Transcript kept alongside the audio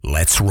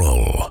Let's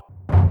roll.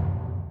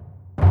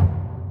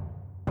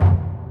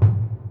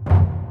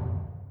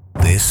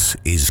 This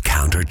is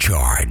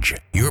Countercharge,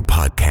 your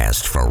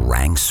podcast for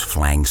ranks,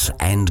 flanks,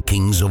 and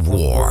kings of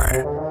war.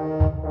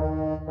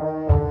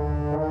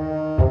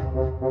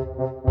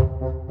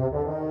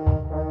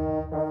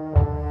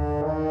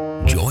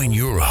 Join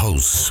your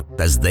hosts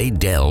as they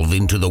delve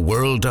into the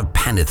world of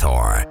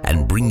Panithor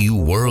and bring you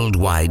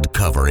worldwide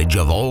coverage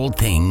of all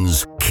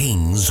things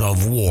Kings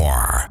of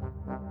War.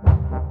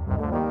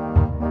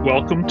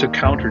 Welcome to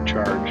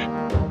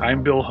Countercharge.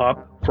 I'm Bill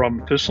Hupp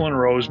from Thistle and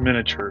Rose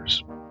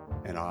Miniatures.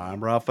 And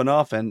I'm Rough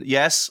Enough. And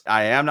yes,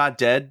 I am not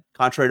dead,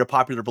 contrary to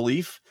popular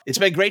belief. It's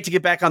been great to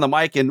get back on the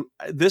mic. And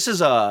this is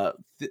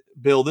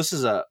Bill, this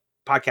is a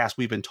podcast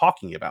we've been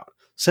talking about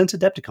since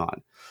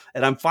Adepticon.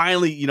 And I'm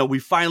finally, we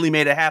finally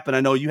made it happen.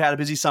 I know you had a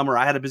busy summer.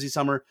 I had a busy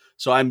summer.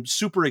 So I'm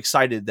super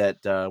excited that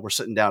we're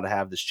sitting down to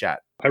have this chat.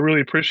 I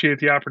really appreciate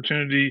the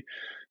opportunity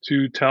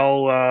to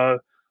tell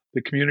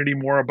the community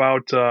more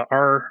about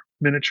our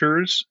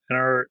miniatures and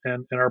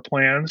our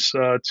plans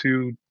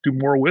to do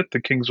more with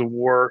the Kings of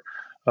War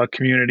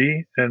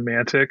community and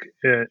Mantic,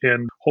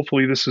 and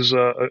hopefully this is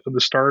the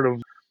start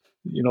of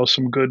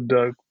some good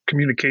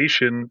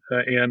communication.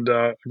 And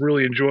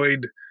really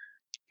enjoyed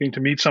getting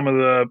to meet some of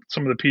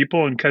the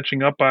people and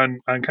catching up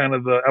on kind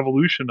of the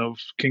evolution of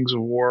Kings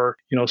of War,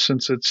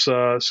 since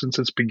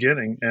its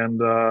beginning.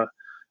 And I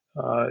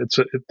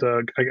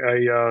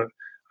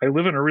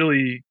live in a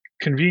really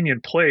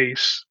convenient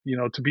place,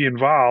 to be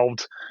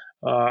involved.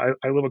 I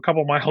live a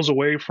couple miles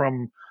away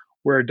from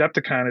where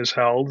Adepticon is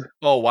held.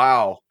 Oh,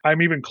 wow.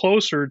 I'm even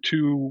closer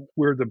to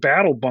where the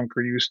battle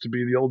bunker used to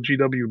be, the old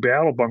GW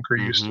battle bunker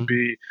used to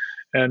be.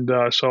 And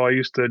so I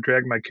used to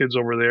drag my kids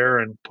over there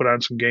and put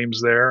on some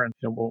games there, and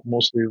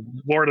mostly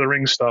Lord of the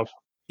Rings stuff.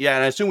 Yeah,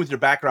 and I assume with your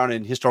background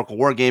in historical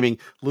wargaming,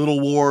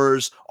 Little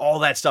Wars, all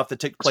that stuff that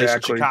took place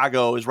in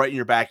Chicago is right in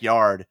your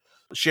backyard.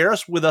 Share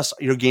with us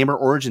your gamer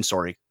origin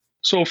story.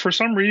 So for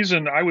some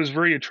reason, I was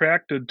very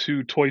attracted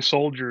to toy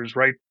soldiers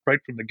right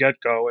from the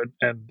get-go,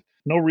 and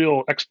no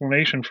real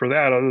explanation for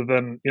that other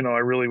than, I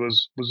really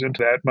was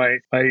into that.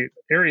 My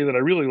area that I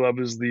really love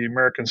is the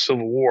American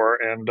Civil War,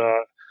 and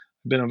I've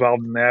been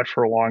involved in that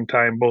for a long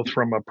time, both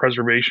from a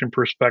preservation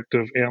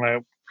perspective, and I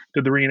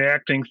did the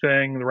reenacting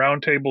thing, the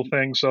roundtable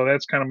thing. So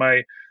that's kind of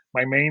my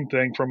main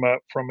thing from a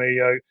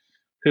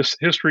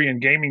history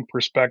and gaming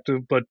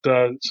perspective. But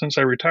since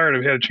I retired,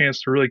 I've had a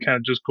chance to really kind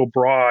of just go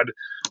broad,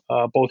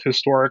 both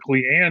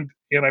historically and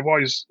I've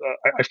always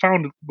I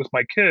found with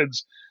my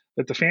kids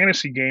that the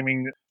fantasy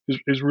gaming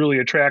is really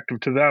attractive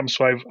to them.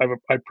 So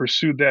I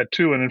pursued that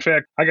too. And in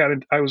fact,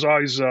 I was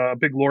always a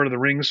big Lord of the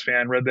Rings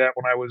fan, read that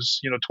when I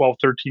was, 12,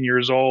 13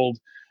 years old.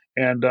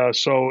 And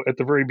so at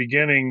the very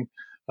beginning,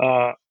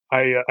 I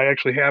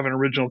actually have an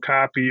original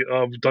copy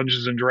of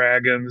Dungeons and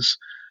Dragons,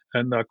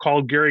 and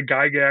called Gary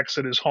Gygax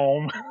at his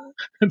home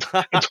and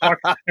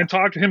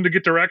talked to him to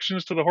get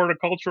directions to the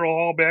Horticultural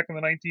Hall back in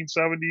the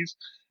 1970s.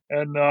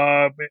 And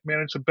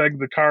managed to beg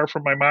the car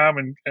from my mom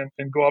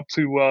and go up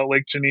to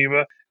Lake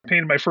Geneva.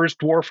 Painted my first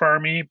dwarf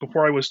army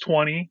before I was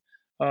 20,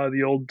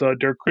 the old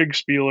Der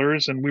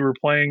Kriegspielers, and we were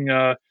playing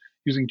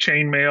using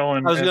chainmail.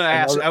 And I was going to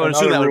ask, I would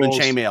assume that would have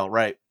been chainmail,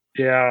 right?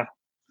 Yeah.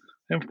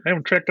 I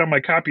haven't tracked down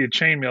my copy of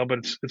chainmail, but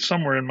it's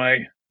somewhere in my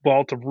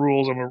vault of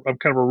rules. I'm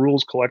kind of a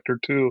rules collector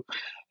too.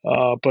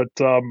 But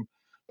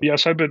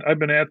yes, I've been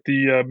at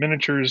the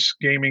miniatures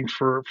gaming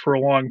for a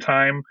long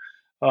time,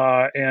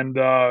 and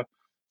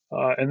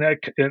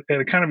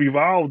it kind of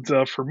evolved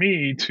for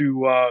me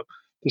to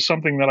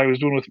something that I was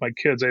doing with my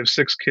kids. I have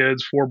 6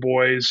 kids, 4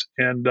 boys,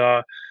 and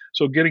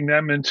so getting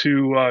them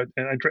into and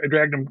I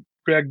dragged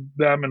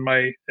them and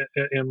my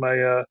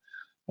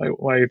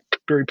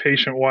very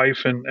patient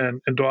wife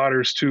and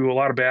daughters to a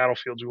lot of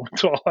battlefields. We went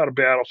to a lot of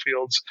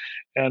battlefields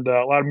and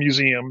a lot of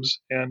museums,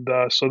 and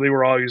so they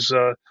were always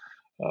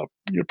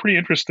pretty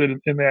interested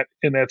in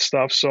that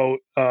stuff. So,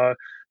 but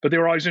they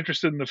were always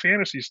interested in the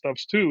fantasy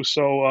stuffs too.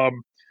 So.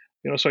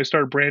 So I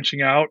started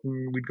branching out,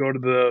 and we'd go to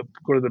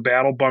the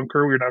battle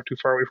bunker. We were not too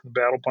far away from the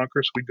battle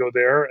bunker, so we'd go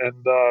there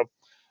and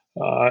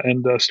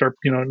start,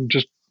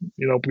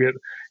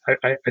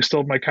 I still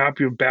have my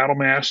copy of Battle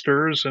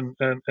Masters and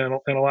a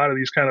lot of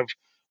these kind of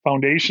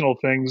foundational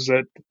things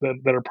that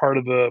are part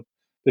of the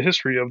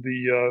history of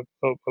the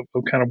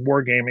of kind of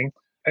wargaming.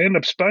 I ended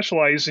up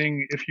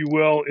specializing, if you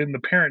will, in the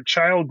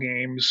parent-child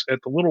games at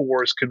the Little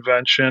Wars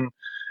convention,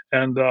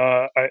 and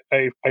I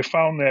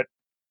found that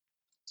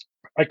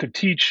I could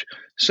teach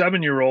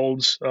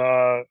 7-year-olds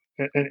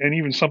and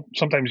even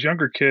sometimes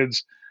younger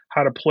kids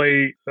how to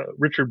play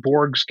Richard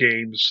Borg's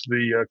games,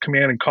 the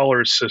Command and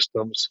Colors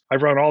systems.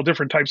 I've run all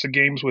different types of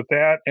games with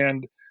that,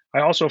 and I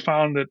also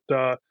found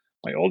that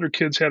my older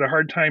kids had a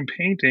hard time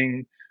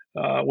painting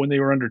when they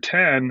were under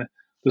 10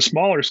 the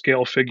smaller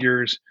scale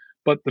figures,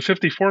 but the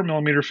 54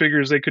 millimeter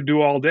figures they could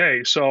do all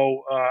day.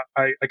 So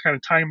I kind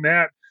of timed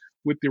that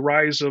with the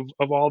rise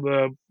of all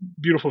the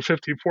beautiful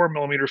 54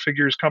 millimeter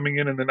figures coming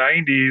in the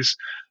 90s,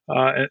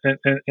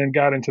 and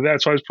got into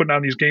that. So I was putting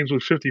on these games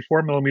with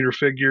 54 millimeter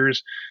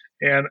figures.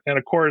 And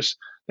of course,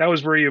 that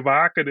was very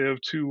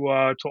evocative to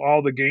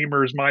all the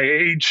gamers my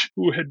age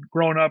who had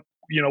grown up,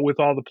 with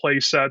all the play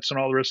sets and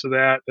all the rest of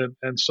that,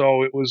 and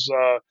so it was.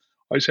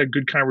 I always had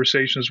good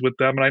conversations with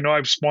them, and I know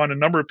I've spawned a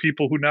number of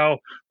people who now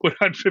put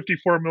on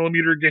 54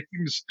 millimeter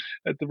games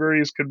at the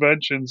various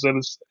conventions. And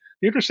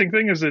the interesting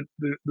thing is that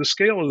the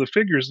scale of the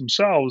figures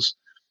themselves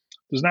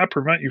does not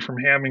prevent you from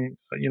having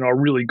a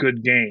really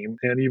good game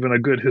and even a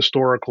good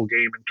historical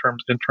game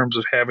in terms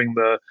of having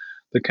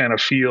the kind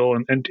of feel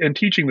and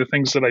teaching the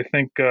things that I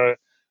think that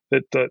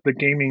the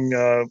gaming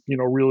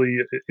really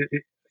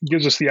it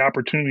gives us the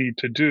opportunity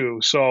to do.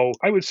 So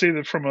I would say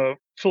that from a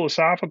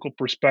philosophical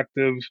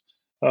perspective,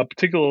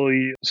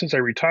 particularly since I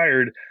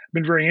retired, I've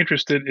been very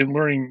interested in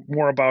learning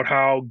more about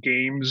how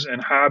games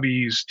and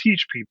hobbies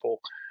teach people.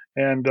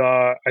 And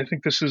I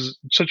think this is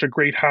such a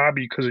great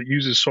hobby because it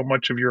uses so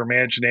much of your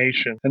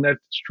imagination, and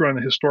that's true on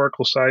the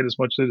historical side as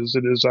much as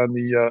it is on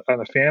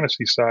the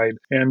fantasy side.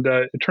 And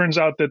it turns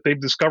out that they've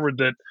discovered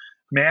that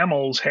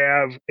mammals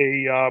have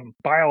a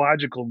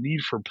biological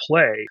need for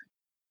play.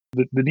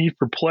 The need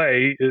for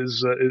play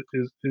is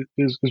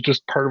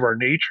just part of our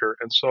nature,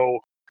 and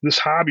so this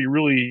hobby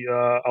really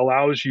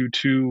allows you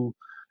to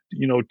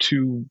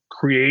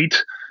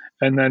create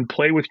and then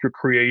play with your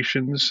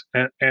creations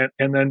and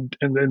then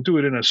do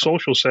it in a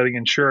social setting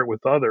and share it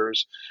with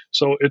others.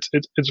 So it's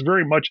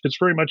very much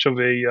of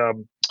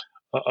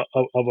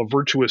a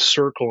virtuous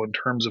circle in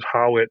terms of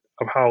how it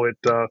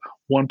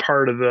one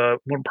part of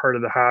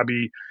the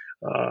hobby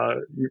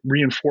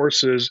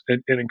reinforces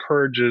and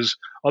encourages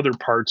other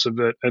parts of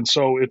it, and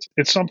so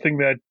it's something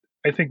that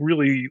I think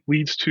really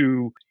leads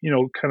to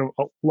kind of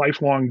a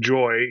lifelong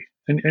joy.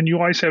 And you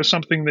always have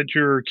something that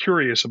you're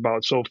curious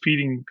about. So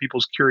feeding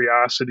people's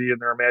curiosity and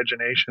their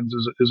imaginations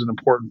is an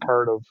important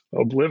part of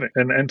living.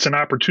 And it's an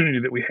opportunity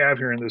that we have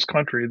here in this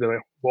country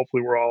that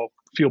hopefully we're all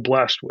feel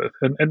blessed with.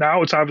 And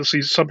now it's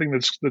obviously something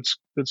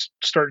that's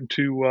starting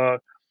to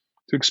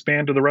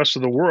expand to the rest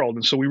of the world.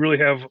 And so we really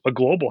have a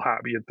global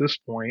hobby at this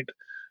point.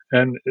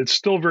 And it's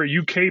still very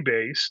UK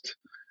based.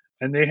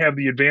 And they have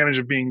the advantage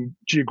of being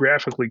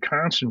geographically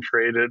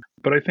concentrated.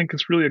 But I think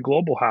it's really a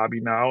global hobby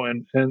now,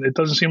 and it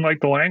doesn't seem like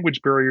the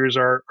language barriers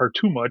are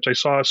too much. I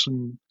saw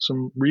some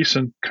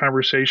recent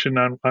conversation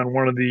on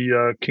one of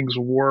the Kings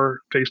of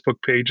War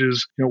Facebook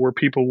pages, where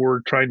people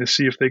were trying to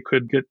see if they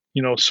could get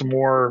some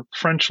more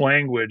French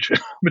language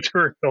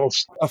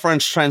materials, a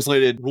French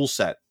translated rule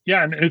set.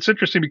 Yeah, and it's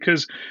interesting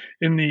because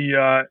in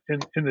the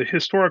in the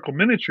historical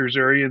miniatures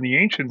area in the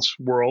ancients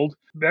world,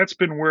 that's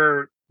been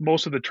where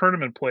most of the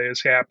tournament play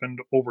has happened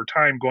over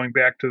time, going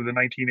back to the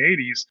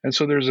 1980s. And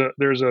so there's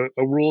a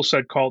rule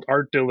set called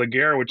Art de la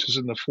Guerre, which is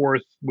in the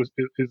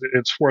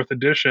its fourth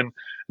edition,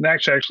 and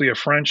actually a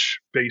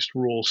French-based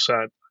rule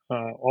set.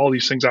 All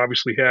these things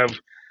obviously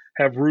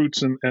have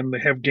roots and they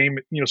have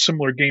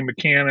similar game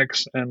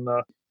mechanics, and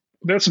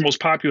that's the most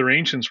popular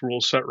Ancients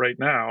rule set right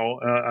now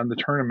on the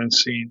tournament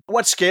scene.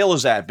 What scale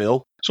is that,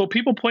 Bill? So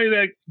people play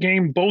that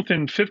game both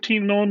in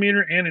 15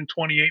 millimeter and in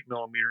 28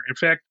 millimeter. In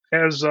fact,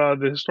 as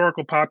the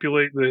historical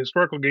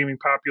gaming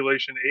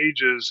population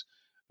ages,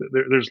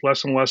 there's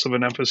less and less of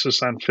an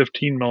emphasis on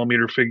 15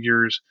 millimeter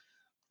figures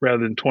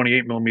rather than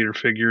 28 millimeter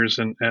figures,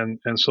 and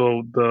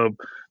so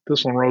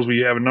this one, Rose, we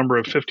have a number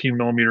of 15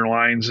 millimeter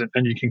lines,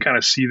 and you can kind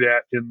of see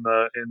that in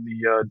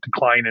the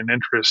decline in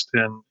interest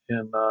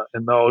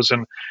in those.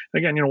 And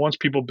again, once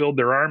people build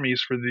their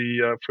armies for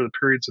the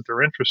periods that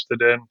they're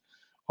interested in,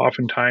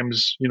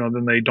 oftentimes,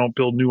 then they don't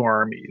build new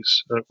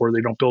armies, or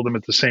they don't build them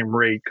at the same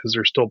rate because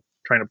they're still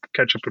trying to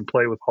catch up and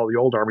play with all the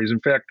old armies. In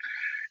fact,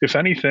 if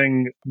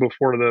anything,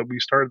 before we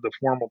started the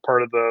formal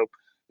part of the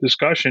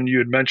discussion, you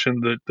had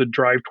mentioned the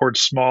drive towards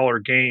smaller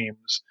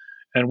games,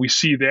 and we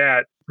see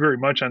that very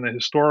much on the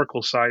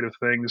historical side of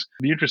things.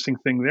 The interesting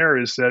thing there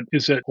is that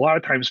a lot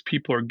of times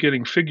people are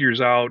getting figures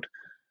out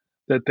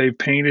that they've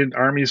painted,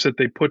 armies that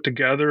they put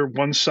together,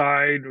 one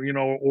side,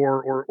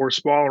 or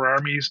smaller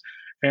armies,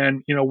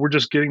 and we're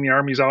just getting the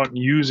armies out and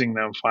using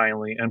them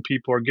finally, and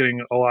people are getting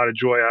a lot of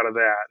joy out of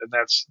that, and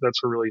that's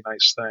a really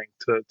nice thing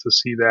to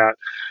see that.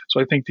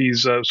 So I think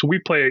these. So we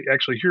play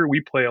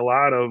a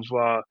lot of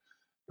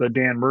the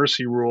Dan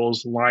Mercy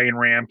rules. Lion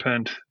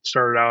Rampant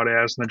started out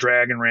as, and the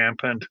Dragon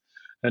Rampant,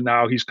 and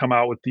now he's come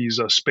out with these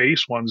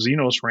space ones,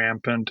 Xenos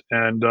Rampant,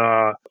 and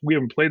we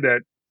haven't played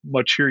that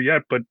much here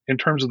yet, but in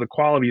terms of the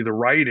quality of the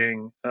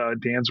writing,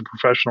 Dan's a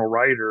professional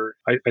writer.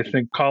 I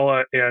think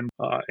Kala and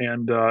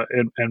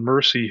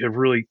Mercy have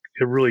really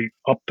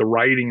upped the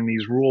writing in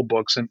these rule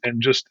books, and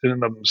just in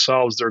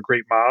themselves, they're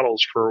great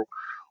models for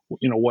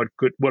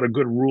what a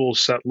good rule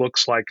set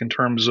looks like in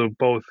terms of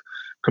both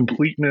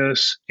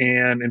completeness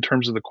and in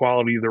terms of the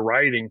quality of the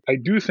writing. I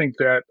do think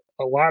that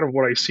a lot of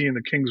what I see in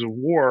the Kings of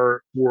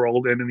War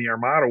world and in the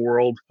Armada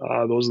world,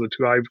 those are the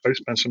two I've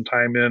spent some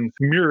time in,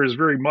 mirrors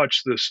very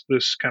much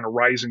this kind of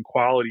rising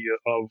quality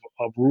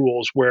of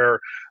rules, where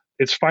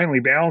it's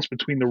finally balanced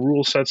between the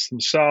rule sets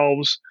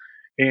themselves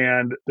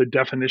and the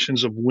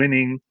definitions of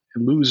winning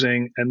and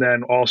losing, and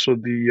then also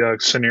the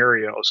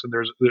scenarios. And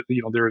there's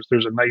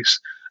a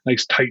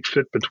nice tight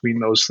fit between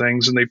those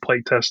things, and they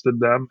play tested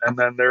them, and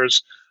then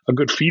there's a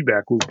good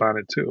feedback loop on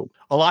it too.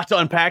 A lot to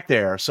unpack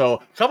there. So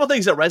a couple of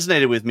things that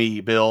resonated with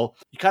me, Bill.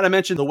 You kind of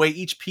mentioned the way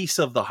each piece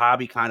of the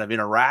hobby kind of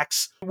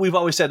interacts. We've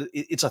always said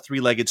it's a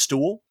three-legged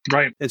stool.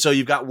 Right. And so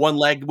you've got one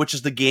leg, which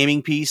is the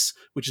gaming piece,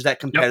 which is that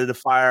competitive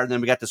fire. And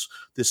then we got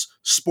this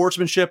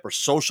sportsmanship or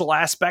social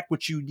aspect,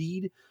 which you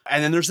need.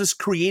 And then there's this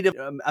creative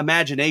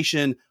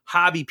imagination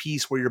hobby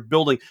piece where you're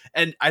building.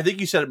 And I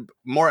think you said it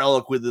more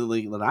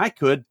eloquently than I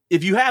could.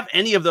 If you have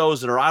any of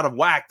those that are out of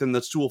whack, then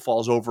the stool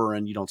falls over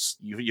and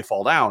you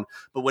fall down.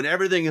 But when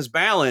everything is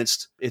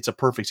balanced, it's a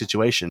perfect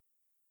situation.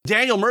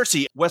 Daniel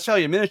Mercy,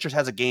 Westphalia Miniatures,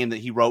 has a game that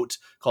he wrote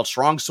called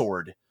Strong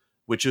Sword,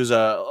 which is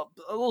a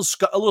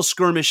little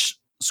skirmish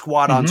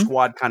squad on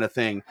squad kind of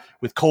thing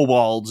with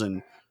kobolds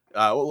and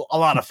a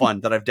lot of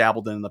fun that I've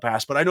dabbled in the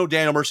past. But I know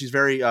Daniel Mercy's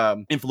very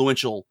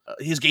influential.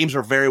 His games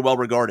are very well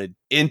regarded.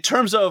 In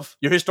terms of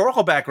your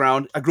historical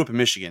background, I grew up in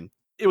Michigan.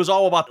 It was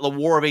all about the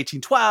War of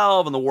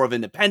 1812 and the War of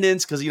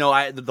Independence because,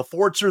 the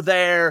forts are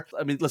there.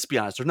 I mean, let's be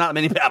honest, there's not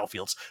many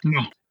battlefields.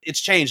 No. It's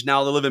changed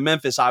now. They live in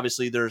Memphis.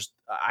 Obviously,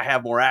 I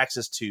have more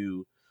access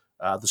to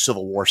the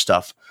Civil War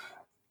stuff.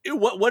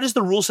 What is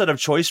the rule set of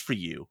choice for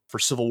you for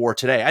Civil War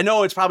today? I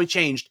know it's probably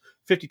changed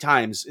 50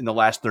 times in the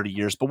last 30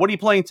 years, but what are you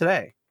playing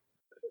today?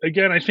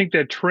 Again, I think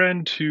that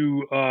trend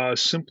to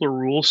simpler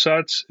rule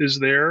sets is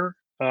there.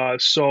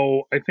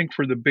 So I think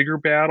for the bigger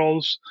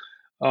battles,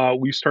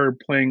 we started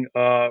playing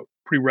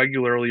pretty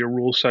regularly a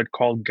rule set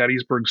called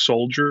Gettysburg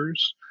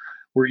Soldiers,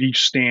 where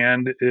each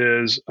stand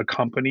is a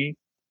company.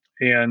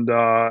 And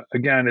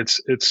again,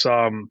 it's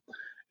on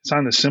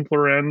the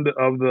simpler end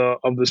of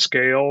the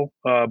scale,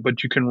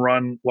 but you can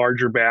run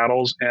larger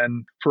battles.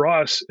 And for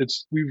us,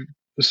 we've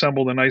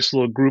assembled a nice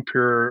little group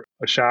here,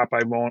 a shop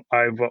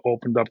I've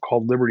opened up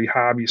called Liberty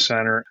Hobby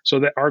Center.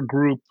 So that our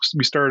group,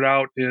 we started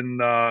out in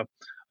a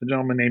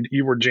gentleman named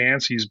Ivor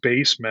Janssi's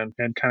basement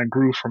and kind of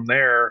grew from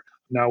there.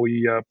 Now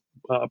we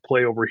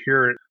play over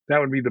here. That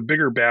would be the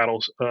bigger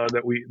battles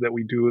that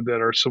we do that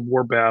are Civil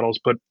War battles.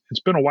 But it's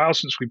been a while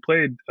since we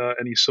played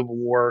any Civil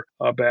War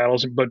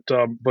battles.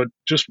 But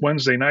just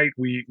Wednesday night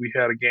we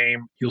had a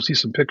game. You'll see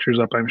some pictures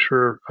up, I'm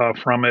sure,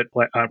 from it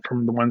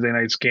from the Wednesday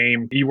night's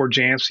game. Ivor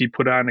Janssi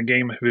put on a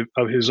game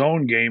of his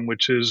own game,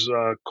 which is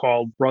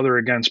called Brother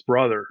Against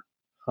Brother.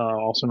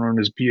 Also known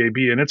as BAB,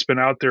 and it's been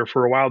out there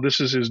for a while. This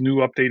is his new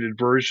updated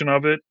version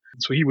of it.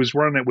 So he was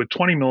running it with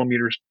 20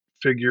 millimeter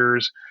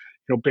figures,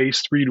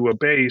 base 3 to a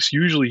base.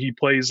 Usually he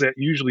plays that.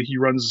 Usually he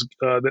runs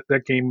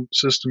that game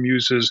system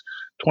uses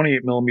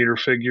 28 millimeter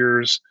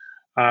figures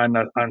on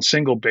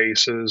single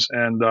bases,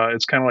 and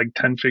it's kind of like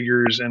 10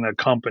 figures in a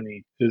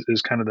company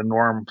is kind of the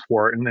norm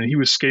for it. And then he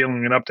was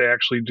scaling it up to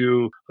actually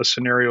do a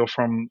scenario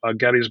from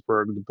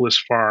Gettysburg, the Bliss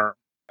Farm.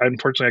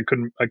 Unfortunately,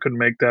 I couldn't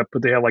make that,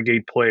 but they had like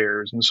 8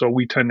 players, and so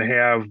we tend to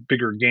have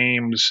bigger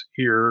games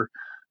here,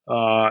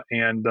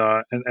 and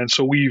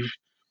so we've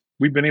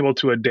been able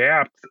to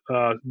adapt.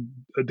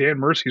 Dan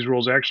Mercy's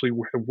rules actually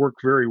have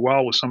worked very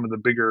well with some of the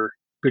bigger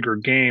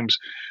games.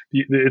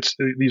 It's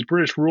these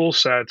British rule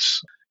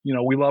sets.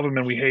 We love them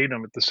and we hate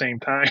them at the same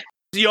time.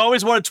 You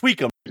always want to tweak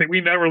them. I think we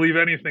never leave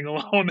anything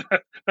alone.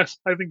 I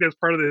think that's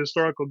part of the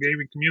historical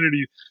gaming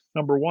community,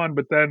 number one.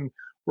 But then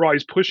we're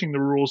always pushing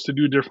the rules to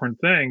do different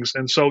things.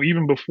 And so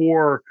even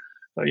before,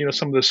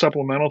 some of the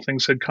supplemental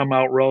things had come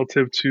out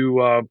relative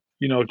to,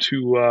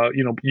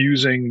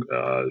 using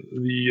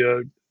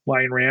the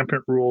Lion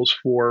Rampant rules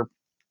for,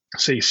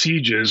 say,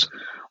 sieges,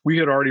 we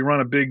had already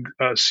run a big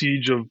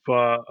siege of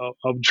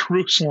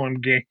Jerusalem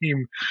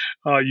game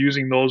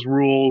using those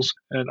rules,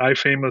 and I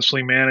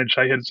famously managed.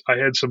 I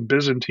had some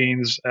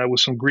Byzantines with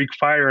some Greek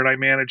fire, and I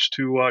managed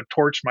to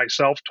torch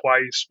myself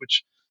twice,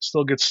 which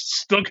still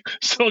gets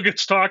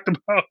talked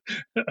about.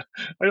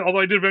 Although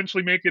I did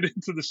eventually make it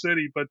into the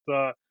city, but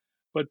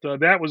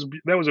that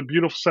was a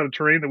beautiful set of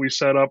terrain that we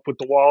set up with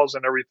the walls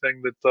and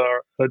everything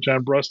that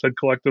John Brust had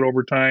collected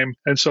over time,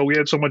 and so we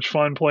had so much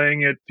fun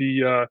playing it.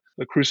 The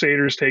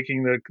Crusaders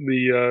taking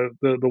the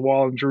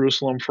wall in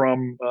Jerusalem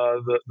from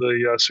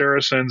the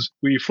Saracens.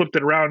 We flipped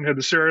it around and had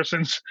the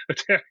Saracens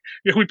attack.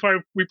 We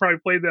probably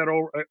played that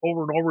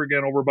over and over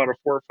again over about a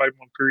 4 or 5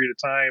 month period of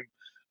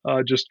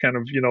time. Just kind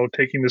of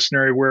taking the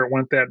scenario where it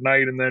went that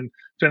night and then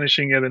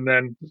finishing it and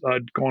then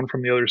going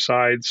from the other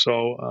side.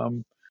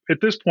 So. At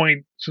this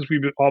point, since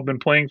we've all been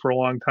playing for a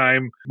long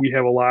time, we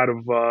have a lot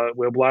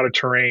of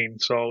terrain.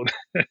 So,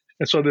 I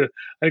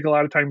think a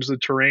lot of times the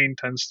terrain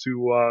tends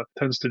to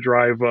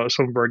drive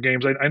some of our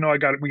games. I know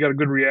we got a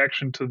good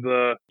reaction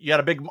to you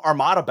had a big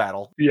Armada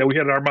battle. Yeah, we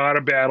had an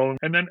Armada battle,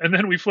 and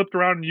then we flipped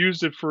around and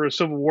used it for a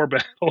Civil War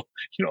battle.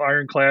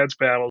 Ironclads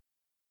battle.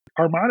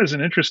 Armada is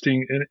an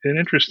interesting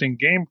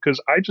game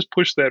because I just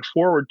pushed that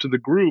forward to the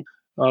group.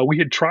 We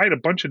had tried a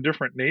bunch of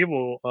different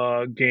naval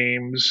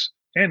games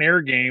and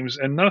air games,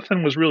 and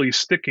nothing was really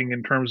sticking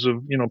in terms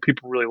of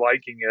people really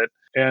liking it.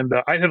 And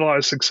I had a lot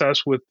of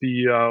success with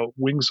the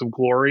Wings of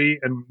Glory,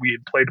 and we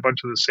had played a bunch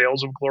of the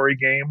Sails of Glory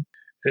game,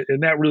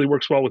 and that really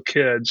works well with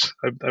kids.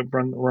 I've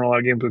run a lot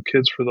of games with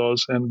kids for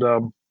those, and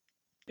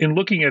in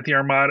looking at the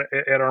Armada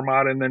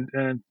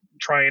and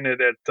trying it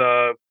at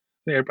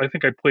I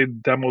think I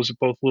played demos at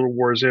both Little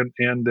Wars and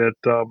at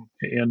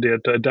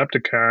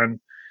Adepticon.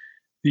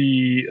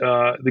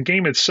 The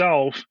game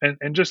itself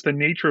and just the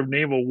nature of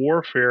naval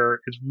warfare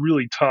is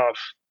really tough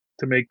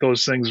to make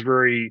those things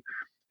very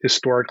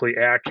historically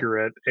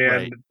accurate. And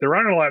Right. there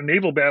aren't a lot of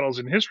naval battles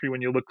in history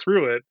when you look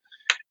through it,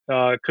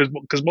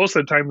 because most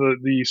of the time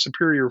the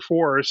superior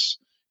force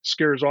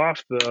scares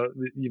off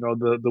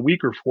the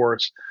weaker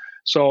force.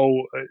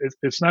 So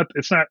it's not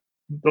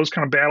those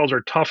kind of battles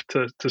are tough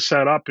to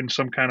set up in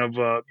some kind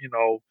of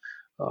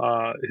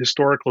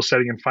historical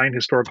setting and find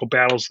historical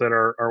battles that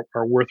are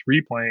worth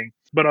replaying.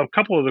 But a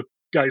couple of the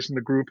guys in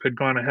the group had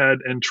gone ahead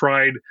and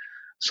tried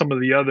some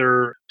of the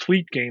other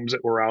fleet games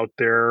that were out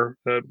there,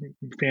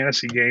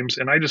 fantasy games,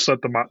 and I just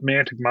thought the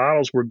Mantic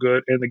models were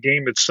good, and the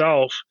game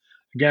itself,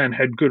 again,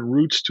 had good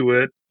roots to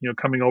it.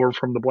 Coming over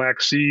from the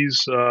Black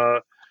Seas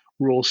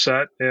rule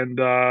set, and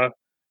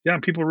yeah,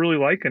 people are really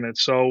liking it.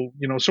 So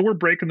so we're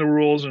breaking the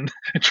rules and,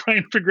 and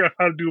trying to figure out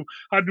how to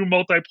do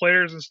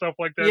multiplayers and stuff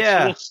like that. So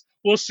Yeah.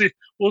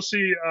 we'll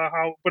see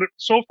how. But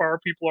so far,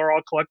 people are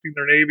all collecting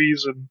their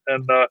navies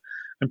and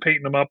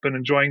painting them up and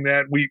enjoying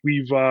that.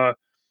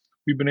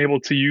 We've been able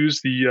to use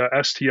the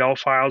STL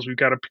files. We've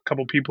got a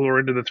couple people who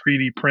are into the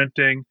 3D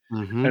printing,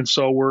 Mm-hmm. and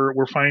so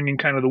we're finding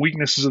kind of the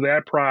weaknesses of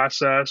that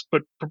process.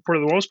 But for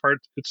the most part,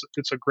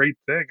 it's a great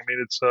thing. I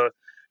mean,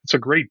 it's a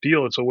great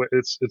deal. It's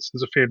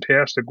a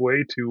fantastic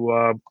way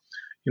to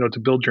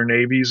build your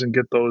navies and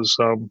get those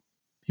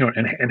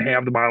and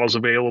have the models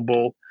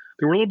available.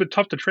 They were a little bit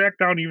tough to track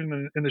down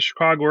even in the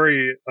Chicago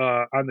area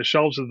on the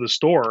shelves of the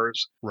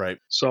stores. Right.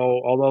 So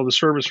although the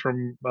service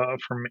from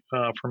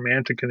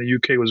Mantic in the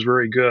UK was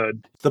very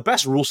good. The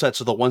best rule sets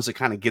are the ones that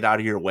kind of get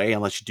out of your way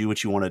and let you do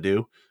what you want to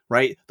do,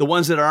 right? The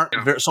ones that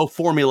aren't so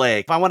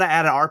formulaic. If I want to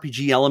add an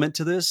RPG element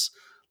to this,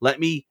 let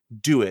me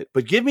do it.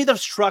 But give me the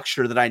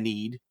structure that I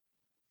need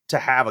to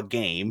have a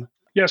game.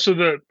 Yeah, so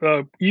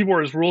the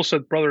Evor's rule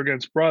set, brother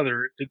against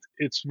brother,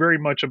 it's very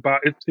much about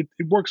it. It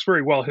works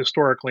very well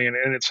historically, and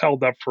it's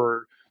held up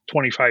for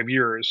 25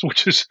 years,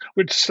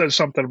 which says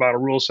something about a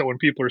rule set when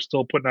people are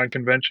still putting on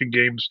convention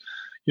games,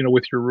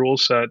 with your rule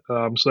set.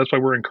 So that's why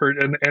we're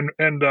encouraged.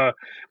 And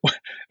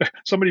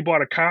somebody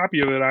bought a copy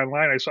of it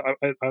online. I saw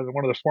on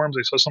one of the forums.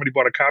 I saw somebody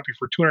bought a copy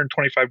for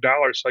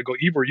 $225. So I go,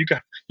 Ivor, you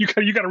got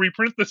to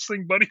reprint this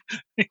thing, buddy,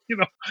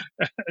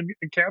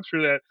 and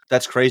capture that.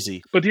 That's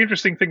crazy. But the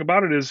interesting thing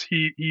about it is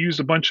he used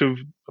a bunch of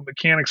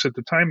mechanics at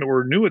the time that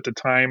were new at the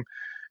time.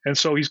 And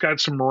so he's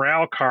got some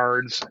morale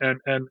cards, and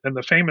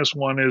the famous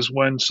one is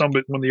when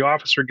the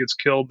officer gets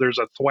killed, there's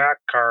a thwack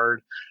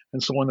card,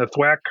 and so when the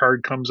thwack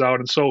card comes out,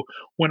 and so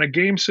when a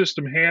game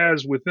system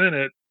has within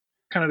it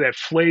kind of that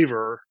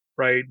flavor,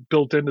 right,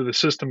 built into the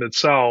system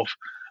itself,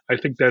 I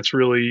think that's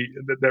really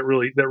that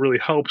really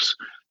helps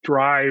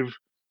drive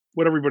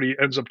what everybody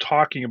ends up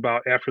talking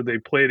about after they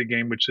play the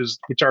game, which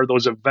are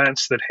those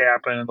events that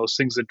happen and those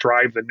things that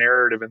drive the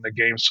narrative in the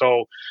game.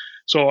 So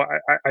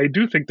I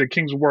do think that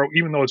Kings of War,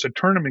 even though it's a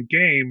tournament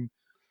game,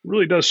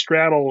 really does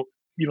straddle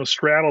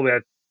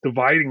that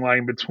dividing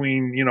line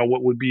between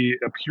what would be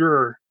a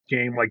pure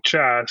game like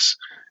chess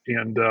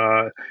and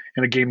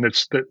a game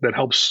that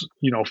helps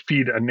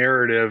feed a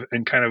narrative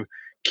and kind of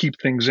keep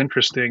things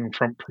interesting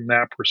from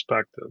that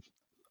perspective.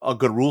 A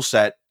good rule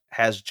set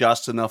has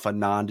just enough of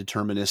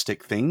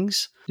non-deterministic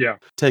things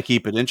to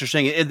keep it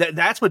interesting. And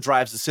that's what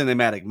drives the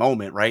cinematic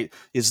moment, right?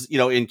 Is,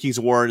 in Kings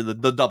of War,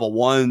 the double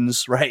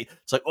ones, right?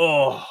 It's like,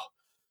 oh,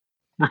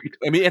 right.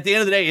 I mean, at the end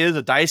of the day, it is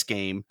a dice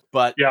game,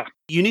 but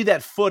you need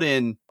that foot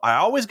in. I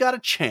always got a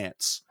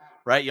chance,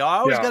 right? You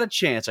always got a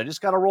chance. I just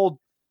got to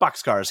roll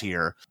boxcars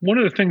here. One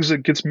of the things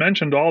that gets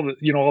mentioned all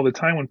the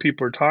time when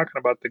people are talking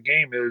about the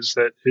game is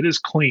that it is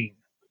clean.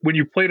 When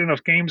you've played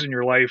enough games in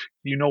your life,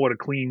 you know what a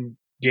clean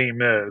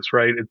game is,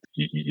 right?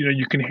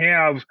 You can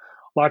have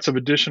lots of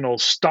additional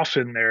stuff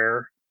in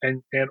there,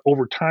 and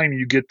over time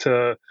you get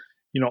to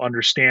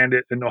understand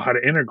it and know how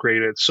to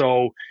integrate it.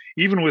 So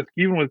even with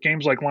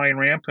games like Lion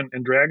Rampant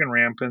and Dragon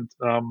Rampant,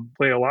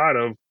 play a lot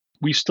of,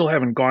 we still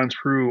haven't gone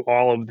through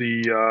all of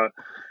the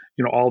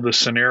all the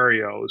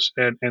scenarios,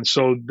 and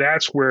so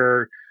that's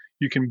where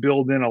you can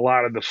build in a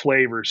lot of the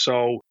flavor.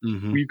 So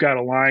we've got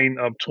a line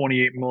of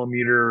 28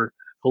 millimeter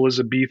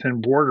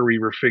Elizabethan border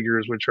reaver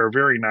figures, which are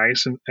very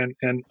nice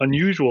and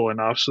unusual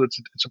enough. So in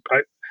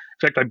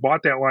fact, I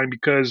bought that line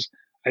because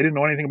I didn't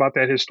know anything about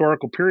that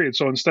historical period.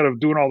 So instead of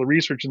doing all the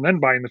research and then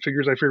buying the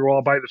figures, I figured, well,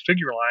 I'll buy the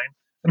figure line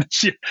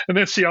and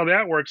then see how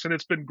that works. And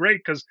it's been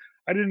great because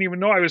I didn't even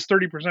know I was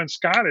 30%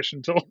 Scottish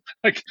until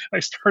I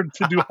started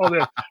to do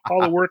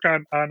all the work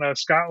on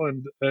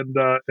Scotland and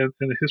the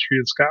history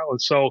in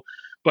Scotland. So.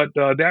 But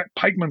that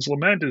Pikeman's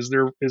Lament is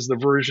the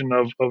version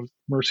of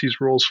Mercy's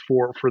rules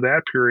for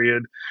that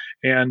period,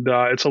 and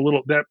it's a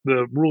little that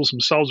the rules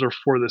themselves are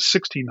for the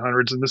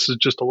 1600s, and this is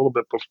just a little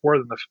bit before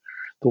the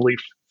late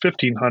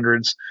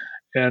 1500s,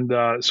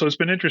 and so it's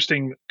been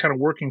interesting kind of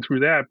working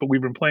through that. But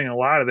we've been playing a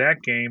lot of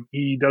that game.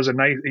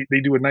 They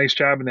do a nice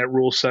job in that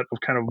rule set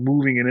of kind of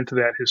moving it into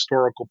that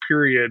historical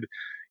period,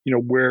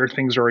 where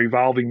things are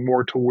evolving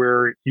more to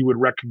where you would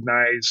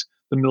recognize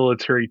the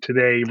military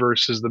today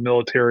versus the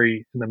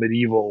military in the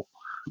medieval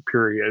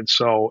period.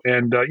 So,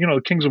 and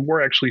the Kings of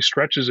War actually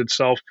stretches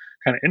itself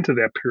kind of into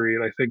that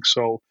period, I think.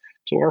 So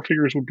our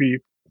figures would be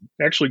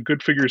actually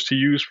good figures to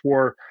use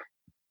for,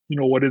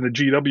 what in the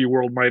GW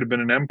world might have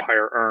been an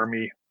Empire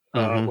army.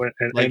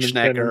 Like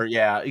Schnecker,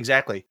 yeah,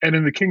 exactly. And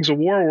in the Kings of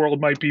War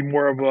world might be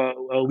more of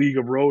a League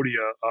of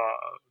Rhodia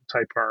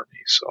type army.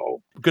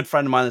 So a good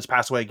friend of mine that's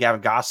passed away,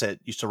 Gavin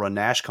Gossett, used to run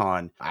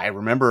NashCon. I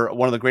remember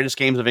one of the greatest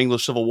games of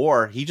English Civil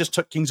War. He just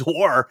took Kings of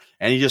War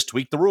and he just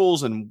tweaked the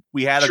rules, and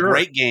we had a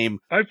great game.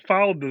 I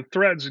followed the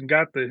threads and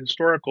got the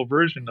historical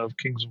version of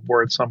Kings of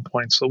War at some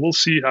point. So we'll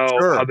see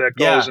how that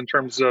goes in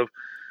terms of,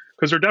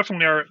 because there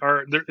definitely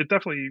it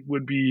definitely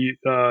would be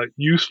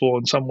useful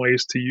in some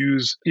ways to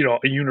use, a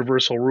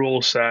universal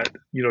rule set,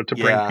 to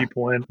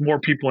bring more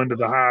people into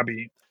the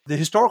hobby. The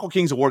historical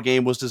Kings of War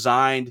game was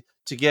designed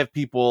to give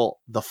people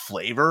the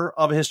flavor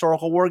of a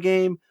historical war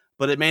game,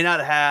 but it may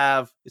not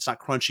have, it's not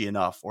crunchy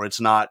enough, or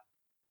it's not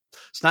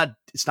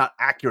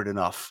accurate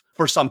enough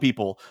for some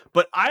people.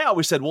 But I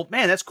always said, well,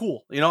 man, that's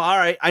cool. All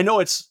right. I know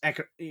it's an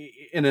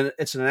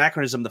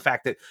anachronism, the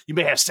fact that you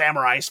may have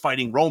samurais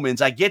fighting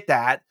Romans. I get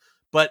that.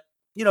 But,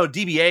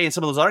 DBA and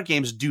some of those other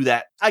games do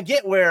that. I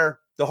get where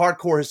the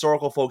hardcore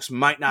historical folks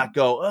might not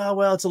go, oh,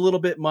 well, it's a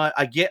little bit much.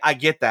 I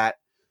get that.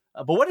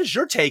 But what is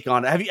your take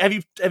on it?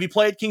 Have you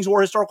played Kings of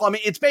War historical? I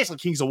mean, it's basically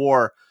Kings of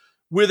War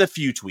with a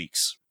few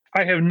tweaks.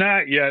 I have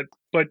not yet,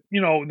 but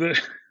again,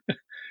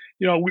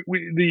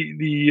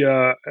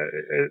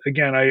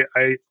 I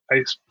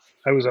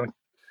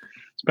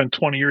spent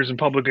 20 years in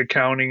public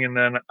accounting, and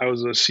then I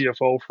was a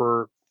CFO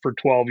for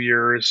 12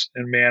 years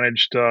and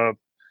managed a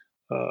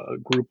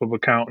group of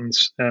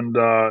accountants, and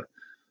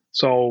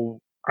so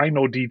I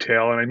know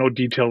detail, and I know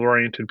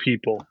detail-oriented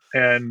people.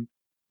 And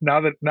now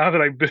that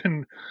I've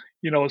been,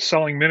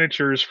 selling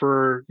miniatures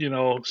for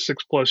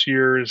 6+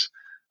 years,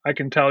 I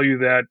can tell you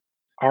that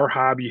our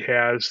hobby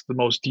has the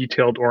most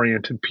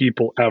detailed-oriented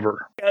people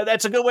ever.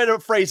 That's a good way to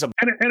phrase them.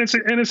 And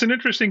it's an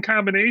interesting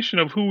combination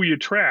of who we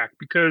attract,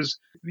 because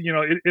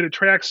it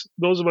attracts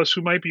those of us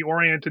who might be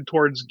oriented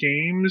towards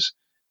games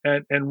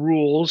and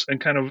rules,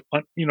 and kind of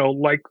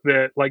like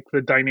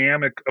the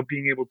dynamic of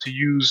being able to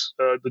use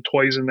the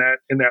toys in that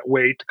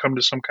way to come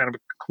to some kind of a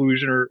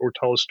conclusion or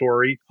tell a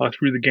story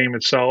through the game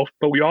itself.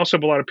 But we also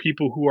have a lot of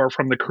people who are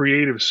from the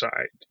creative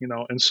side,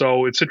 and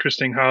so it's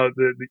interesting how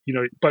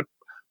but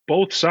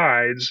both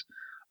sides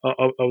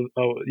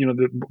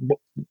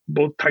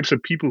both types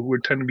of people who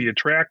would tend to be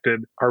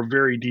attracted are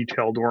very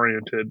detailed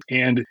oriented.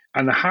 And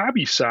on the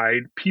hobby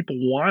side, people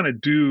want to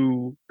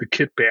do the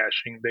kit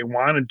bashing. They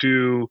want to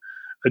do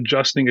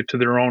adjusting it to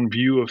their own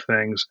view of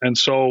things. And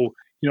so,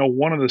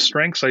 one of the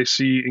strengths I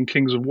see in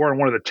Kings of War, and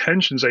one of the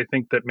tensions I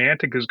think that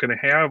Mantic is going to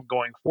have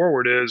going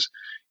forward is,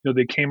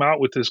 they came out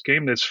with this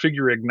game that's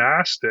figure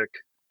agnostic.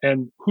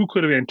 And who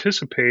could have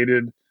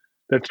anticipated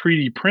that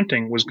 3D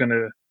printing was going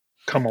to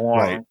come along?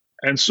 Right.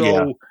 And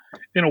so,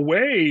 in a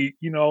way,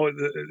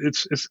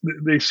 it's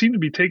they seem to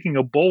be taking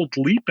a bold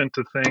leap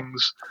into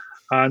things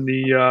on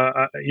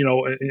the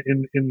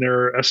in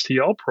their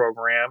STL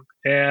program,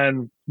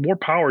 and more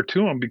power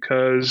to them,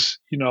 because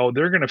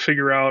they're going to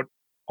figure out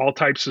all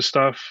types of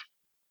stuff.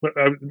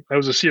 I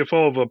was a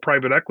CFO of a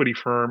private equity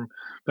firm,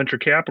 venture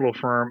capital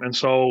firm, and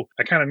so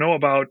I kind of know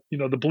about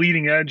the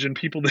bleeding edge and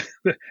people.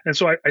 And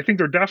so I think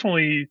they're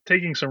definitely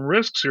taking some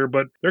risks here,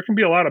 but there can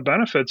be a lot of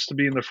benefits to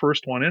being the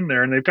first one in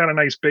there, and they've got a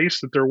nice base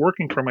that they're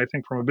working from, I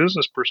think, from a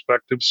business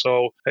perspective.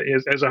 So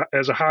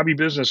as a hobby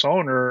business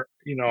owner,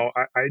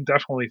 I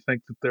definitely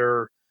think that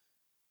they're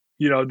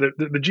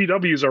the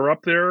GWs are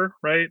up there,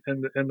 right?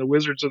 And the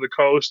Wizards of the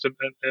Coast, and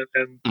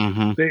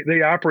mm-hmm.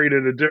 they operate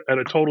at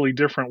a totally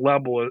different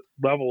level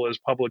as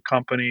public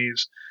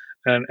companies,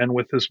 and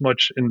with as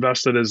much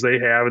invested as they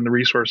have and the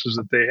resources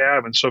that they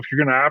have. And so if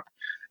you're going to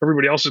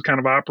everybody else is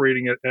kind of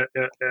operating at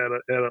a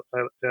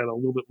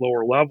little bit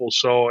lower level.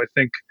 So I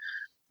think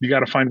you got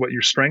to find what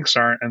your strengths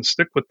are and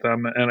stick with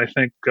them. And I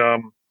think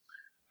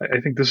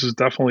this is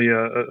definitely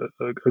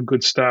a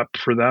good step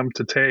for them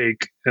to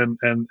take, and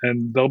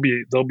they'll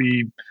be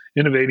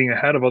innovating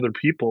ahead of other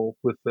people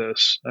with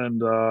this.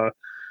 And I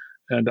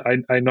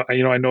know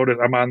I noted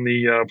I'm on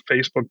the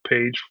Facebook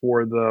page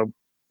for the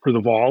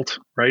vault,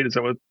 right? Is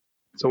that what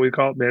we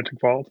call it,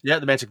 Mantic Vault? Yeah,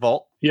 the Mantic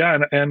Vault. Yeah,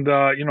 and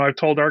I've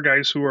told our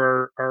guys who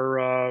are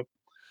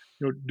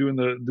doing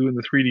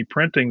the 3D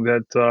printing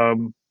that.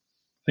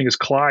 I think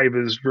Clive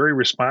is very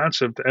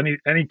responsive to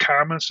any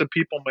comments that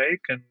people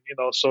make, and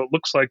so it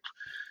looks like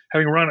I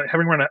ran a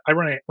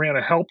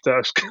help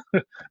desk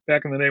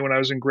back in the day when I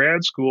was in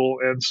grad school,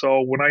 and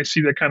so when I see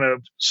that kind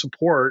of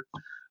support,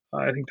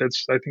 I think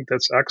that's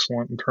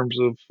excellent in terms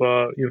of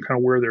kind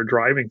of where they're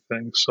driving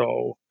things.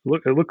 So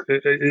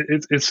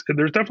it's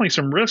there's definitely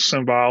some risks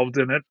involved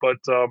in it, but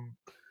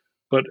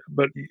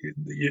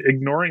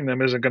ignoring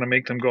them isn't going to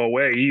make them go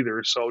away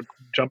either. So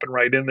jumping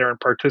right in there and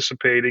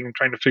participating and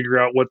trying to figure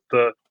out what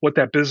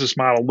that business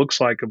model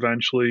looks like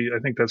eventually, I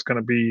think that's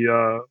going to be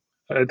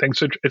I think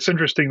it's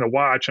interesting to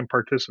watch and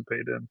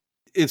participate in.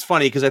 It's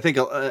funny because I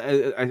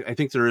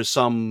think there is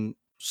some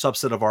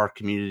subset of our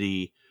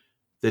community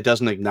that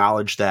doesn't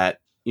acknowledge that,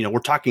 we're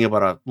talking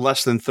about a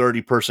less than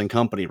 30-person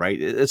company,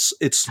 right? It's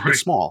Right.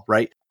 small,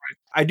 right?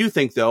 I do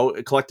think, though,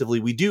 collectively,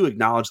 we do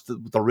acknowledge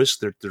the risk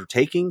they're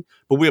taking,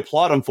 but we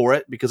applaud them for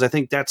it because I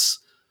think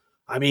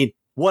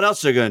what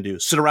else are they going to do?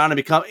 Sit around and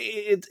become?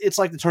 It's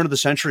like the turn of the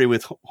century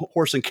with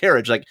horse and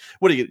carriage. Like,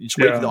 what are you just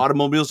wait for the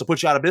automobiles to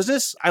put you out of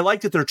business? I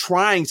like that they're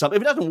trying something.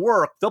 If it doesn't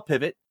work, they'll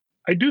pivot.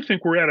 I do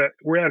think we're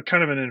at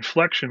kind of an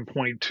inflection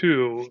point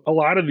too. A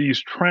lot of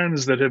these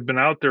trends that have been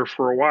out there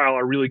for a while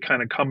are really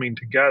kind of coming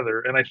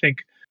together, and I think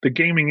the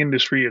gaming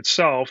industry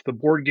itself, the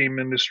board game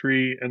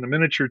industry, and the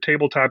miniature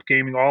tabletop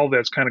gaming, all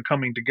that's kind of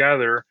coming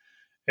together.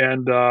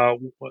 And I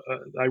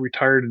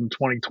retired in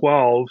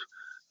 2012,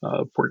 one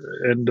of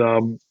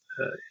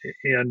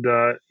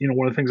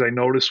the things I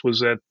noticed was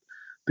that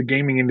the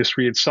gaming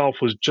industry itself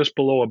was just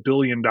below $1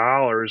 billion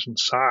in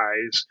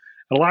size.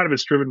 And a lot of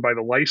it's driven by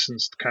the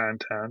licensed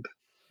content,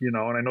 and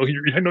I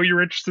know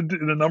you're interested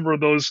in a number of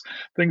those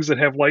things that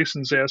have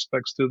license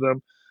aspects to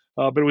them.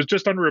 But it was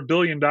just under $1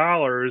 billion,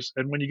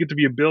 and when you get to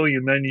be $1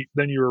 billion,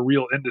 then you're a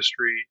real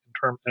industry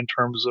in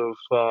terms of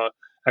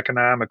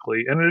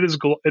economically, and it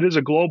is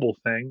a global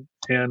thing,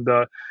 and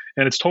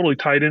it's totally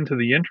tied into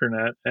the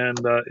internet, and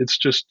it's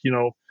just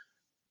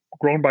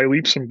grown by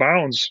leaps and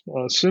bounds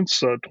since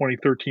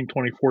 2013,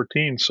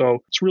 2014. So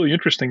it's really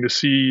interesting to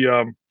see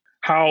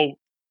how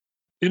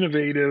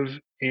innovative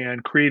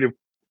and creative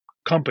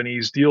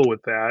companies deal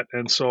with that.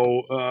 And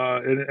so,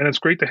 and it's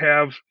great to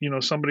have,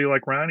 somebody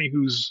like Ronnie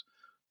who's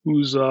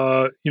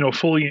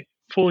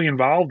fully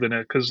involved in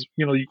it. Cause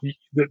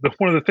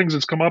one of the things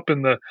that's come up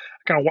in I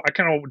kind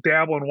of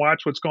dabble and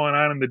watch what's going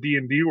on in the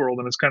D&D world.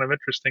 And it's kind of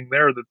interesting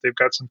there that they've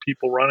got some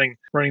people running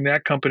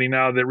that company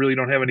now that really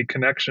don't have any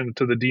connection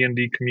to the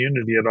D&D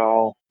community at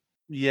all.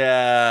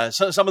 Yeah,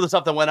 so some of the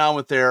stuff that went on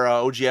with their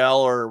OGL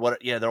or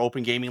their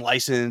open gaming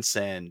license,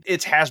 and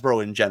it's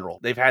Hasbro in general.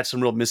 They've had some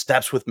real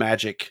missteps with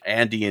Magic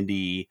and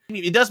D&D.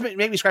 It does make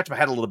me scratch my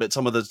head a little bit,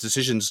 some of those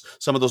decisions,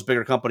 some of those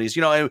bigger companies.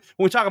 When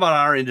we talk about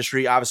our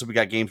industry, obviously we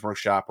got Games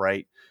Workshop,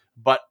 right?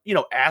 But,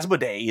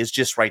 Asmodee is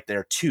just right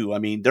there too. I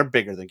mean, they're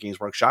bigger than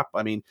Games Workshop.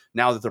 I mean,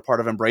 now that they're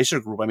part of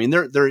Embracer Group, I mean,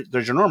 they're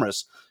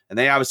ginormous. And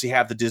they obviously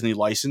have the Disney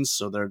license,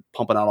 so they're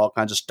pumping out all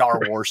kinds of Star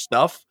Wars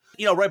stuff.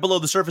 Right below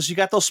the surface, you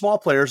got those small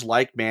players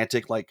like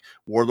Mantic, like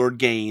Warlord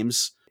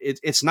Games.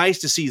 It's nice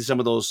to see some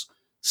of those,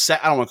 I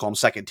don't want to call them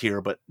second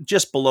tier, but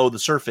just below the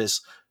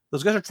surface,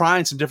 those guys are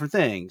trying some different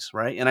things,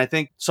 right? And I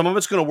think some of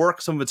it's going to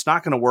work, some of it's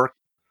not going to work.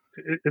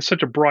 It's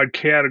such a broad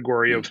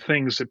category of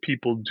things that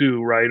people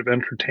do, right? Of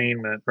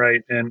entertainment,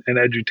 right? And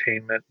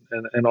edutainment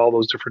and all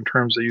those different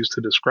terms they use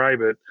to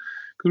describe it.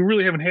 Because we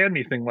really haven't had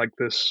anything like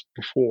this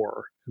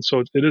before. And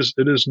so it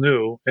is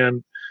new.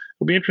 And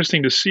it'll be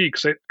interesting to see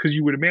because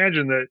you would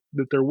imagine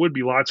that there would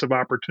be lots of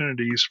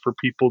opportunities for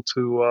people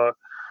to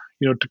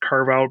to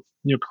carve out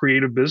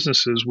creative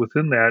businesses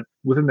within that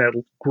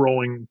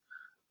growing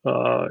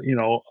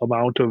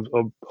amount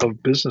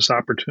of business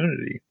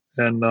opportunity,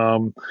 and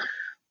the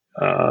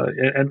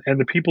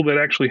people that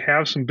actually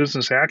have some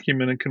business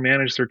acumen and can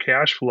manage their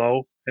cash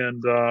flow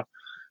and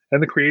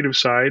the creative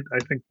side, I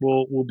think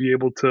we'll be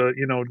able to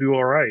do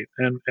all right.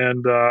 And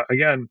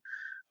again.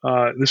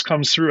 This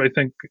comes through, I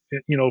think,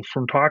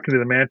 from talking to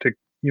the Mantic,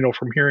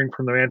 from hearing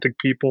from the Mantic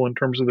people in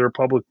terms of their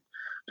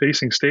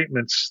public-facing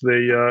statements,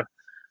 they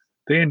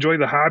enjoy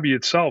the hobby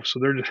itself, so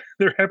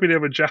they're happy to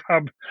have a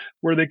job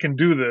where they can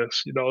do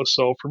this.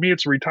 So for me,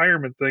 it's a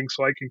retirement thing,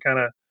 so I can kind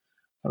of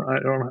I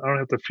don't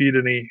have to feed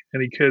any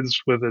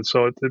kids with it,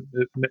 so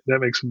that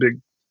makes a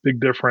big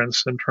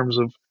difference in terms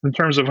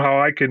of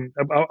how I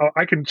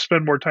can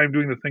spend more time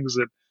doing the things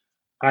that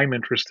I'm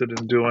interested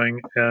in doing.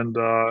 And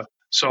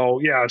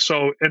so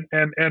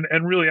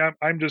and really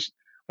I'm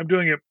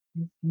doing it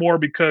more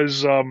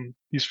because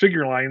these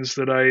figure lines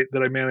that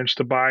I managed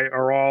to buy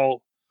were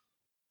all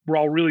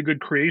really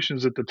good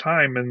creations at the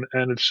time,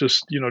 and it's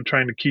just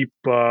trying to keep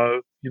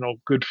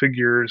good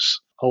figures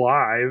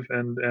alive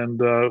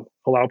and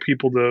allow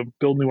people to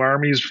build new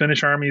armies,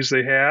 finish armies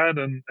they had,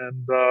 and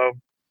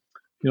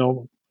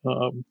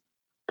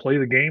play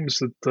the games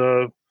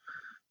that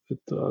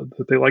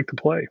they like to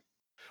play.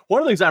 One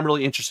of the things I'm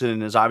really interested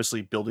in is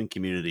obviously building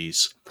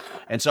communities.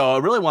 And so I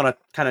really want to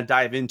kind of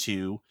dive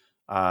into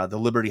the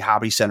Liberty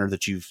Hobby Center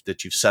that you've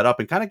set up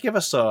and kind of give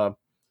us a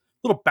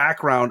little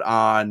background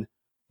on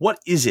what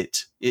is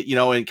it,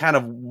 and kind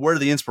of where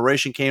the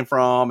inspiration came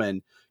from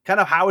and kind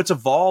of how it's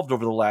evolved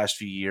over the last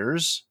few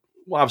years.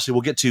 Well, obviously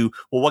we'll get to,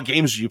 what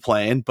games are you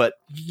playing, but,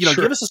 Sure.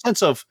 Give us a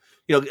sense of,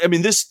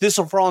 this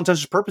for all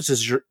intents and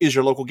purposes is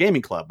your local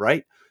gaming club,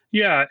 right?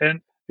 Yeah.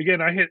 And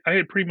again, I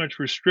had pretty much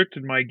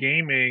restricted my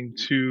gaming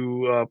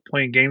to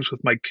playing games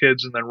with my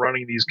kids and then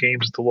running these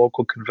games at the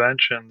local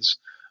conventions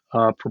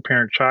for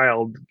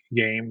parent-child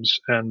games,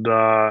 and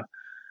I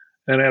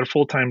had a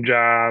full-time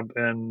job,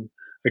 and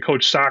I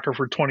coached soccer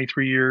for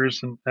 23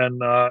 years and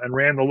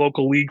ran the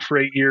local league for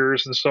 8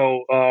 years, and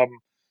so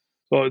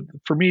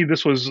for me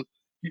this was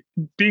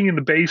being in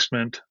the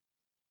basement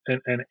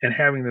and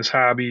having this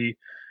hobby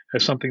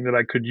as something that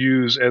I could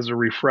use as a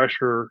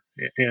refresher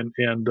and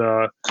kind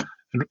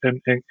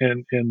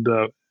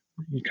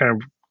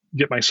of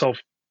get myself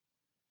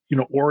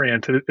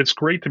oriented. It's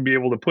great to be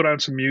able to put on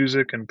some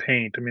music and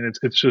paint. I mean,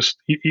 it's just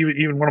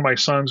even one of my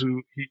sons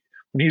when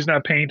he's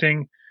not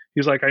painting,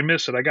 he's like, I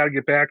miss it. I got to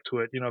get back to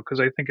it, because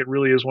I think it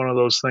really is one of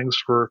those things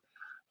for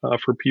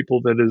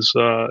people that is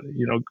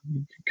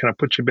kind of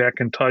put you back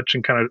in touch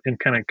and kind of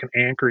can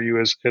anchor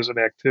you as an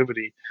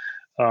activity.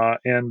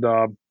 And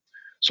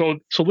So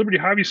Liberty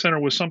Hobby Center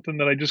was something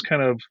that I just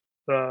kind of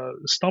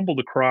stumbled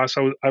across.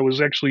 I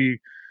was actually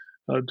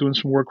doing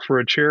some work for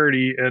a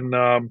charity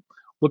and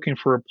looking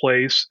for a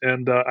place,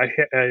 and I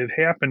had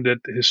happened at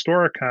the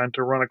Historicon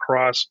to run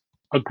across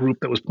a group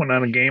that was putting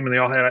on a game, and they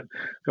all had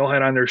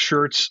on their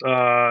shirts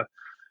the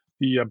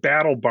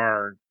Battle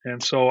Barn.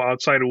 And so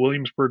outside of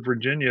Williamsburg,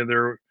 Virginia,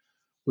 there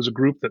was a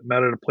group that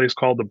met at a place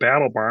called the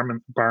Battle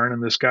Barn,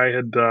 and this guy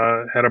had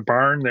a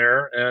barn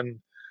there, and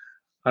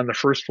on the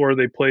first floor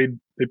they played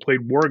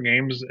war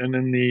games, and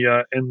in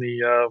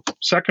the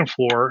second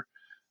floor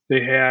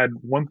they had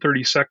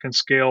 1/32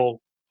 scale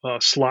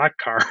slot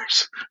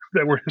cars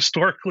that were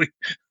historically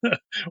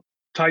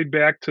tied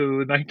back to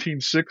the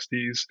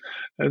 1960s.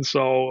 And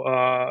so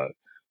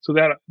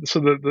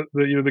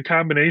the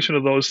combination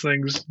of those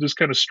things just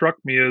kind of struck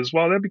me as,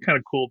 well, that'd be kind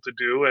of cool to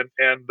do.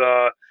 And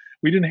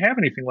we didn't have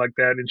anything like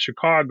that in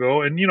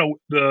Chicago. And a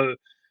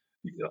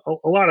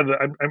lot of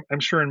I'm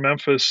sure in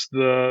Memphis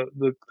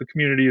the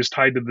community is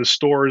tied to the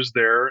stores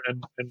there,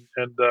 and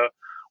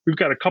we've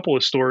got a couple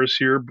of stores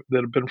here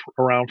that have been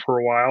around for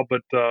a while,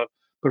 but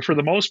for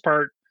the most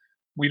part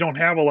we don't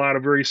have a lot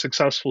of very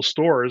successful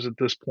stores at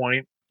this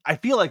point. I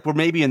feel like we're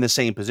maybe in the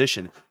same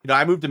position.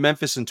 I moved to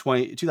Memphis in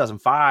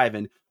 2005,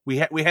 and we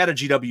had a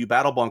GW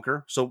Battle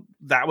Bunker, so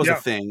that was a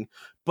thing.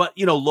 But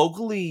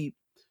locally,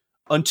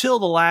 until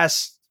the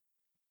last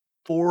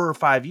 4 or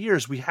 5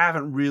 years, we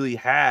haven't really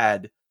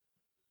had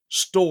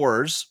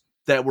stores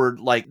that were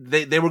like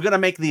they were going to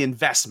make the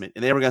investment,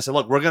 and they were going to say,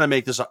 look, we're going to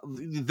make this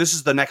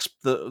is the next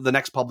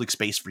public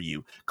space for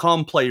you.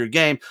 Come play your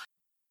game.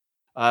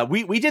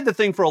 We did the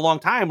thing for a long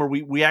time where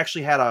we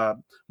actually had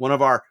one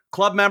of our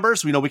club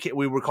members. We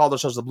were called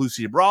ourselves the Blue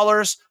Sea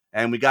Brawlers,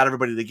 and we got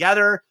everybody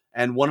together.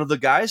 And one of the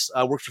guys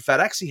worked for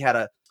FedEx. He had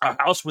a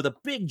house with a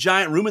big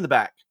giant room in the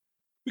back.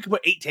 We could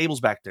put 8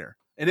 tables back there,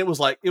 and it was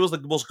the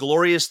most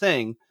glorious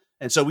thing.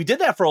 And so we did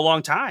that for a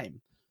long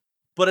time.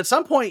 But at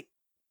some point,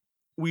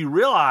 we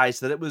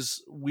realized that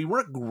we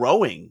weren't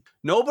growing.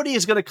 Nobody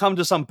is going to come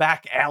to some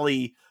back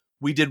alley.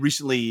 We did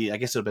recently, I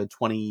guess it would have been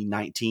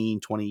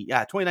 2019.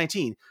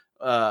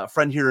 A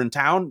friend here in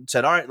town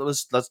said, all right,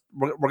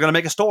 we're going to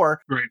make a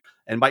store. Right.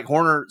 And Mike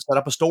Horner set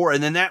up a store.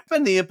 And then that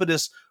been the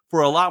impetus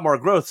for a lot more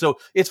growth. So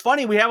it's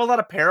funny. We have a lot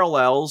of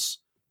parallels,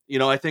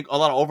 I think a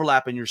lot of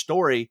overlap in your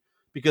story,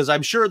 because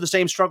I'm sure the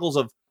same struggles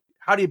of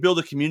how do you build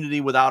a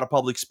community without a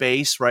public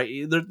space, right?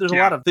 There's a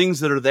lot of things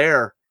that are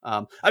there.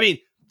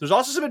 There's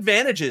also some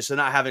advantages to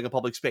not having a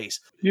public space.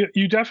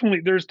 There's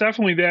definitely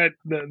that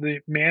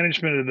the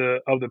management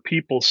of the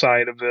people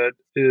side of it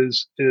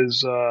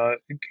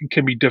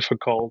can be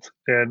difficult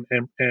and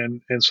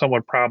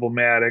somewhat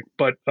problematic.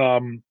 But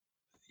and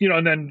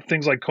then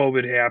things like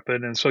COVID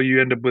happen, and so you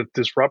end up with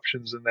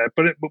disruptions in that.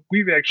 But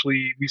we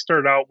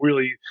started out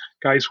really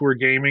guys who were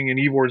gaming in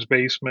Evor's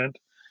basement,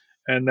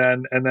 and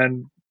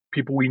then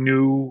people we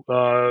knew,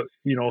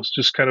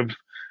 just kind of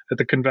at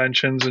the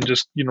conventions and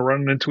just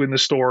running into in the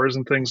stores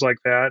and things like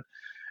that.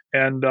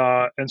 And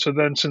so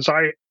then since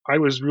I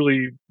was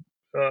really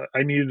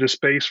I needed a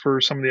space for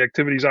some of the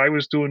activities I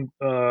was doing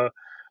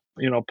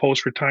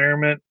post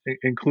retirement,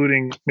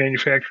 including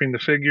manufacturing the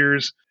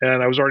figures,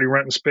 and I was already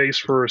renting space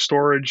for a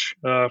storage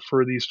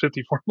for these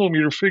 54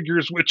 millimeter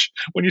figures, which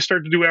when you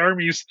start to do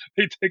armies,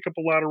 they take up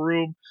a lot of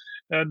room.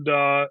 And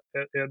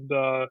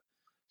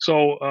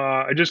so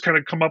I just kind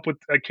of came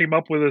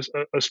up with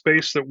a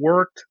space that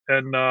worked,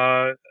 and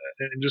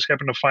just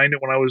happened to find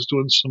it when I was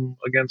doing some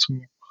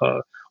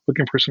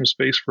looking for some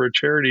space for a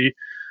charity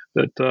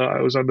that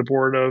I was on the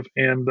board of,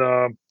 and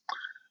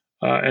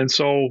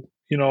so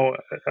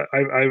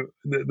I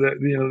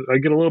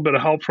get a little bit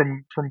of help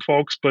from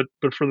folks, but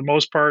for the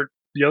most part,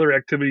 the other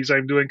activities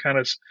I'm doing kind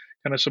of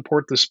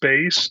support the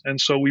space. And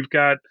so we've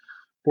got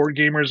board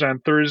gamers on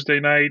Thursday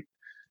night,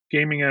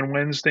 gaming on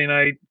Wednesday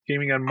night,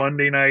 gaming on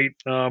Monday night.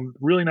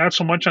 Really not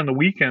so much on the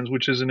weekends,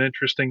 which is an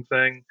interesting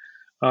thing.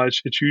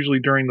 It's usually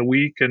during the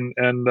week, and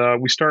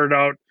we started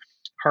out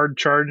hard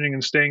charging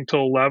and staying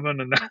till 11,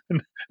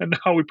 and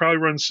now we probably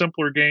run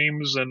simpler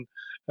games and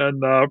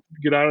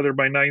get out of there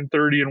by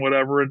 9:30 and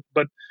whatever.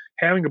 But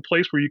having a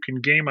place where you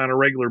can game on a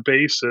regular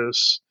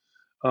basis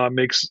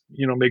makes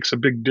a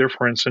big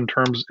difference in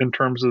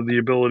terms of the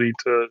ability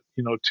to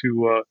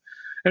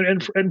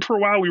and for a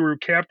while we were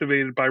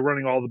captivated by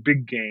running all the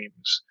big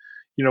games,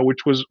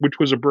 which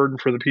was a burden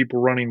for the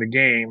people running the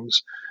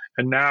games.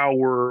 And now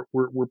we're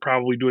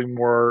probably doing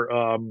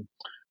more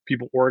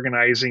people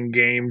organizing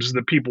games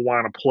that people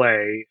want to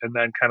play, and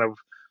then kind of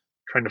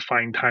trying to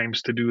find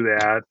times to do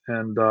that.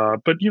 And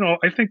but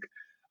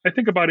I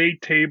think about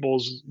 8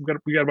 tables.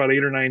 We got about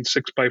 8 or 9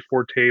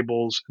 6x4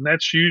 tables, and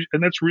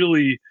that's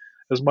really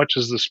as much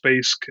as the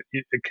space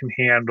it can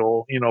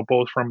handle.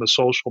 Both from a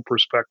social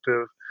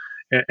perspective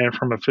and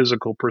from a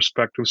physical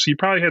perspective. So you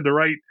probably had the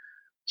right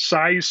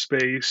size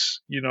space,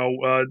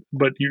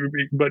 but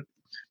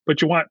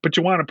you want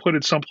to put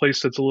it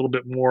someplace that's a little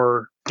bit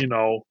more,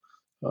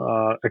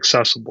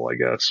 accessible, I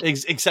guess.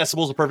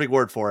 Accessible is a perfect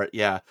word for it.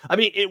 Yeah. I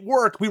mean, it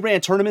worked. We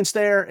ran tournaments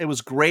there. It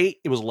was great.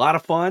 It was a lot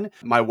of fun.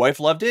 My wife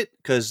loved it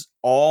because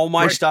all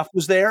my stuff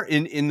was there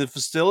in the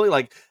facility.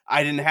 Like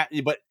I didn't have,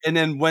 and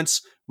then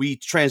once we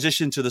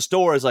transitioned to the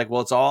store, it's like,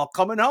 well, it's all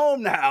coming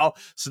home now.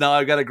 So now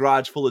I've got a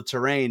garage full of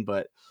terrain,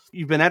 but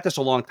you've been at this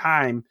a long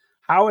time.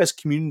 How has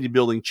community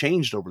building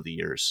changed over the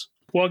years?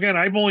 Well, again,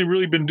 I've only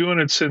really been doing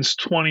it since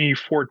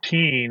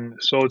 2014.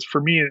 So for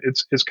me,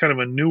 it's kind of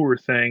a newer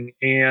thing.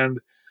 And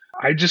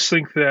I just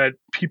think that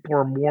people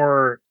are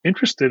more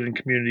interested in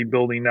community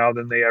building now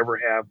than they ever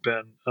have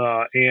been.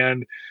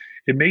 And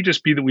it may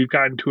just be that we've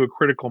gotten to a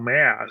critical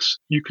mass.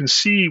 You can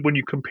see when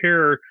you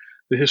compare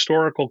the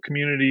historical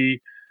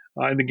community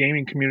and the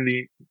gaming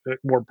community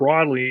more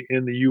broadly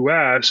in the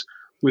U.S.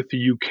 with the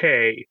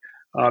U.K.,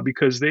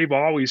 because they've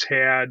always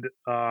had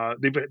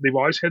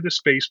the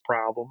space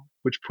problem,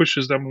 which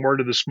pushes them more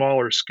to the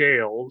smaller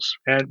scales.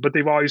 But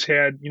they've always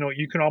had,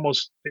 you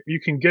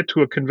can get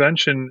to a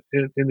convention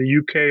in the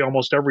UK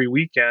almost every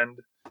weekend,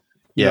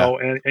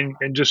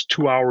 and just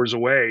 2 hours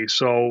away.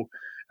 So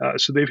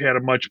they've had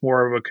a much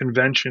more of a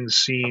convention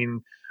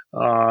scene,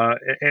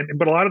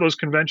 but a lot of those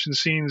convention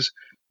scenes.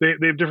 They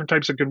have different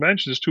types of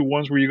conventions too.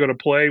 Ones where you go to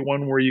play,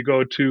 one where you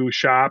go to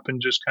shop and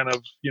just kind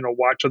of,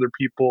 watch other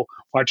people,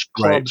 watch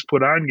clubs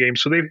put on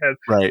games. So they've had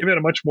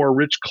a much more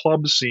rich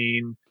club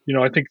scene.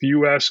 I think the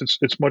U.S.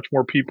 it's much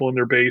more people in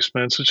their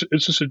basements.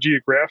 It's just a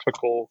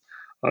geographical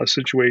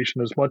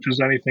situation as much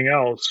as anything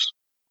else.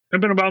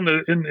 I've been about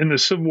in the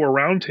Civil War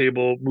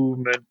Roundtable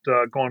movement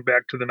going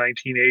back to the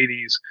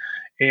 1980s,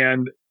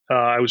 and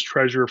I was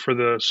treasurer for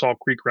the Salt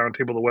Creek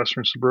Roundtable, the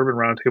Western Suburban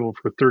Roundtable,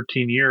 for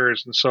 13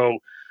 years, and so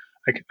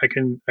I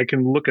can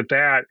look at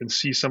that and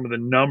see some of the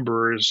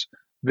numbers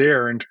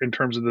there in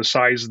terms of the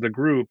size of the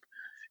group,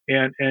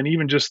 and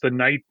even just the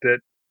night that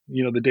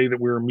the day that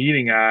we were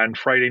meeting on.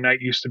 Friday night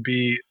used to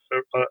be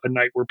a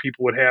night where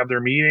people would have their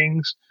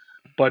meetings,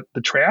 but the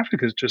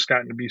traffic has just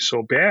gotten to be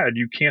so bad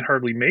you can't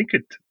hardly make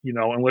it,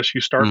 unless you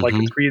start like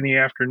at 3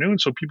 p.m.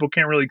 So people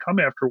can't really come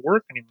after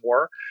work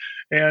anymore,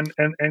 and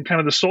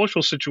kind of the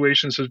social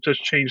situations have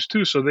just changed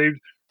too. So they've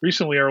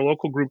recently, our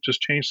local group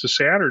just changed to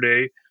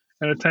Saturday,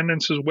 and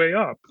attendance is way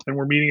up. And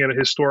we're meeting at a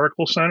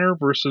historical center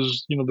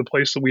versus, the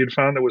place that we had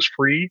found that was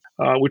free,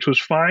 which was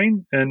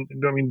fine. And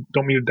don't mean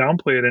to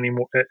downplay it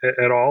anymore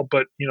at all,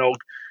 but,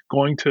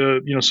 going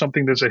to,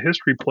 something that's a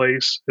history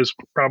place has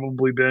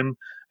probably been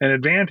an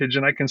advantage.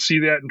 And I can see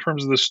that in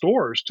terms of the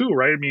stores too,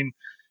 right? I mean,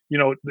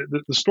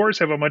 the stores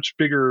have a much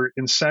bigger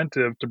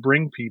incentive to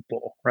bring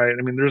people, right?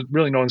 I mean, there's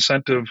really no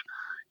incentive,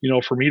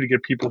 for me to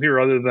get people here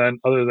other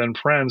than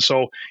friends.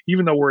 So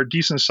even though we're a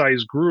decent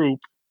sized group,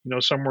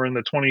 somewhere in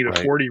the 20 to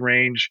 40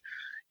 range,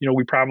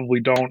 we probably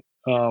don't,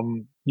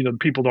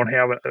 people don't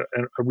have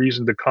a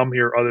reason to come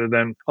here other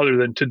than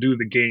to do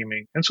the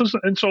gaming. And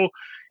so,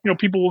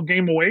 people will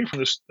game away from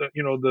this,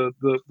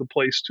 the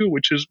place too,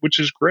 which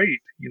is great.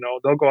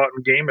 They'll go out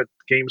and game at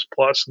Games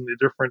Plus and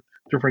the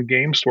different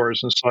game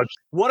stores and such.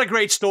 What a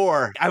great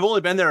store. I've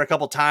only been there a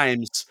couple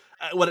times.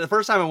 The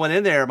first time I went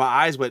in there, my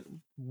eyes went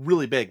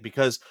really big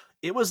because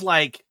it was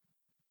like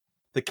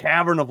the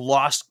cavern of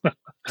lost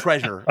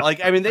treasure.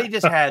 Like, I mean, they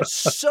just had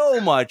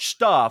so much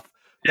stuff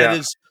that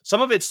is,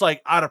 some of it's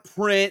like out of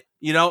print,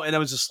 and I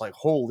was just like,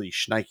 holy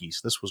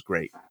shnikes, this was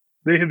great.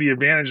 They have the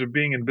advantage of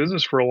being in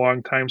business for a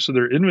long time, so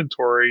their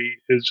inventory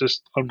is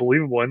just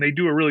unbelievable, and they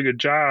do a really good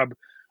job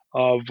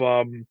of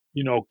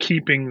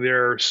keeping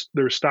their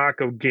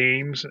stock of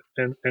games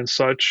and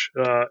such.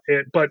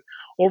 But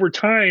over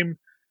time,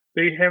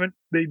 they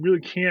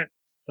really can't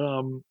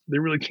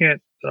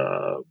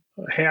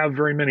have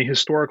very many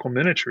historical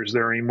miniatures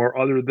there anymore,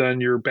 other than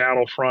your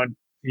Battlefront,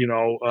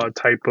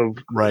 type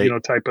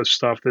of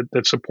stuff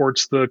that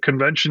supports the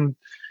convention,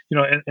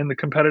 and the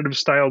competitive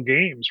style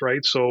games,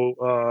 right?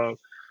 So,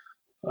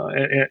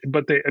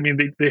 but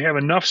they have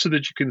enough so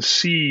that you can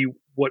see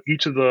what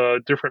each of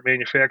the different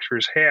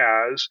manufacturers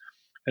has,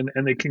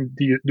 and they can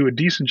do a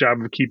decent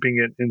job of keeping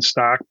it in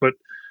stock. But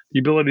the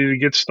ability to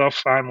get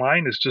stuff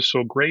online is just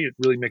so great; it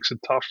really makes it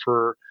tough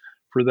for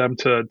them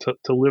to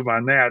live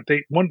on that.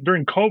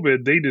 During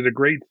COVID, they did a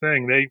great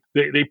thing.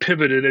 They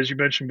pivoted, as you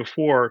mentioned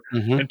before,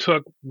 and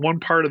took one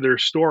part of their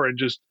store and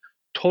just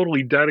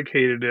totally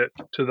dedicated it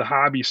to the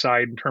hobby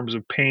side in terms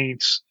of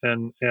paints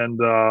and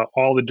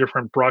all the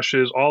different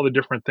brushes, all the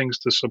different things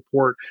to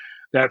support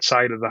that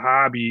side of the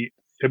hobby.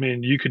 I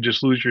mean, you could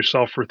just lose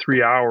yourself for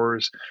 3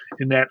 hours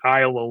in that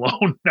aisle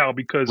alone now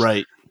because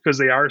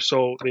they are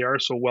so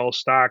well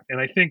stocked. And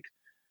I think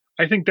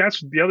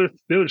that's the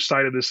other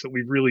side of this that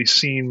we've really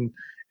seen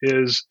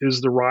is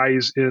the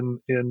rise in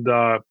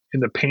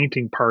the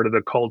painting part of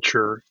the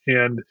culture.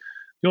 And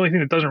the only thing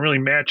that doesn't really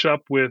match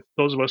up with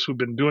those of us who've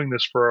been doing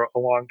this for a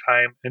long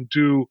time and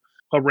do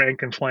a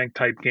rank and flank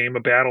type game,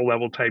 a battle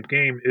level type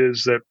game,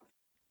 is that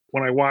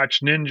when I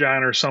watch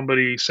Ninja or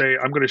somebody say,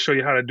 I'm going to show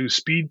you how to do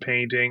speed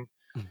painting,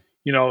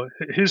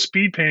 his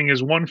speed painting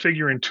is one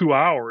figure in 2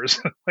 hours.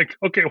 Like,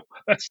 okay, well,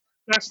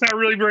 that's not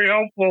really very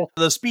helpful.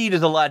 The speed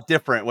is a lot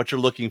different, what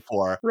you're looking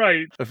for.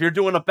 Right. If you're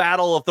doing a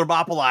battle of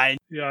Thermopylae.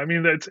 Yeah, I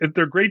mean,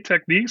 they're great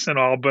techniques and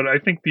all, but I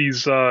think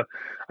I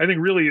think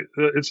really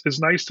it's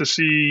nice to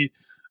see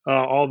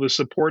all the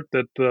support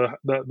that the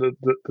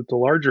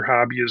larger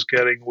hobby is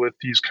getting with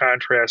these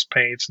contrast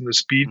paints and the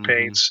speed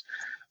paints.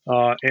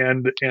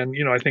 And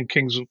I think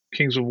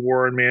Kings of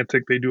War and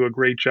Mantic, they do a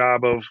great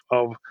job of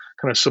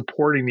kind of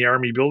supporting the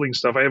army building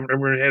stuff. I haven't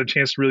ever had a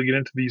chance to really get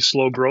into these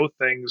slow growth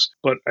things,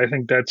 but I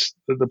think that's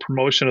the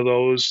promotion of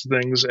those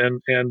things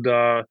and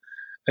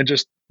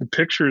just the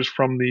pictures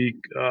from the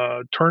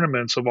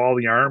tournaments of all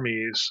the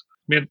armies.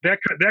 I mean, that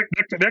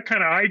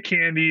kind of eye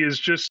candy is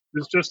just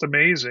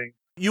amazing.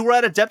 You were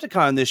at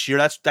Adepticon this year.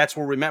 That's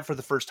where we met for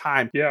the first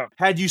time. Yeah.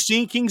 Had you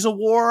seen Kings of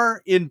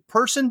War in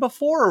person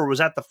before, or was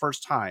that the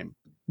first time?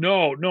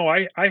 No.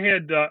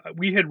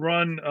 We had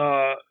run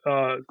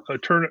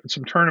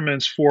some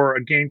tournaments for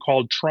a game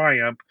called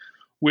Triumph,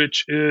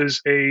 which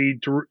is I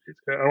don't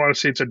want to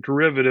say it's a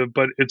derivative,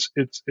 but it's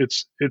in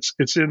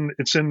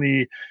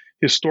the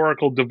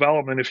historical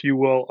development, if you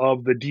will,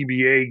 of the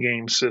DBA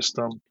game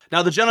system.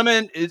 Now, the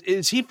gentleman,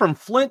 is he from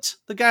Flint,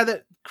 the guy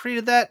that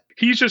created that?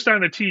 He's just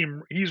on the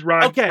team. He's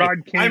Rod. Okay, Rod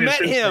I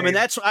met him, and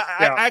I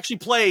actually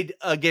played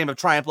a game of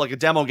Triumph, like a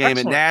demo game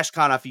at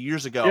NashCon a few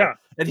years ago. Yeah,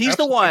 and he's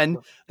the one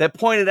that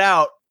pointed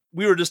out,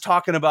 we were just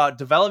talking about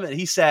development.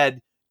 He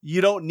said, you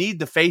don't need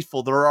the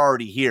faithful. They're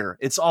already here.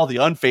 It's all the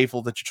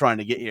unfaithful that you're trying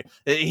to get here.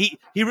 He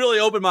really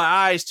opened my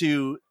eyes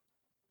to,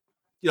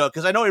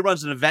 because I know he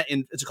runs an event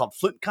it's called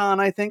FlintCon,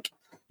 I think,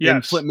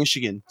 in Flint,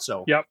 Michigan.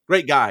 So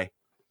great guy.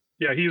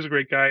 Yeah, he's a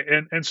great guy.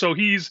 And so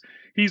he's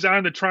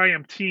on the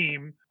Triumph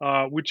team,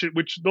 which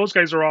those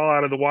guys are all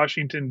out of the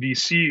Washington,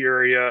 D.C.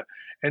 area.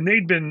 And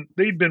they'd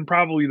been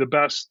probably the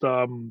best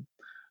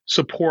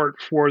support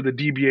for the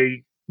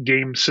DBA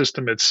game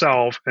system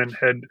itself,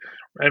 and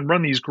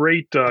run these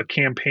great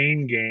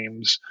campaign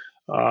games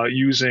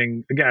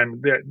using,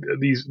 again,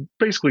 these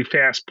basically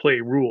fast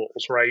play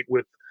rules, right,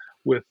 with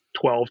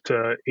 12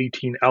 to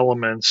 18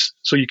 elements,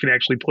 so you can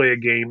actually play a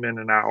game in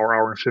an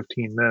hour and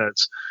 15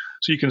 minutes.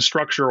 So you can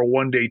structure a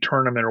one-day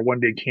tournament or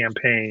one-day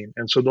campaign,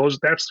 and so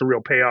that's the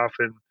real payoff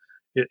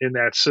in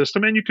that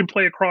system. And you can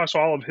play across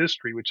all of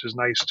history, which is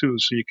nice too.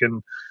 So you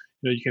can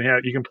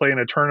play in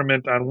a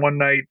tournament on one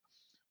night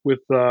with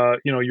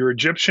your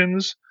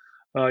Egyptians,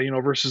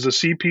 versus the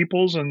Sea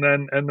Peoples, and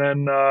then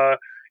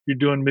you're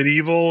doing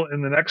medieval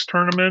in the next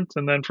tournament,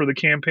 and then for the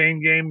campaign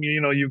game,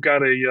 you've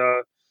got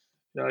a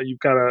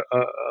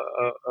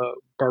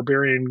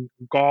barbarian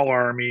Gaul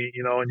army,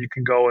 and you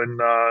can go and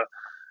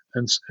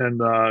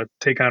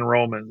take on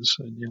Romans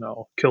and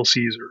kill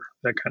Caesar,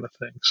 that kind of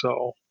thing.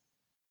 So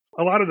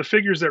a lot of the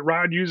figures that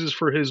Rod uses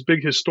for his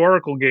big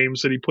historical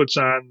games that he puts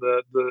on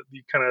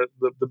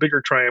the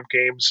bigger Triumph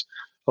games,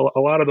 a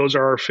lot of those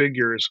are our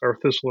figures, our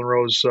Thistle and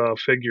Rose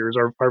figures,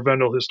 our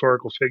Vendel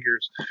historical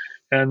figures.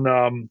 And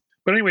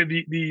but anyway,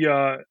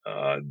 the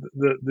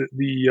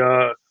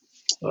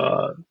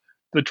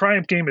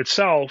Triumph game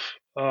itself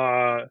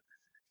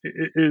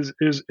is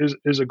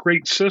a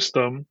great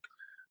system,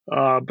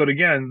 but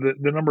again,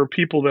 the number of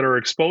people that are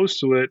exposed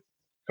to it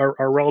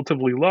are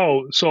relatively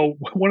low. So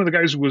one of the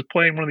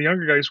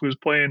younger guys who was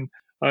playing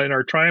in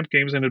our Triumph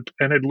games and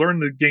had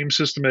learned the game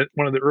system at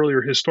one of the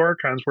earlier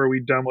Historicons where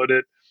we demoed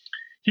it,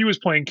 he was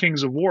playing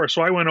Kings of War.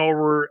 So I went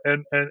over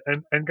and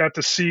got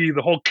to see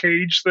the whole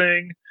cage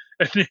thing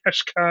at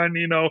NashCon,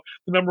 the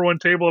number one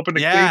table up in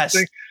the cage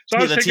thing. So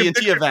I was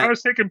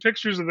taking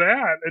pictures of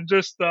that, and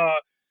just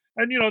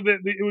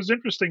it was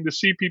interesting to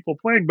see people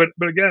playing. But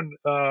again,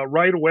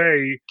 right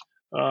away,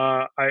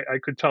 I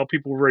could tell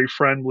people were very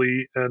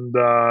friendly, and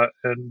I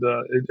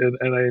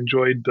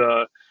enjoyed.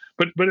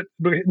 But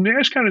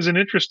NashCon is an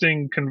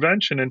interesting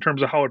convention in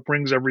terms of how it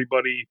brings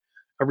everybody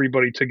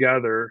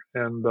together,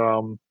 and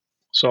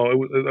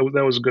so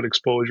that was a good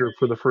exposure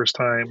for the first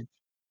time.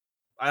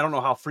 I don't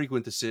know how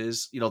frequent this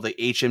is, the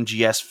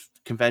HMGS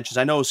conventions.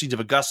 I know Siege of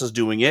Augusta is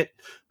doing it,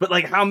 but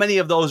like how many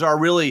of those are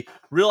really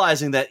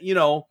realizing that,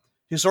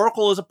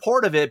 historical is a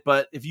part of it,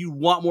 but if you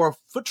want more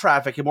foot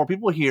traffic and more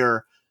people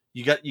here,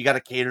 you got to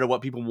cater to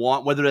what people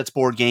want, whether that's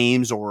board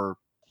games or.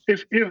 My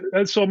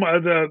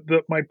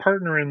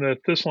partner in the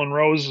Thistle and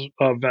Rose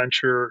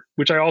venture,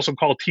 which I also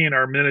call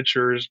TNR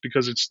Miniatures,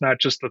 because it's not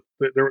just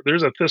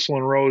there's a Thistle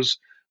and Rose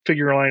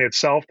figure line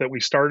itself that we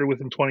started with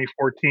in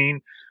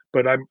 2014,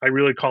 but I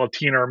really call it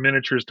TNR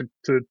Miniatures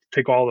to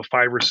take all the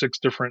 5 or 6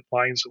 different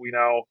lines that we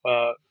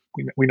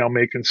now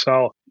make and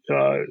sell.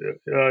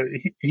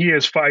 He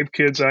has 5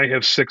 kids, I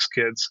have 6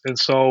 kids, and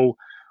so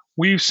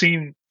we've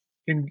seen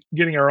in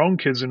getting our own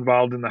kids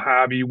involved in the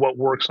hobby what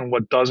works and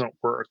what doesn't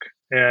work.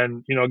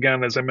 And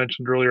again, as I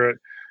mentioned earlier,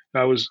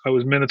 I was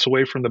minutes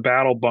away from the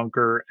battle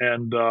bunker,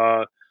 and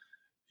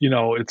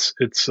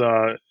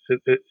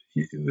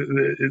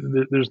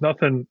there's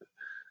nothing.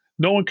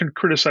 No one can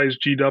criticize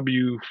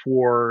GW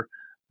for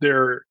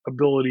their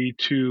ability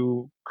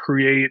to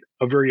create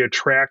a very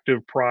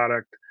attractive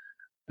product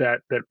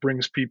that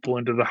brings people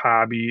into the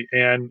hobby.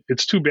 And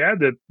it's too bad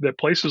that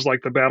places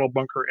like the Battle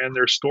Bunker and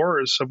their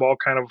stores have all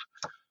kind of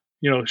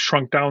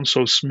shrunk down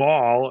so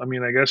small. I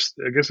mean, I guess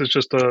it's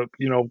just it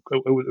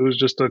was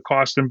just a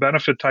cost and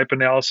benefit type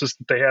analysis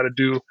that they had to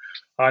do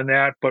on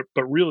that. But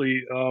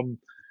really,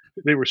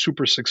 they were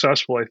super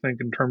successful, I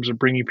think, in terms of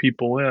bringing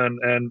people in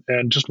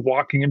and just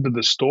walking into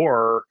the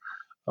store.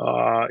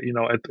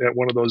 At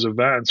one of those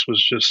events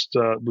was just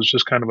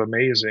kind of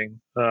amazing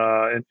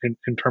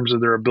in terms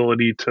of their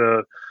ability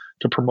to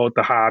promote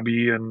the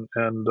hobby and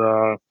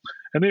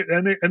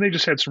they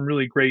just had some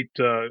really great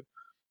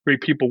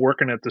people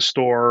working at the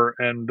store.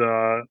 And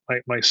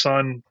my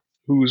son,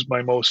 who's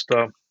my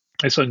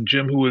son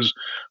Jim, who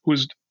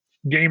was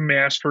game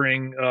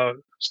mastering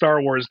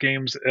Star Wars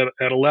games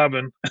at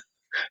 11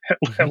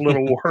 at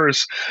Little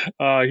Wars.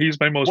 He's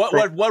my most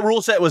what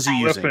rule set was he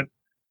using?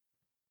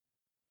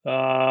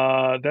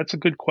 That's a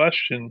good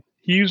question.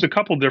 He used a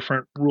couple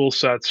different rule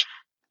sets.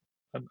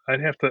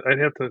 I'd have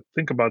to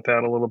think about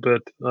that a little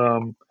bit.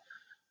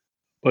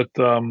 But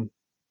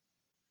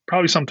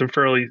probably something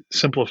fairly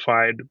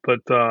simplified.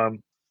 But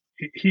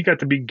he got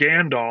to be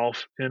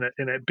Gandalf in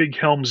a big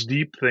Helm's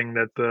Deep thing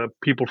that the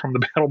people from the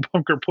Battle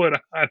Bunker put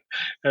on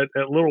at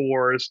Little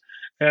Wars,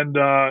 and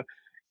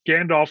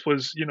Gandalf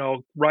was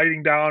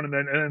riding down and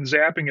then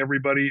zapping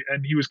everybody,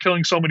 and he was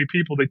killing so many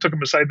people. They took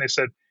him aside and they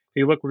said,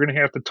 "Hey, look, we're going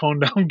to have to tone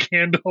down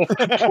Gandalf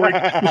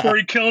before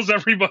he kills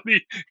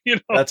everybody."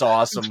 That's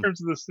awesome in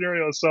terms of the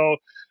scenario. So,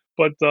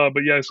 but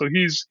yeah, so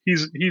he's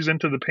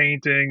into the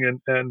painting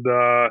and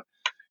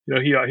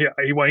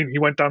he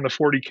went down the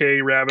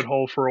 40K rabbit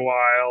hole for a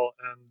while,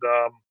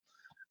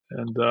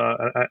 and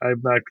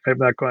I've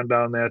not gone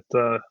down that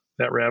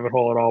rabbit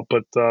hole at all.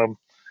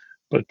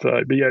 But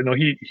yeah, no,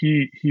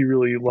 he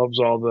really loves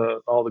all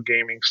the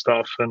gaming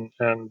stuff, and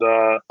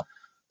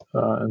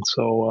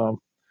so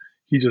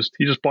he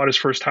just bought his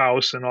first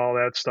house and all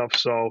that stuff.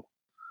 So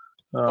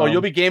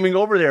you'll be gaming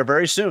over there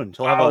very soon.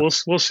 We'll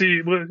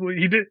see.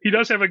 He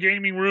does have a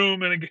gaming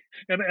room and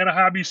a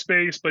hobby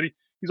space, but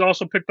he's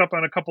also picked up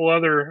on a couple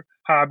other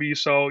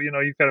hobbies. So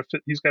he's got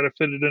to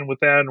fit it in with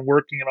that and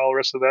working and all the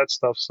rest of that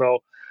stuff. So,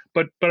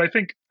 but I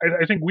think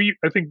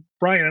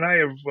Brian and I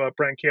have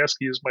Brian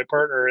Caskey is my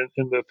partner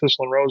in the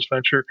Thistle and Rose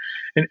venture,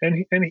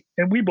 and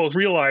we both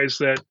realize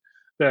that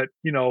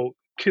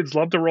kids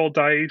love to roll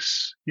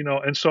dice,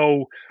 and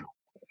so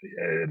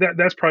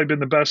that's probably been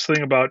the best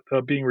thing about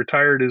being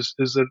retired is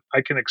that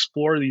I can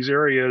explore these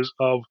areas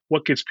of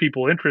what gets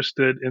people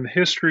interested in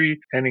history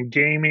and in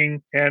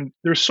gaming. And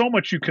there's so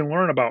much you can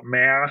learn about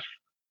math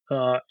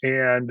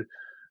and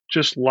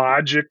just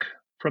logic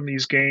from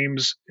these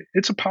games.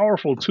 It's a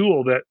powerful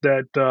tool that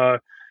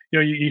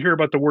you hear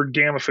about the word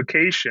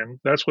gamification.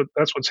 That's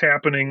what's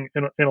happening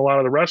in a lot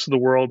of the rest of the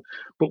world.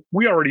 But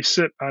we already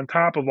sit on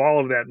top of all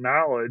of that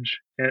knowledge,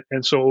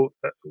 and so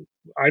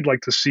I'd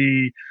like to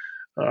see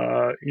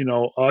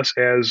us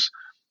as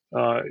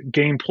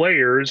game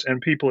players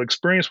and people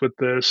experienced with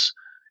this,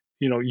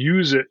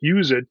 use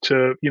it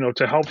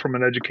to help from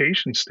an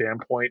education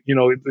standpoint.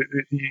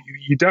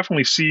 You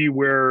definitely see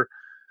where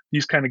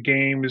these kind of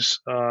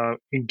games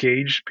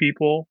engage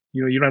people.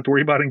 You don't have to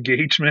worry about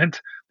engagement.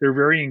 They're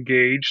very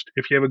engaged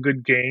if you have a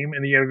good game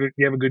and you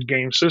have a good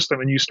game system.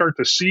 And you start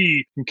to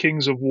see in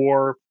Kings of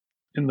War,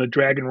 in the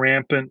Dragon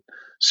Rampant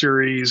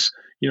series,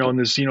 in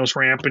the Xenos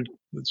Rampant,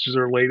 which is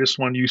their latest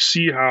one, you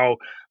see how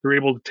they're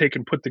able to take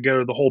and put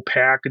together the whole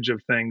package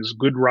of things: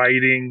 good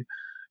writing,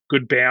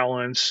 good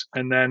balance,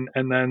 and then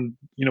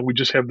we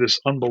just have this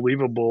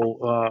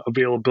unbelievable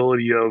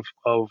availability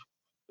of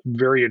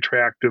very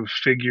attractive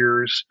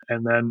figures.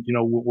 And then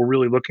what we're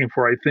really looking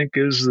for, I think,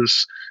 is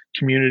this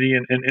community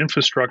and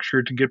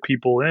infrastructure to get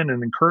people in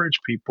and encourage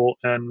people.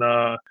 And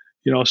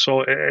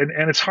so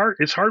and it's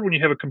hard when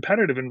you have a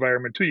competitive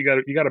environment too. You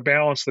got to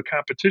balance the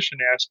competition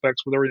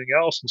aspects with everything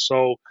else. And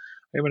so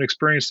I haven't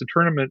experienced the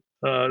tournament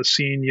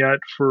scene yet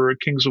for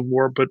Kings of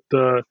War, but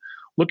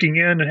looking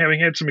in and having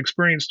had some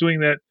experience doing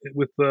that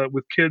with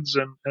kids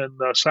and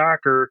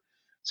soccer,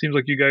 it seems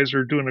like you guys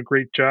are doing a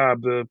great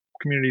job. The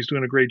community is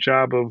doing a great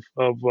job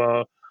of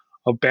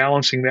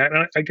balancing that.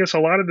 And I guess a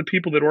lot of the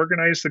people that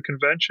organize the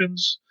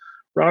conventions,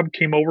 Rob,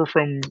 came over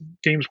from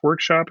Games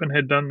Workshop and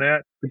had done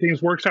that. The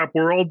Games Workshop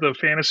world, the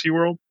fantasy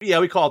world. Yeah,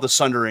 we call it the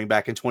Sundering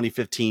back in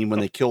 2015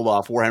 when they killed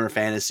off Warhammer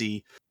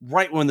Fantasy.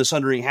 Right when the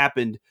Sundering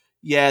happened,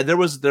 yeah, there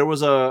was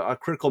a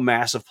critical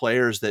mass of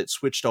players that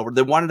switched over.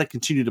 They wanted to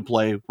continue to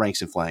play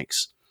ranks and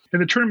flanks.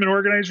 And the tournament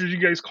organizers, you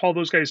guys call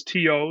those guys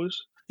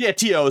TOs? Yeah,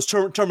 TOs,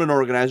 tournament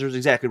organizers,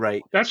 exactly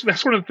right. That's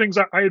one of the things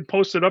I had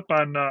posted up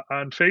on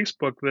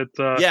Facebook that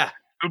yeah.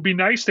 It would be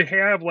nice to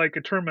have like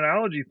a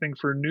terminology thing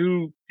for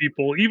new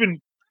people, even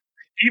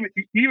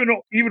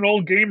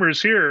old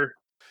gamers here.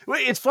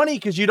 It's funny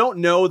because you don't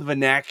know the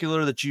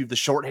vernacular the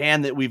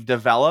shorthand that we've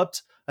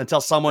developed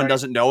until someone Right.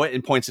 doesn't know it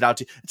and points it out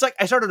to you. It's like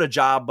I started a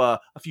job a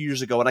few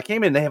years ago and I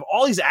came in, they have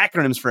all these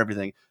acronyms for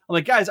everything. I'm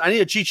like, guys, I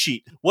need a cheat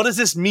sheet. What does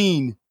this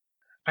mean?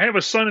 I have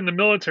a son in the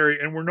military,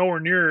 and we're nowhere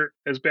near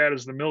as bad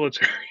as the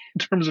military in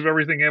terms of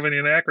everything having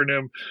an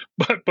acronym.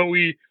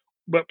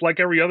 But like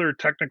every other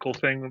technical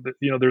thing,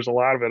 there's a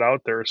lot of it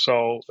out there.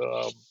 So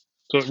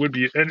it would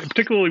be, and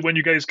particularly when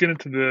you guys get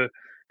into the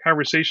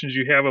conversations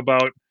you have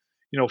about,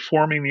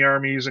 forming the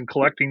armies and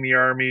collecting the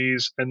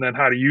armies, and then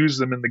how to use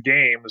them in the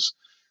games.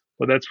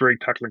 Well, that's very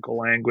technical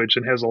language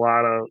and has a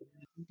lot of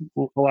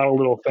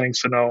little things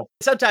to know.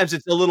 Sometimes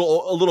it's a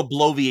little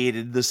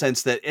bloviated in the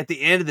sense that at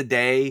the end of the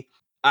day,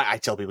 I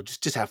tell people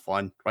just have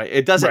fun, right?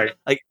 It doesn't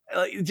Right.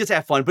 just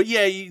have fun. But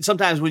yeah,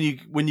 sometimes when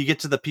you get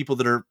to the people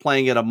that are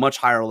playing at a much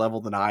higher level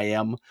than I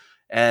am,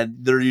 and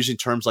they're using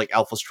terms like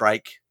Alpha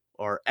Strike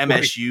or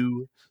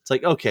MSU, it's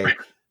like, okay,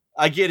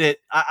 I get it.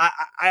 I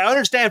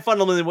understand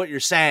fundamentally what you're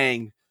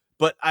saying,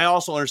 but I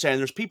also understand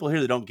there's people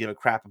here that don't give a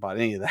crap about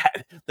any of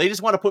that. They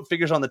just want to put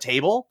figures on the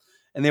table,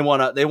 and they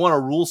want a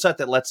rule set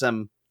that lets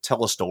them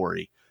tell a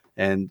story.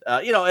 And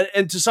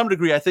and to some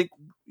degree, I think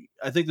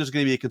there's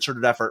going to be a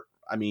concerted effort.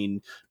 I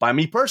mean, by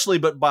me personally,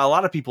 but by a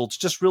lot of people, to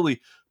just really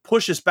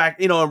push us back.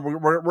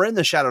 We're in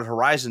the Shattered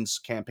Horizons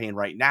campaign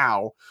right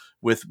now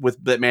with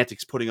that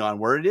Mantic's putting on,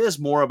 where it is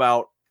more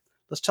about,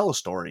 let's tell a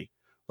story.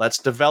 Let's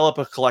develop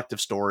a collective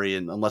story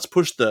and let's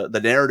push the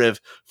narrative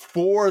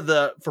for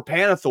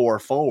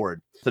Panathor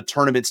forward. The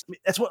tournaments,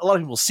 that's what a lot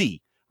of people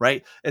see,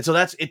 right? And so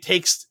it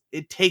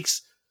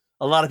takes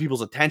a lot of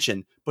people's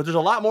attention, but there's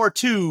a lot more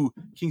to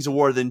Kings of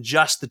War than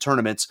just the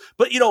tournaments.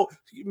 But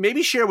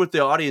maybe share with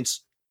the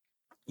audience,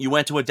 you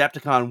went to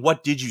Adepticon,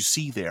 what did you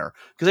see there?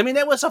 Because I mean,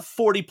 that was a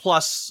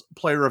 40+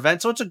 player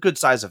event, so it's a good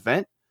size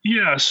event.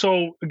 Yeah.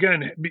 So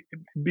again,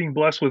 being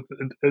blessed with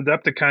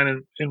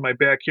Adepticon in my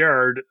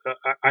backyard,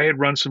 I had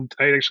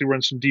actually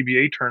run some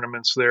DBA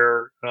tournaments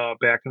there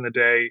back in the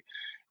day,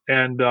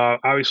 and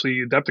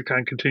obviously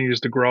Adepticon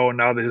continues to grow, and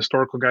now the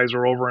historical guys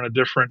are over in a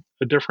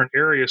different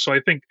area. So I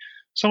think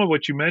some of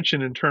what you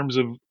mentioned in terms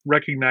of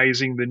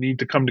recognizing the need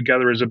to come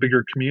together as a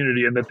bigger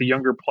community, and that the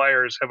younger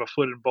players have a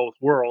foot in both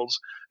worlds,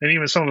 and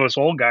even some of us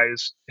old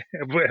guys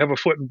have a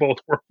foot in both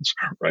worlds,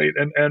 right?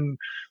 And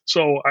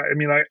so I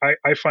mean,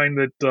 I find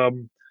that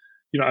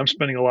I'm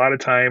spending a lot of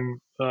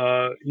time.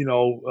 Later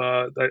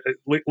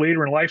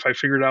in life, I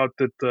figured out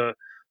that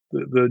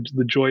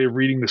the joy of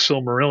reading the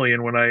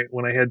Silmarillion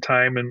when I had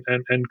time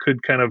and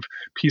could kind of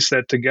piece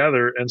that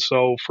together. And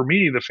so for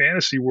me, the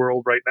fantasy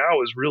world right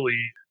now is really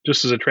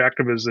just as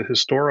attractive as the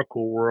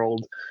historical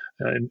world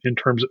in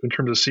terms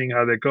of seeing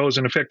how that goes.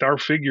 And in fact, our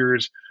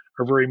figures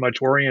are very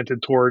much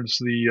oriented towards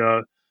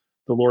the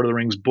Lord of the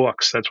Rings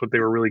books. That's what they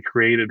were really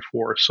created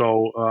for.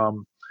 So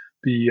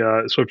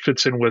so it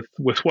fits in with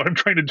what I'm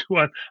trying to do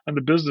on the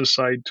business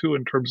side too,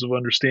 in terms of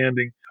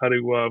understanding how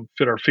to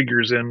fit our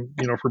figures in,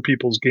 for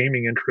people's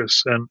gaming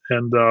interests. So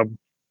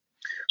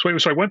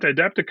I went to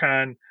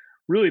Adepticon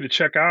really to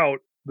check out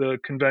the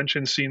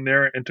convention scene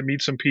there and to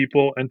meet some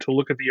people and to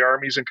look at the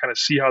armies and kind of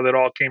see how that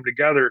all came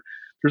together.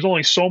 There's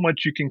only so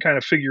much you can kind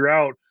of figure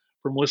out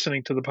from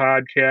listening to the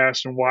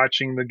podcast and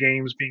watching the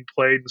games being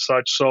played and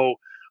such. So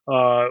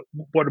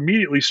what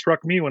immediately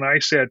struck me when I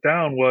sat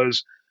down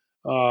was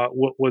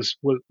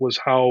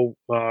how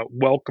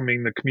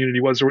welcoming the community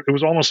was. It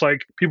was almost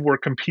like people were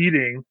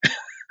competing,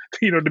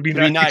 to be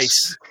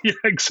nice. Yeah,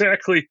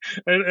 exactly,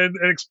 and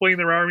explain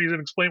their armies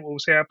and explain what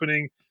was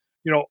happening,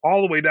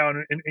 all the way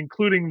down,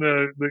 including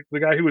the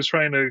guy who was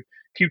trying to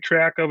keep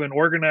track of and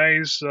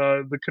organize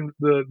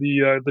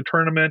the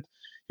tournament.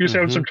 He was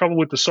having some trouble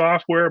with the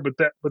software, but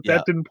that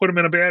didn't put him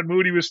in a bad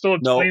mood. He was still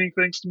explaining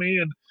things to me,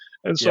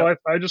 and so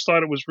I just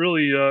thought it was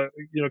really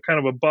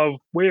kind of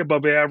way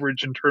above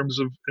average in terms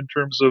of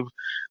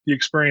the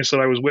experience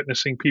that I was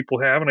witnessing people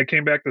have. And I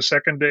came back the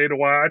second day to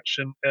watch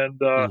and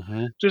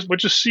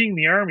just seeing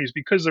the armies,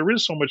 because there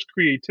is so much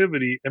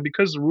creativity and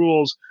because the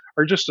rules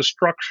are just a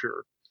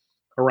structure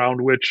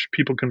around which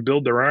people can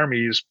build their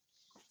armies.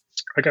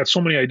 I got so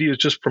many ideas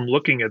just from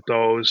looking at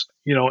those,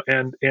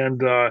 and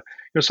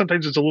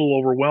sometimes it's a little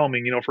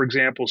overwhelming. For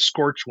example,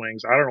 scorch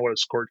wings. I don't know what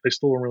I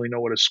still don't really know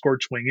what a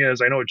scorch wing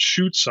is. I know it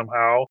shoots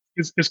somehow.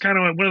 It's kind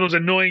of one of those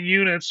annoying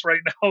units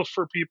right now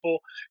for people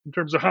in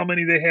terms of how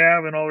many they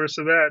have and all the rest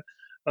of that.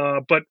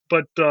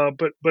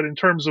 But in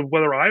terms of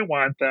whether I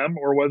want them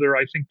or whether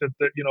I think that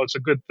it's a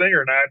good thing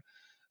or not,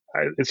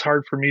 it's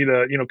hard for me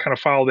to kind of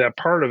follow that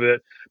part of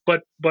it.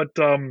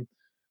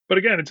 But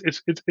again,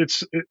 it's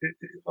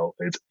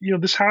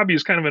this hobby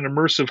is kind of an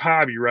immersive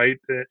hobby, right?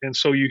 And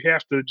so you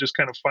have to just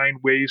kind of find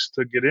ways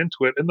to get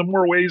into it. And the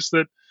more ways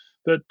that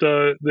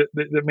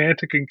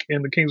Mantic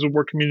and the Kings of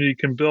War community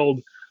can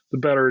build, the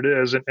better it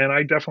is. And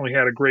I definitely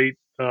had a great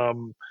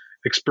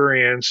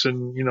experience,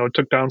 and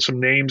took down some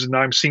names, and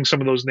now I'm seeing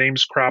some of those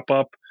names crop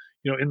up,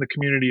 in the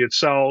community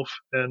itself.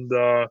 And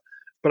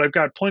but I've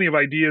got plenty of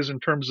ideas in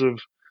terms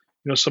of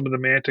some of the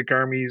Mantic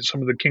armies,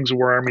 some of the Kings of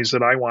War armies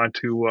that I want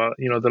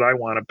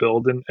to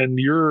build, and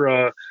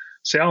your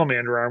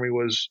Salamander army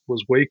was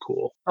way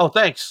cool. Oh,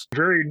 thanks.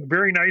 Very,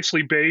 very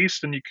nicely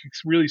based, and you can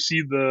really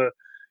see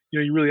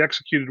you really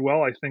executed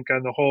well, I think,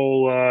 on the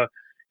whole.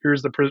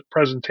 Here's the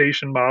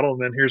presentation model,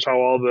 and then here's how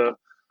all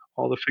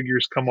the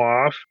figures come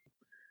off.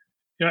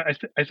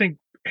 I think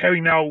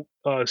having now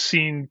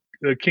seen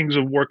the Kings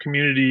of War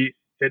community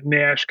at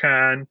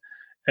NashCon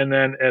and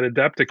then at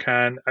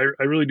Adepticon,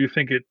 I really do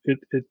think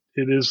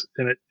it's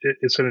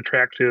an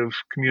attractive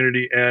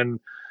community, and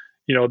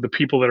the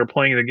people that are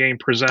playing the game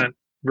present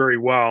very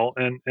well,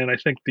 and I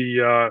think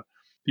the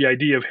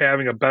idea of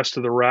having a best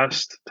of the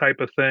rest type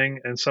of thing,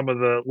 and some of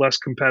the less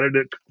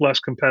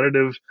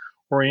competitive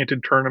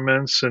oriented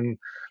tournaments, and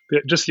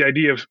just the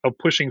idea of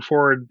pushing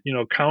forward,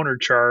 counter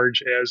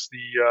charge as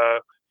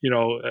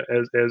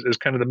as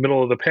kind of the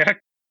middle of the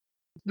pack.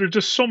 There's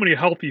just so many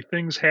healthy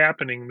things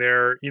happening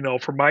there,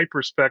 from my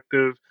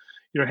perspective,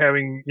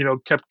 having,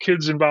 kept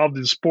kids involved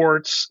in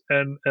sports,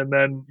 and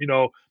then,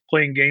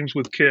 playing games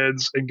with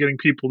kids and getting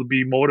people to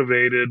be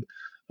motivated.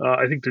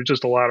 I think there's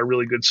just a lot of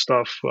really good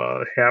stuff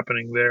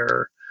happening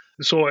there.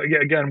 So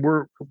again,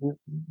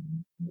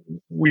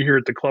 we here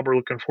at the club are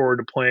looking forward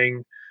to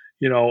playing,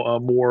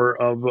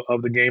 more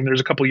of the game.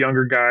 There's a couple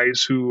younger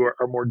guys who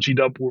are more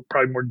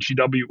probably more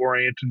GW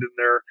oriented in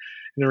their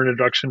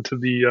introduction to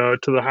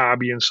the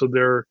hobby, and so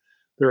they're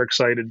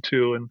excited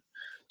too. And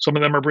some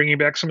of them are bringing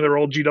back some of their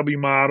old GW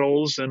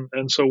models,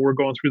 and so we're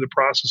going through the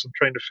process of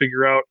trying to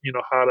figure out,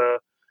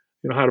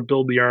 how to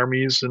build the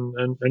armies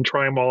and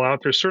try them all out.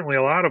 There's certainly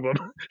a lot of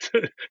them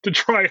to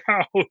try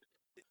out.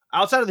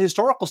 Outside of the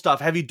historical stuff,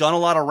 have you done a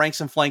lot of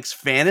ranks and flanks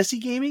fantasy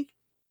gaming?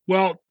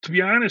 Well, to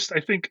be honest,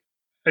 I think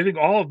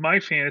all of my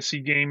fantasy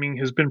gaming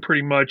has been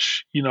pretty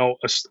much,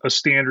 a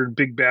standard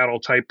big battle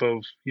type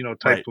of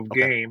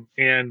game.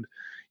 And,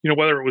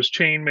 whether it was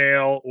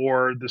chainmail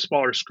or the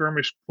smaller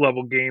skirmish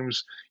level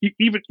games,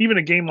 even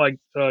a game like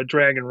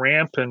Dragon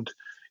Rampant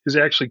is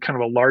actually kind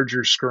of a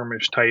larger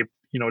skirmish type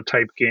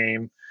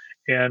game.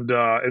 And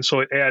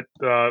so at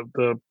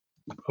the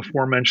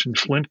aforementioned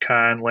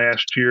FlintCon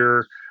last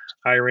year,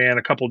 I ran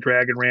a couple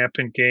Dragon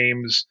Rampant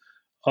games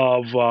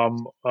of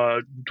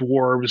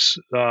dwarves,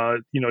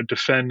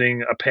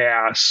 defending a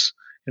pass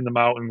in the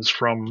mountains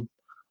from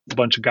a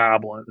bunch of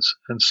goblins,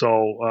 and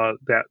so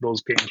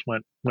those games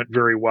went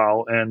very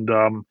well. And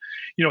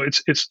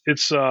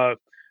it's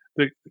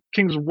the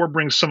Kings of War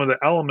brings some of the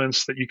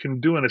elements that you can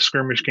do in a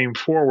skirmish game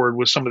forward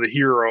with some of the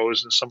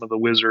heroes and some of the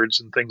wizards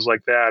and things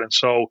like that. And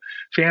so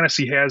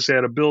fantasy has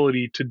that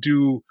ability to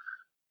do,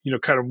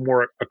 kind of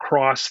more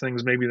across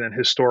things maybe than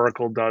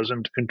historical does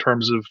in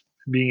terms of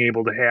being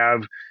able to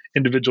have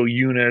individual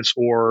units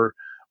or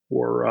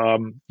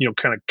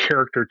kind of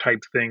character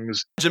type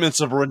things.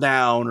 Regiments of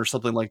renown or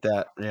something like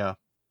that. Yeah.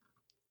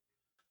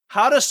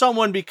 How does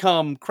someone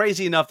become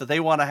crazy enough that they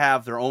want to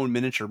have their own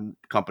miniature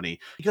company?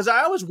 Because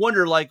I always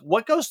wonder,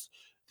 what goes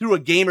through a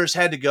gamer's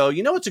head to go,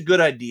 it's a good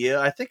idea.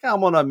 I think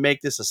I'm going to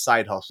make this a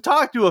side hustle.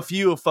 Talk to a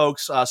few of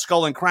folks,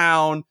 Skull and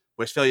Crown,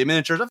 Westphalia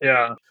Miniatures.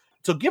 Yeah.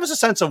 So give us a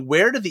sense of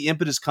where did the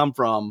impetus come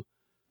from?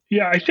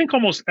 Yeah, I think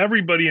almost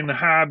everybody in the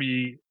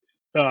hobby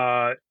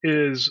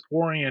is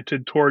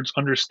oriented towards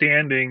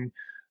understanding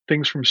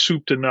things from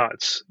soup to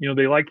nuts.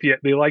 They like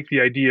the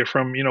idea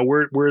from,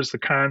 where's the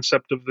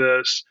concept of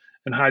this,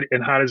 and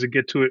how does it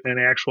get to an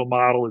actual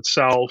model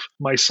itself.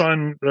 My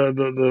son,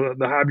 the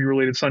hobby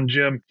related son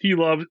Jim, he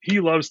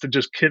loves to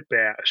just kit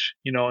bash,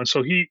 and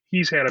so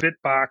he's had a bit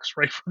box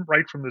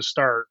right from the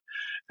start.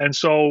 And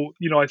so,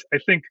 I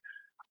think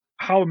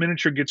how a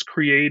miniature gets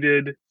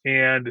created,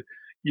 and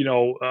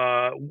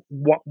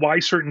why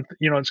certain,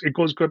 it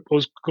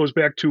goes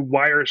back to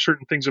why are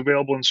certain things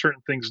available and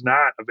certain things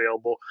not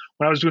available.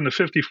 When I was doing the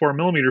 54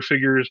 millimeter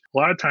figures, a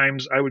lot of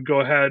times I would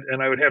go ahead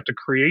and I would have to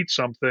create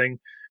something,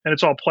 and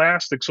it's all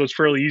plastic, so it's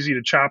fairly easy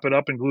to chop it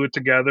up and glue it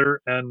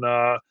together, and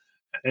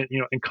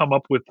come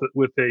up with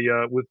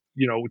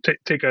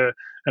take an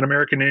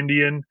American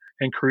Indian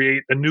and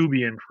create a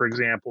Nubian, for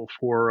example,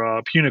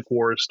 for Punic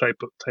Wars type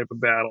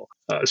of battle.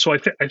 So I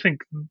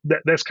think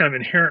that's kind of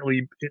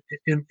inherently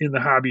in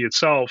the hobby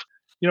itself.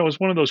 It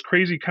was one of those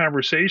crazy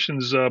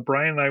conversations.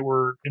 Brian and I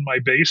were in my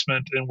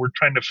basement, and we're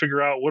trying to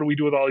figure out what do we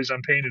do with all these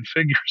unpainted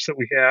figures that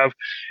we have.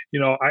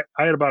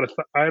 I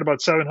had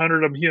about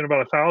 700 of them. He had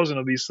about 1,000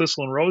 of these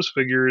Thistle and Rose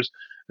figures,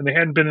 and they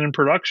hadn't been in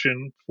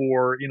production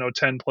for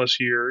 10 plus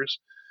years.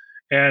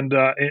 And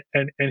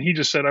he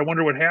just said, I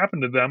wonder what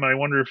happened to them. And I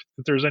wonder if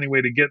there's any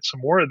way to get some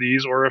more of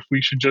these, or if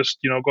we should just,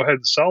 go ahead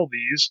and sell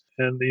these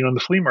and, in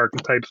the flea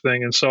market type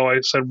thing. And so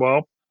I said,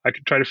 well, I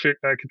could try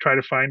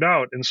to find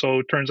out. And so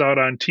it turns out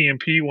on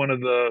TMP, one of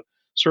the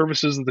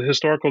services that the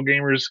historical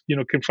gamers,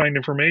 can find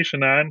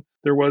information on,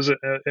 there was an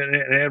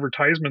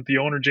advertisement. The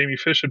owner, Jamie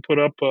Fish, had put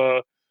up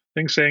a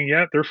thing saying,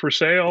 yeah, they're for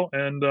sale.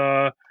 And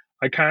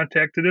I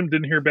contacted him,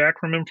 didn't hear back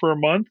from him for a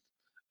month,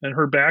 and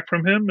heard back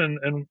from him.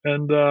 And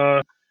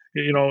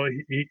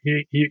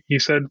he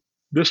said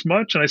this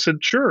much, and I said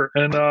sure,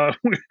 and and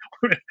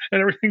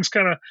everything's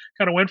kind of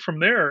went from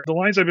there. The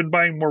lines I've been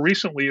buying more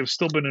recently have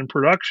still been in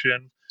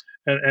production,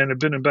 and had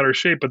been in better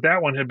shape. But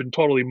that one had been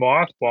totally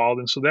mothballed,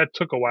 and so that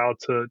took a while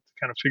to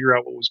kind of figure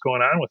out what was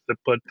going on with it.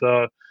 But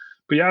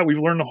yeah, we've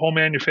learned the whole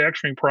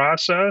manufacturing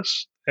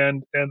process,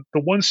 and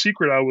the one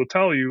secret I will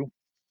tell you,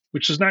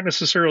 which does not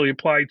necessarily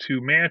apply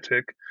to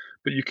Mantic,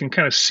 but you can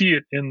kind of see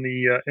it in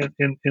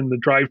the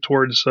drive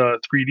towards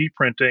 3D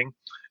printing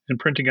and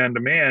printing on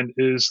demand,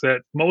 is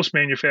that most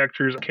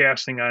manufacturers are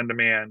casting on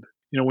demand.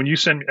 When you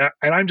send,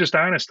 and I'm just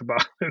honest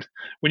about it,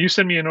 when you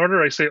send me an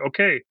order, I say,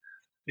 okay,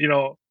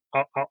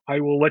 I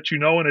will let you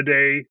know in a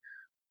day,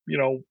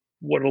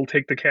 what it'll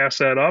take to cast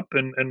that up,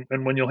 and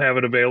when you'll have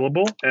it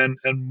available. And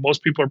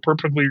most people are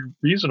perfectly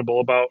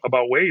reasonable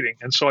about waiting.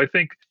 And so I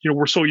think,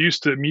 we're so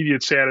used to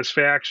immediate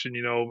satisfaction,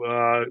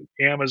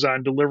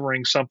 Amazon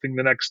delivering something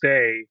the next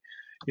day,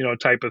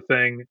 type of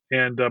thing.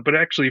 And but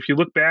actually, if you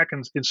look back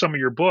in some of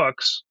your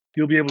books,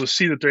 you'll be able to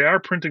see that they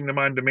are printing them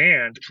on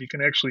demand. You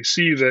can actually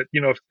see that,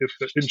 if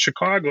in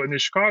the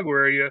Chicago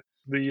area,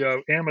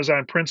 the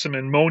Amazon prints them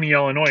in Moni,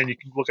 Illinois, and you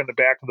can look in the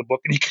back of the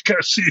book and you can kind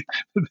of see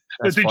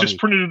that they just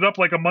printed it up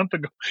like a month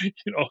ago,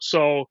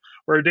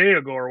 or a day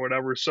ago or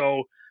whatever.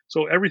 So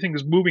everything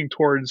is moving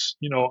towards,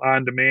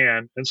 on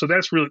demand. And so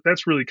that's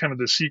really kind of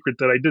the secret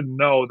that I didn't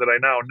know that I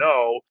now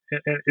know.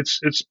 And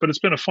it's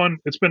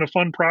been a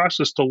fun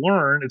process to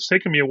learn. It's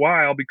taken me a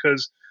while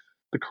because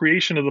the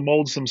creation of the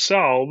molds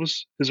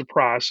themselves is a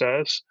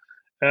process,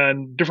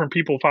 and different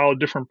people follow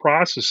different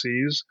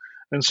processes.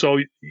 And so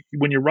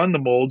when you run the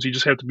molds, you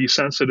just have to be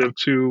sensitive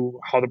to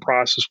how the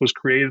process was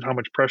created, how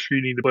much pressure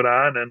you need to put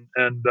on,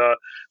 and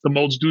the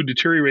molds do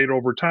deteriorate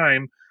over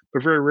time,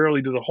 but very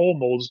rarely do the whole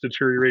molds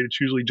deteriorate.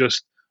 It's usually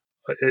just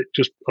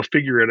a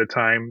figure at a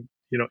time,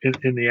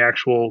 in the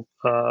actual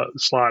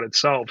slot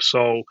itself.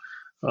 So,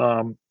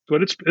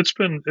 but it's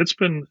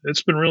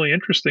been really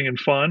interesting and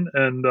fun.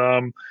 And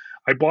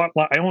I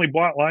only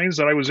bought lines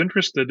that I was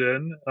interested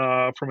in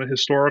from a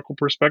historical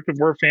perspective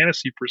or a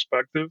fantasy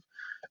perspective,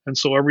 and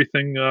so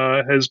everything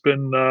has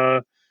been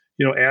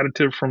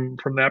additive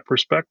from that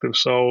perspective.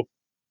 So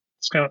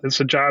it's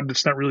a job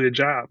that's not really a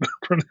job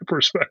from that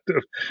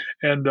perspective,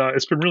 and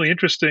it's been really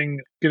interesting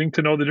getting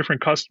to know the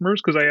different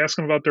customers, because I ask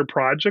them about their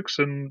projects,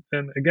 and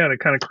again, it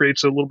kind of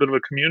creates a little bit of a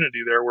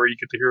community there where you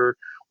get to hear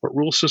what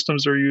rule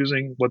systems they're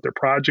using, what their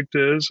project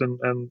is, and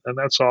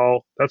that's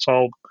all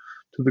to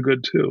the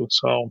good too.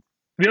 So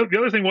the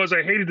other thing was,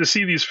 I hated to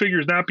see these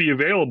figures not be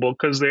available,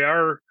 because they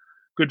are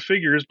good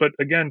figures, but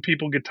again,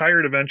 people get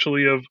tired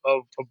eventually of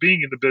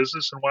being in the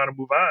business and want to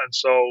move on.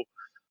 So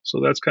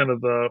that's kind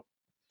of the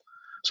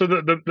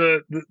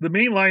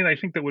main line I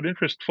think that would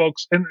interest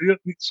folks. And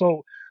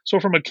so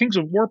from a Kings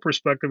of War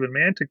perspective and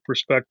Mantic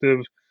perspective,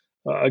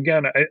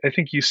 again, I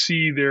think you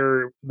see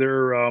their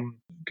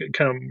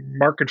kind of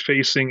market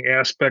facing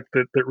aspect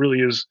that really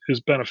is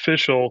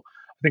beneficial.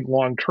 I think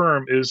long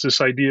term is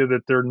this idea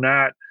that they're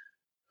not.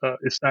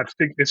 It's not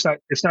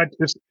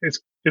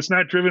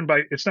driven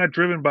by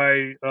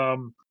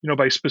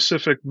by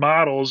specific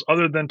models,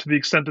 other than to the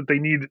extent that they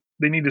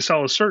need to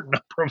sell a certain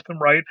number of them,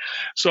 right?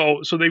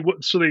 So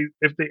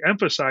if they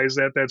emphasize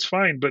that, that's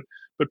fine. But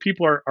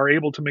people are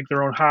able to make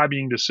their own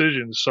hobbying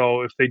decisions.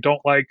 So if they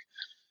don't like,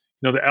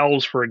 the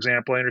elves, for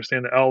example, I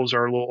understand the elves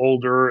are a little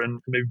older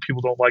and maybe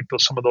people don't like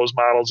some of those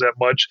models that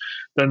much,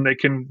 then they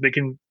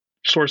can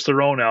source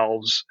their own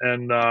elves,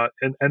 and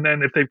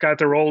then if they've got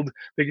their old,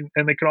 they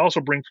can also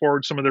bring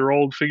forward some of their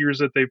old figures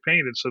that they've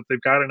painted. So if they've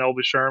got an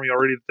Elvish army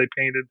already that they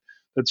painted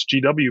that's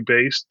GW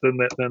based, then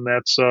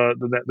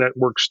that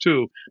works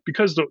too.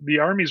 Because the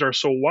armies are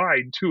so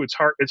wide too, it's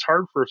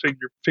hard for a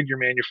figure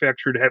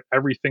manufacturer to have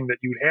everything that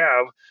you'd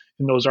have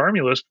in those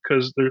army lists,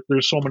 because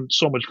there's so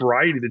much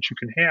variety that you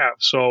can have.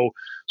 So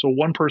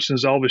one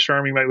person's Elvish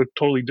army might look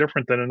totally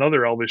different than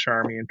another Elvish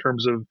army in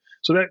terms of,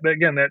 so that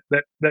again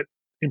that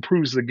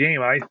improves the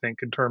game, I think,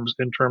 in terms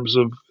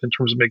of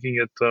making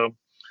it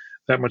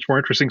that much more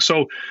interesting.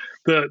 So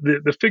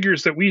the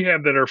figures that we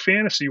have that are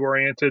fantasy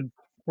oriented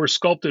were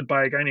sculpted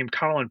by a guy named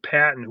Colin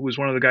Patton, who was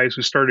one of the guys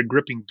who started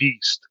Gripping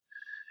Beast,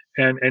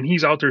 and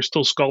he's out there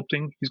still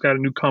sculpting. He's got a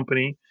new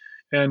company,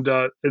 and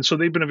so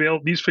they've been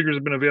available. These figures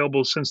have been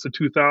available since the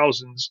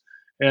 2000s,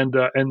 and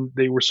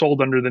they were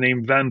sold under the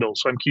name Vendel.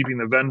 So I'm keeping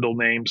the Vendel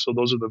name. So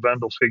those are the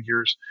Vendel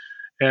figures.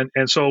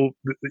 And so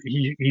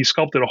he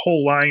sculpted a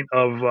whole line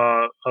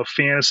of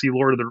fantasy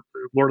Lord of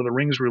the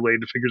Rings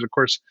related figures. Of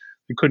course,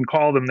 we couldn't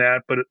call them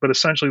that, but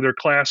essentially they're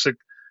classic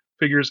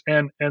figures.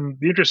 And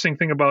the interesting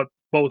thing about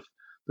both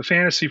the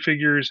fantasy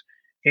figures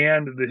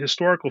and the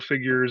historical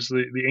figures,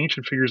 the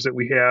ancient figures that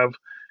we have,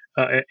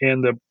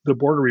 and the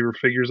Border Reaver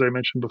figures I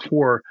mentioned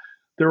before,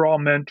 they're all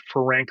meant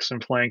for ranks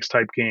and flanks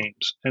type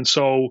games. And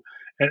so.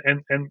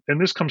 And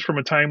this comes from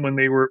a time when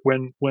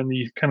when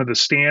the kind of the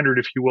standard,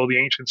 if you will, the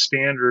ancient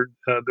standard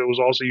that was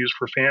also used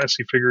for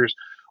fantasy figures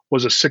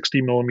was a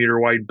 60 millimeter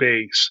wide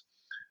base.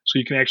 So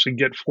you can actually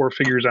get 4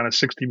 figures on a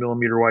 60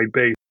 millimeter wide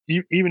base.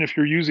 Even if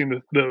you're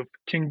using the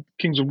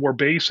Kings of War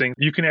basing,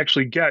 you can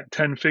actually get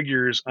 10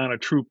 figures on a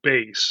troop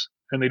base,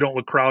 and they don't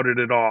look crowded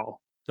at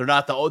all. They're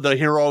not the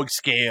heroic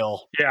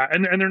scale. Yeah,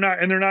 and they're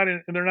not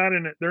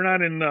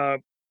in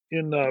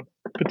in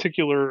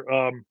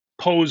particular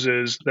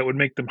poses that would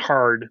make them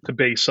hard to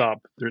base up.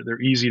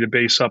 They're easy to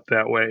base up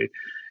that way,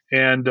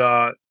 and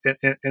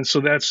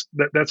so that's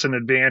an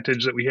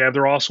advantage that we have.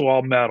 They're also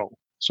all metal.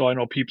 So I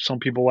know some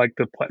people like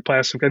the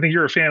plastic. I think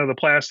you're a fan of the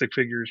plastic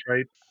figures,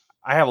 right?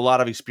 I have a lot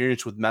of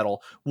experience with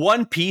metal.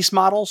 One-piece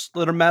models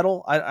that are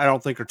metal, I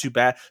don't think are too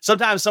bad.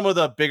 Sometimes some of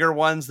the bigger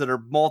ones that are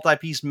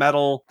multi-piece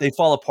metal, they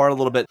fall apart a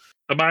little bit.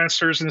 The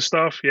monsters and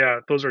stuff, yeah,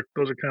 those are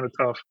kind of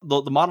tough.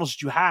 The models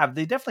that you have,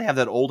 they definitely have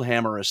that old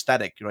hammer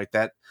aesthetic, right?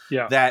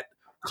 That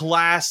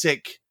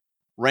classic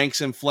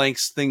ranks and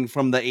flanks thing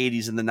from the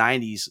 80s and the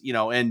 90s,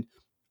 and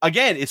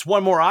again, it's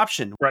one more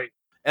option. Right.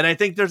 And I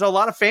think there's a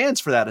lot of fans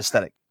for that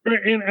aesthetic.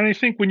 And I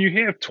think when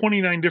you have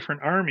 29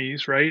 different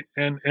armies, right,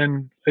 and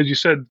as you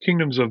said,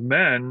 kingdoms of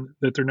men,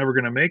 that they're never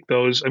going to make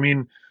those. I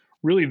mean,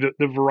 really,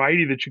 the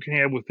variety that you can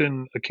have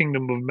within a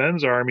kingdom of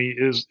men's army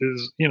is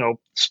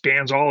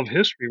spans all of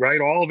history, right?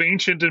 All of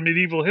ancient and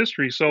medieval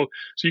history. So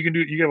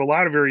you have a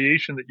lot of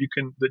variation that you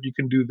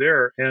can do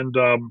there, and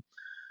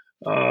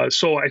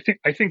so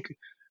I think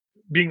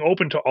being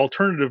open to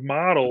alternative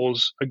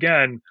models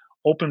again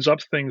opens up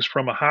things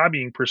from a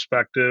hobbying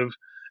perspective.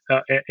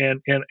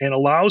 And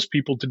allows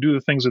people to do the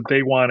things that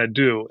they want to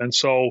do, and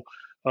so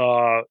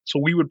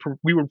we would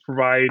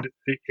provide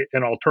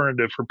an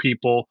alternative for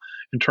people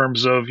in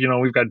terms of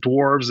we've got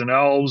dwarves and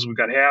elves, we've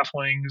got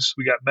halflings,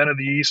 we got men of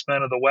the east,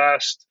 men of the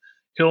west,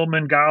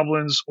 hillmen,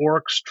 goblins,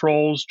 orcs,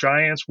 trolls,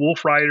 giants,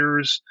 wolf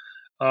riders,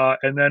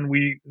 and then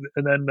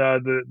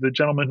the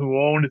gentleman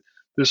who owned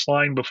this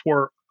line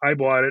before I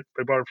bought it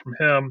from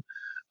him.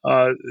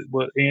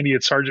 Andy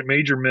at Sergeant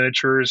Major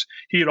Miniatures,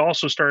 he had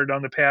also started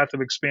on the path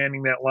of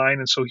expanding that line,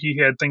 and so he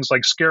had things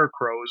like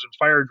scarecrows and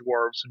fire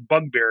dwarves and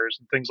bugbears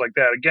and things like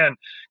that. Again,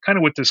 kind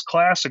of with this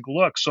classic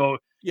look. So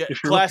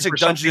if you're classic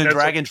Dungeons and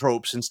Dragon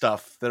tropes and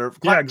stuff that are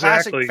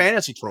classic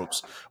fantasy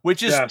tropes,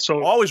 which is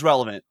always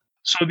relevant.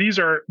 So these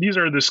are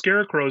the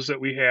scarecrows that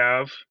we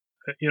have,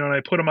 and I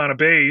put them on a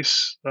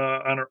base,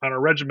 on a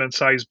regiment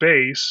size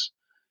base.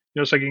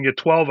 So I can get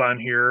 12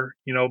 on here,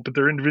 but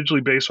they're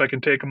individually based, so I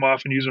can take them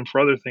off and use them for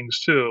other things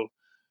too.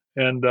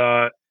 And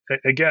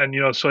again,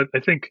 so I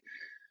think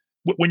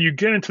when you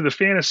get into the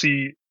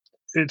fantasy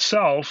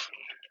itself,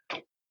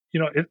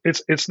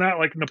 it's not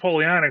like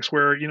Napoleonics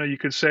where you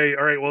could say,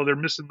 all right, well, they're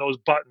missing those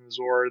buttons,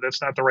 or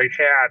that's not the right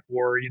hat,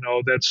 or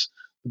that's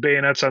the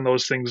bayonets on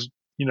those things,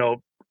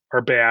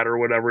 are bad or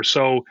whatever.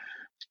 So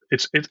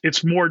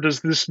it's more,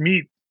 does this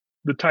meet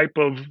the type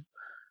of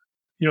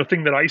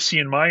thing that I see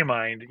in my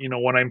mind,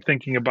 when I'm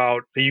thinking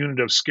about a unit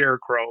of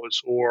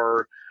scarecrows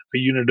or a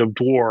unit of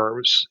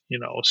dwarves,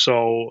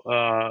 so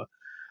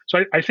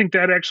I think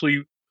that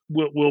actually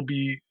will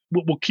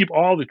keep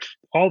all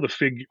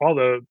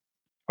the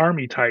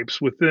army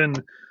types within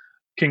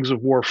Kings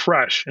of War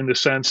fresh, in the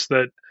sense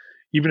that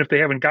even if they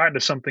haven't gotten to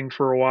something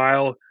for a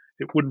while,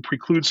 it wouldn't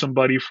preclude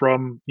somebody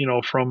from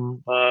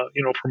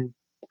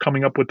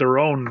coming up with their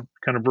own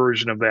kind of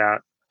version of that.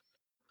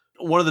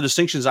 One of the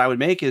distinctions I would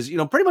make is,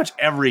 pretty much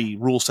every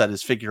rule set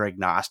is figure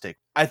agnostic.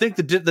 I think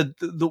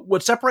the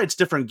what separates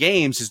different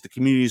games is the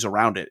communities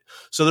around it.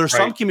 So there's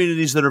some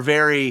communities that are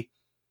very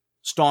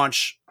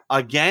staunch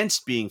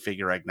against being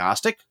figure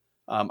agnostic.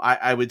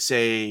 I would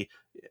say,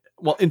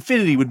 well,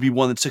 Infinity would be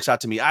one that sticks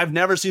out to me. I've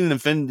never seen an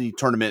Infinity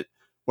tournament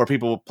where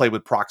people play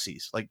with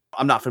proxies. Like,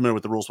 I'm not familiar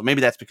with the rules, but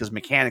maybe that's because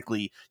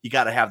mechanically you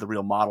got to have the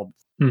real model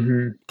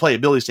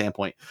playability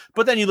standpoint.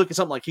 But then you look at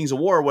something like Kings of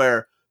War,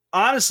 where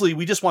honestly,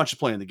 we just want you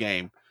playing the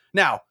game.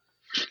 Now,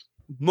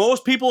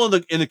 most people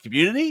in the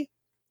community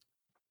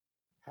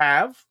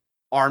have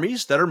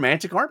armies that are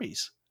Mantic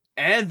armies,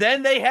 and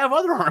then they have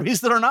other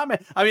armies that are not.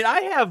 I mean,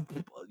 I have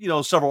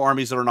several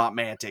armies that are not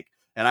Mantic,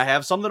 and I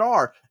have some that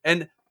are.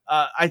 And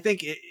I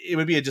think it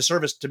would be a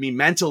disservice to me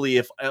mentally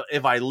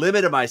if I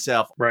limited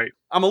myself. Right.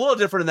 I'm a little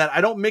different in that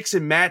I don't mix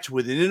and match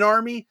within an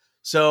army.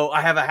 So I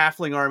have a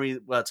halfling army.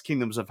 Well, it's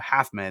Kingdoms of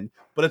Half-Men,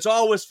 but it's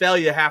all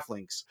Westphalia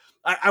halflings.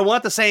 I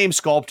want the same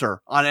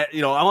sculptor on it.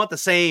 I want the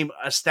same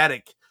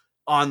aesthetic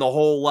on the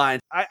whole line.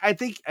 I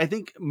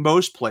think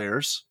most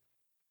players,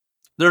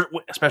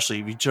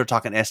 especially if you're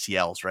talking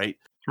STLs, right?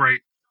 Right.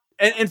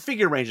 And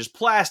figure ranges,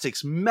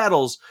 plastics,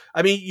 metals.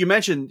 I mean, you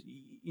mentioned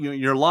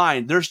your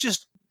line. There's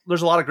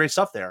a lot of great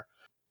stuff there.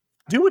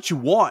 Do what you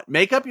want.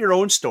 Make up your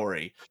own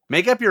story.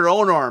 Make up your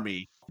own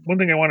army. One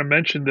thing I want to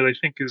mention that I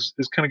think is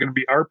kind of going to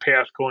be our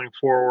path going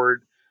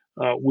forward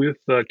with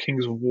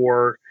Kings of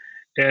War.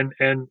 And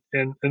then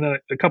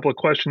a couple of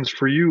questions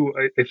for you,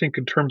 I think,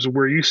 in terms of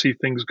where you see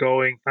things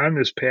going on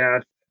this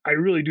path. I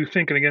really do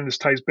think, and again, this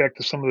ties back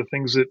to some of the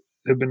things that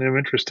have been of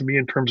interest to me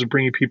in terms of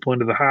bringing people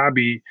into the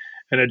hobby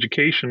and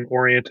education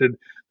oriented,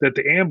 that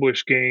the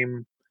ambush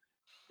game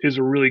is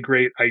a really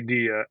great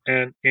idea.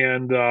 And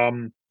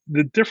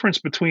the difference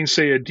between,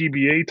 say, a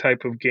DBA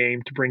type of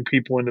game to bring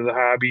people into the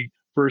hobby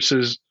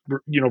versus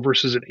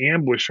an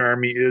ambush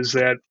army is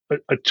that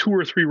a 2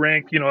 or 3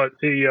 rank,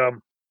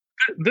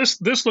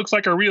 this looks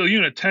like a real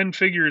unit, 10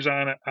 figures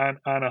on a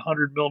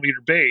 100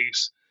 millimeter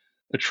base.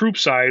 the troop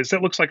size,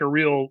 that looks like a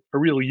real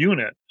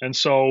unit. And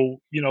so,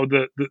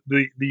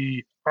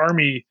 the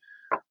army,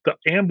 the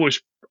ambush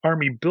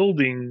army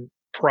building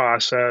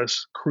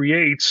process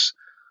creates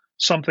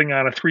something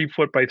on a 3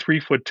 foot by 3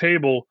 foot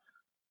table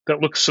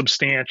that looks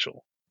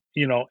substantial.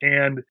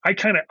 And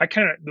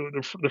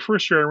the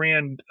first year I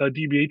ran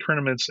DBA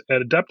tournaments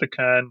at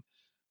Adepticon,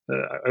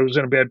 I was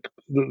in a bad,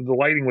 the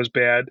lighting was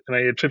bad, and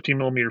I had 15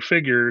 millimeter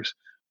figures,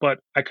 but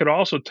I could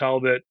also tell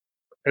that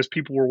as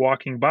people were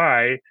walking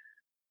by,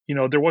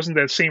 there wasn't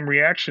that same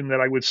reaction that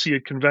I would see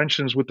at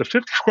conventions with the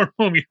 54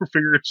 millimeter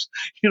figures,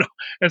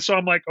 And so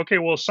I'm like, okay,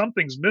 well,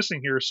 something's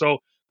missing here. So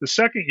the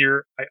second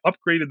year, I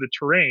upgraded the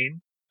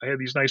terrain. I had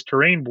these nice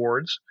terrain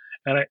boards,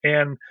 and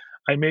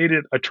I made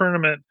it a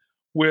tournament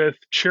with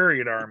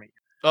chariot army.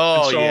 And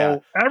Oh yeah,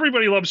 so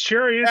everybody loves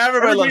chariots.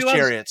 everybody loves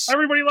chariots.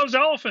 Everybody loves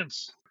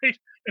elephants. Right?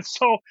 And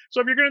so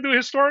if you're going to do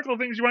historical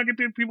things, you want to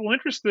get people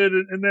interested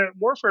in that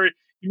warfare.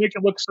 You make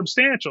it look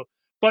substantial.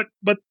 But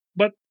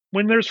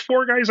when there's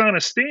four guys on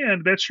a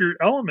stand, that's your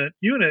element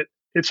unit.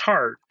 It's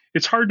hard.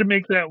 It's hard to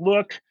make that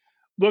look.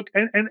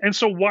 And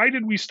so why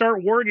did we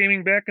start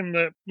wargaming back in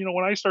the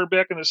when I started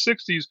back in the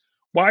 60s?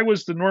 Why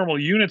was the normal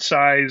unit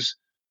size?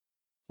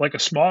 Like a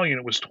small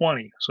unit was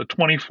 20. So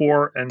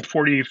 24 and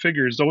 48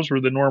 figures, those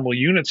were the normal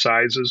unit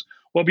sizes.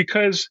 Well,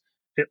 because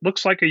it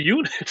looks like a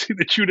unit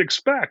that you'd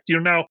expect.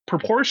 Now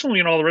proportionally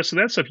and all the rest of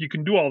that stuff, you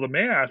can do all the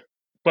math,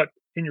 but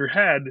in your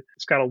head,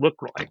 it's got to look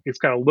right. It's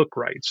got to look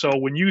right. So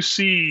when you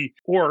see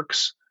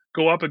orcs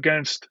go up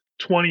against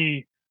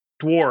 20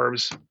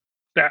 dwarves,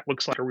 that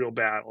looks like a real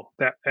battle.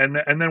 And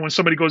then when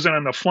somebody goes in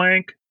on the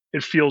flank,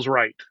 it feels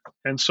right.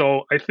 And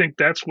so I think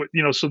that's what,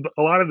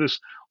 a lot of this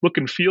look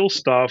and feel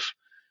stuff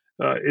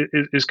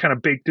is kind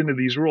of baked into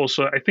these rules.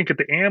 So I think at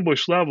the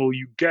ambush level,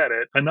 you get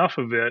it, enough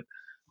of it,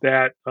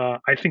 that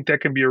I think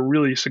that can be a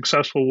really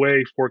successful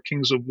way for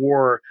Kings of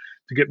War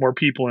to get more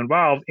people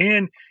involved.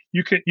 And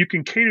you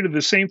can cater to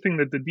the same thing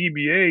that the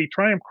DBA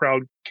Triumph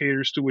crowd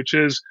caters to, which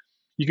is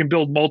you can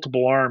build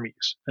multiple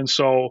armies. And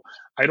so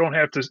I don't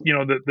have to,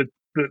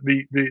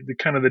 the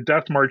kind of the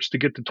death march to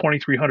get to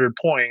 2,300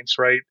 points,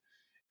 right?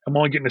 I'm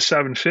only getting to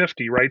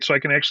 750, right? So I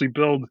can actually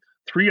build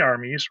 3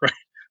 armies, right?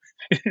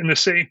 In the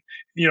same,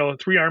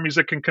 3 armies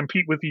that can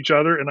compete with each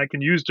other, and I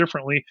can use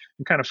differently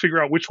and kind of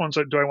figure out which ones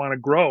do I want to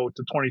grow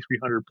to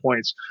 2,300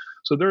 points.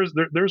 So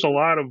there's a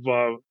lot of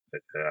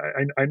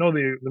I know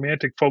the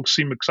Mantic folks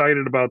seem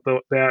excited about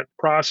that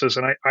process,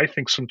 and I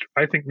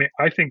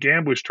think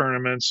ambush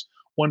tournaments,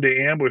 one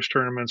day ambush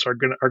tournaments are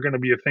gonna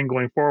be a thing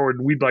going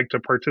forward. We'd like to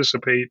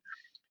participate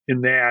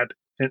in that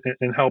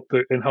and help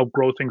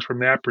grow things from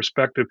that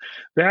perspective.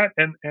 That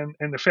and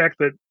the fact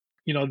that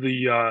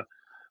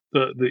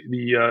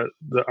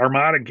the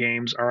Armada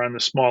games are on the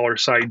smaller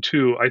side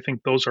too. I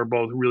think those are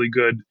both really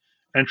good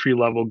entry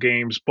level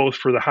games, both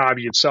for the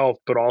hobby itself,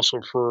 but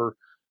also for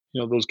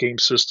those game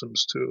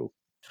systems too.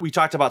 We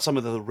talked about some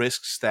of the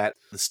risks the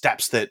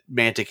steps that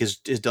Mantic has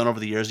done over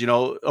the years.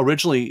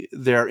 Originally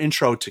their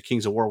intro to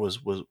Kings of War was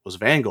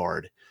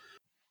Vanguard.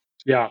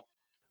 Yeah.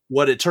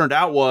 What it turned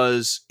out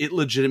was it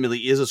legitimately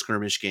is a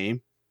skirmish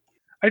game.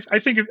 I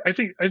think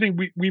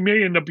we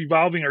may end up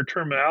evolving our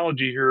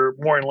terminology here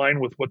more in line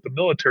with what the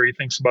military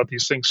thinks about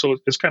these things. So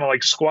it's kind of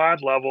like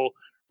squad level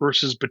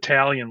versus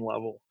battalion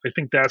level. I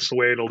think that's the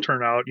way it'll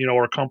turn out,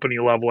 or company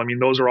level. I mean,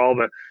 those are all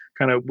the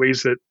kind of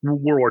ways that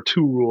World War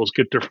II rules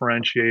get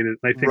differentiated.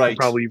 And I think we'll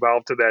probably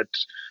evolve to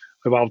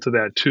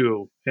that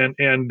too.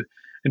 And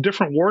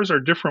different wars are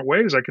different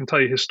ways. I can tell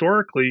you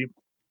historically,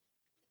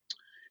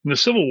 in the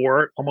Civil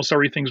War, almost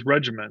everything's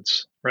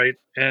regiments, right?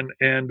 And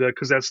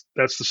because that's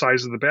the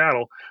size of the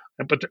battle,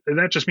 and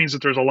that just means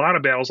that there's a lot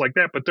of battles like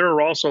that. But there are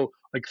also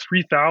like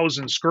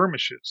 3,000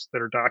 skirmishes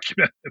that are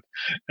documented,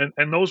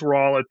 and those were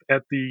all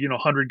at the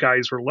 100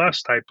 guys or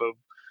less type of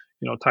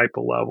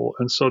level.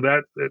 And so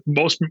that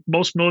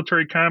most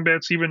military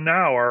combats even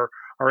now are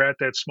at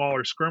that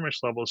smaller skirmish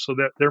level. So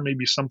that there may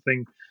be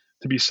something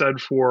to be said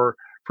for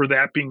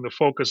that being the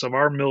focus of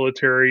our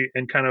military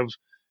and kind of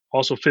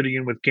also fitting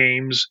in with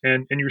games,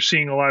 and you're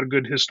seeing a lot of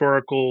good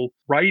historical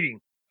writing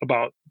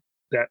about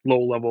that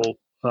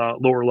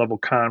lower level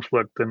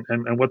conflict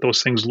and what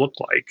those things look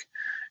like,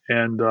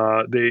 and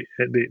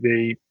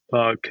they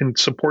can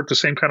support the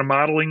same kind of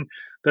modeling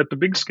that the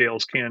big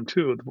scales can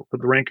too,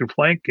 the rank and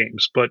flank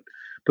games. But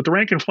the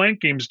rank and flank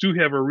games do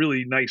have a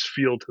really nice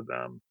feel to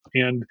them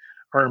and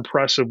are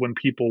impressive when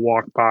people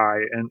walk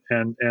by, and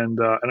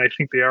I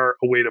think they are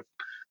a way to.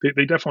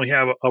 They definitely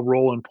have a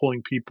role in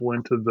pulling people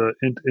into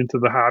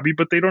the hobby,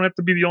 but they don't have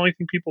to be the only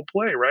thing people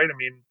play, right? I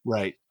mean,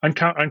 right. On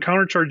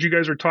Countercharge, you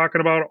guys are talking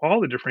about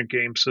all the different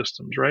game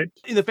systems, right?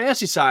 In the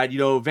fantasy side,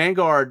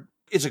 Vanguard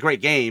is a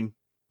great game,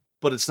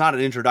 but it's not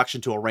an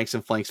introduction to a ranks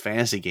and flanks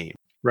fantasy game.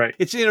 Right.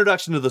 It's an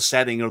introduction to the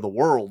setting of the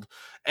world.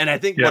 And I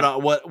think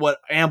what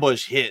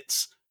Ambush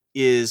hits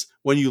is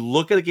when you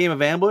look at a game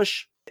of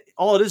Ambush,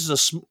 all it is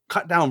a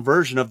cut down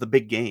version of the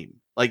big game.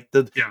 Like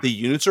the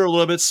units are a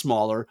little bit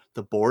smaller,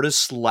 the board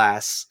is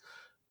less,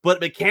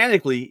 but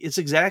mechanically it's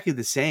exactly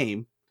the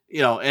same.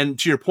 And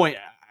to your point,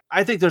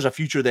 I think there's a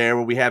future there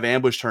where we have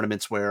ambush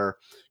tournaments where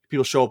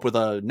people show up with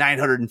a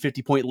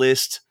 950 point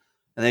list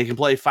and they can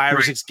play 5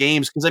 or 6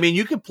 games. Because I mean,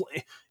 you can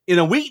play in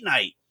a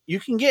weeknight, you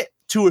can get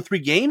 2 or 3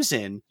 games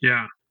in.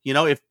 Yeah.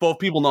 If both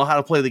people know how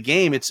to play the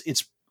game,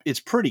 it's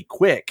pretty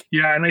quick.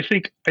 Yeah, and I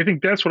think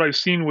that's what I've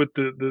seen with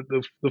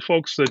the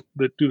folks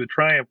that do the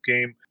Triumph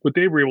game. What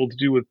they were able to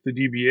do with the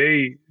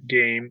DBA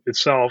game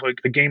itself,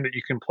 a game that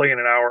you can play in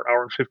an hour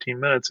and 15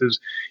 minutes, is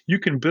you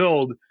can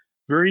build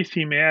very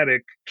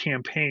thematic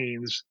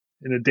campaigns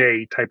in a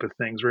day type of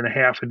things, or in a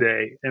half a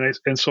day.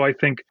 And so I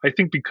think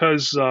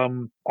because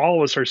all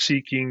of us are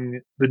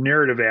seeking the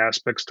narrative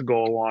aspects to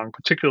go along,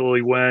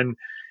 particularly when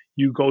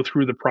you go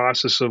through the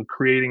process of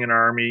creating an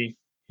army.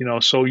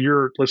 So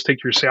let's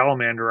take your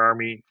Salamander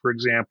army, for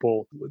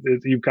example.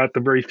 You've got the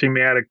very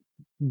thematic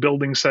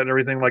building set and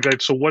everything like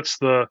that. So what's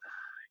the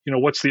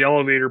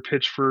elevator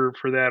pitch for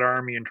that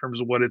army in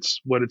terms of what it's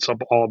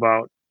all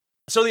about?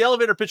 So the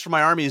elevator pitch for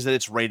my army is that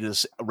it's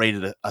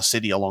raided a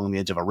city along the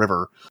edge of a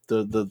river.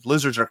 The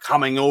lizards are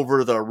coming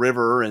over the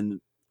river and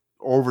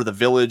over the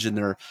village, and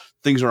their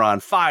things are on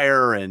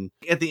fire. And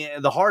at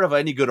the heart of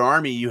any good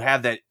army, you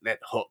have that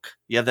hook.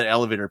 You have that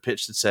elevator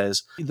pitch that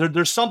says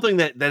there's something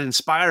that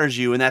inspires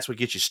you, and that's what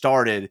gets you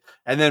started.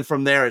 And then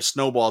from there, it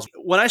snowballs.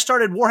 When I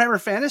started Warhammer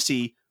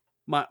Fantasy,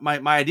 my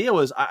idea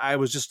was I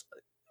was just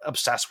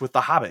obsessed with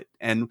The Hobbit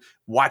and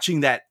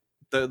watching that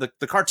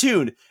the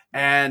cartoon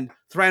and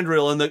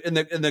Thranduil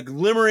in the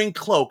glimmering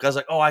cloak. I was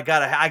like, oh, I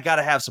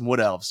gotta have some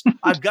wood elves.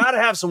 I've got to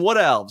have some wood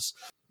elves.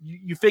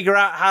 You figure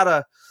out how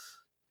to.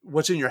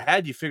 What's in your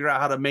head, you figure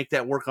out how to make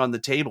that work on the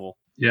table.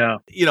 Yeah.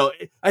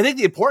 I think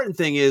the important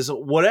thing is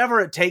whatever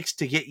it takes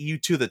to get you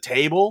to the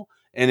table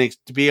and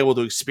to be able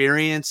to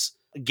experience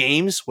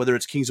games, whether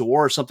it's Kings of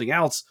War or something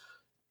else,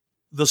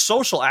 the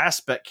social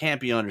aspect can't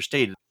be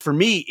understated. For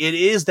me, it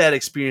is that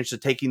experience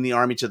of taking the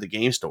army to the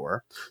game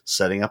store,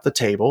 setting up the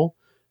table,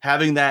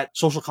 having that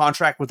social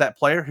contract with that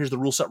player. Here's the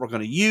rule set we're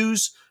going to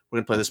use. We're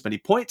going to play this many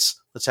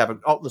points. Let's set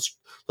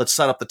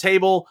up the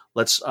table.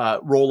 Let's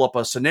roll up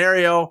a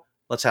scenario.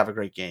 Let's have a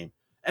great game.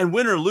 And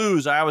win or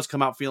lose, I always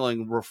come out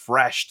feeling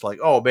refreshed, like,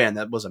 oh man,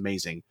 that was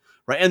amazing.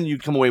 Right. And you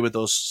come away with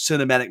those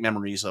cinematic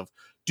memories of,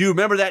 do you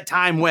remember that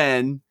time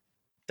when ...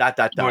 Oh,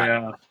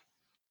 yeah.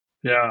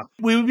 Yeah.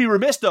 We would be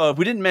remiss though if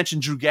we didn't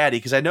mention Drew Gaddy,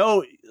 because I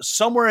know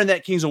somewhere in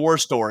that Kings of War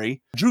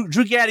story, Drew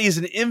Gaddy is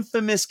an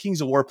infamous Kings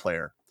of War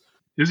player.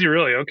 Is he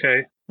really?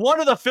 Okay. One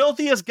of the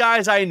filthiest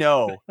guys I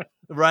know.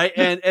 Right.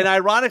 And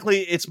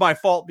ironically, it's my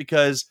fault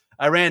because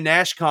I ran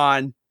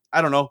NashCon,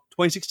 I don't know,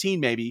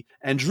 2016 maybe,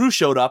 and Drew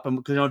showed up, and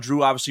because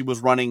Drew obviously was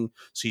running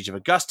Siege of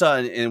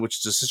Augusta, and which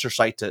is a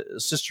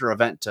sister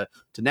event to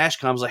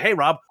NashCon. I was like, hey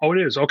Rob, oh,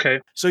 it is,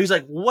 okay. So he's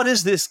like, what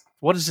is this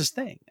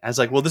thing? I was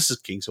like, well, this is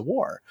Kings of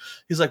War.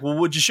 He's like, well,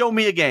 would you show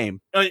me a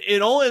game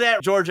in only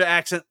that Georgia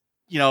accent,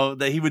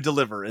 that he would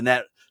deliver in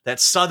that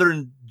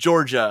Southern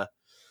Georgia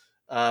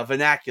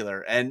vernacular,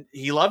 and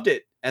he loved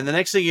it. And the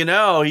next thing you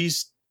know,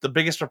 he's the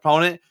biggest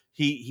proponent.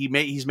 He's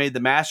made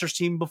the Masters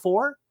team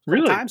before.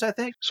 Really? Times, I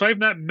think. So I've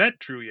not met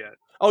Drew yet.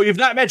 Oh, you've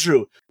not met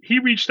Drew? He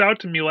reached out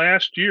to me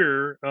last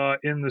year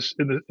in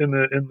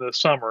the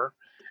summer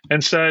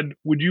and said,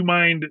 "Would you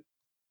mind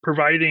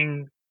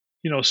providing,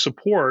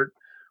 support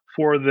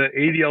for the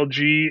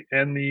ADLG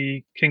and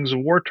the Kings of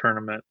War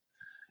tournament?"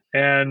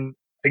 And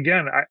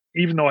again,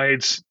 even though I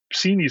had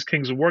seen these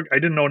Kings of War, I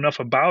didn't know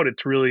enough about it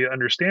to really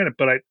understand it.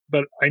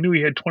 But I knew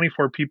he had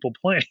 24 people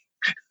playing.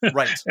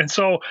 Right. And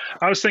so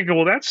I was thinking,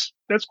 well, that's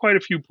quite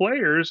a few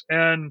players.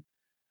 And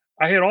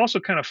I had also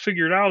kind of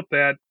figured out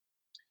that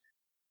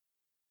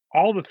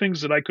all the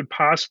things that I could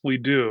possibly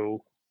do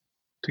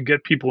to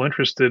get people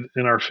interested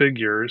in our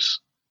figures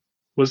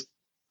was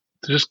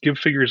to just give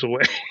figures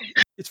away.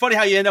 It's funny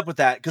how you end up with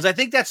that, because I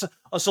think that's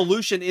a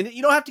solution. And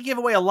you don't have to give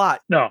away a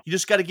lot. No. You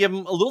just got to give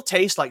them a little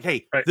taste, like,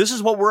 hey, right. This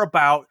is what we're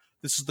about.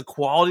 This is the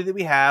quality that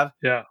we have.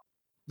 Yeah.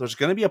 There's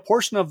going to be a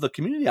portion of the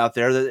community out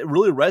there that it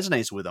really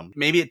resonates with them.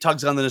 Maybe it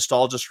tugs on the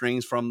nostalgia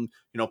strings from,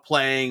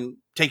 playing,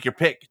 take your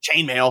pick,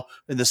 chainmail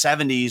in the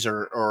 70s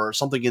or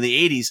something in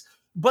the 80s.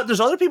 But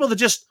there's other people that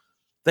just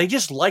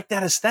like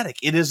that aesthetic.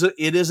 It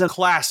is a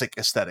classic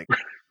aesthetic.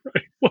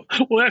 Right.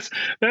 Well,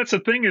 that's the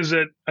thing is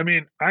that, I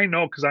mean, I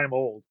know because I'm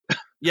old.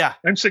 Yeah.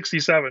 I'm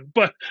 67.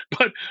 But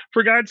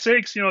for God's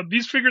sakes,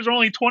 these figures are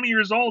only 20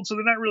 years old, so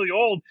they're not really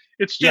old.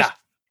 It's just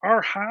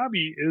our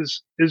hobby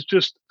is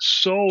just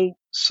so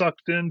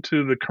sucked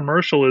into the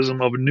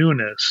commercialism of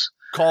newness.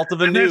 Cult of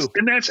the new.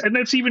 And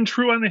that's even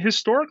true on the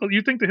historical.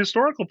 You think the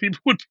historical people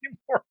would be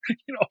more,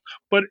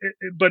 but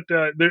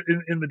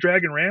in the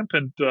Dragon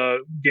Rampant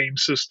game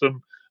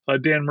system,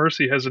 Dan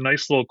Mercy has a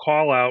nice little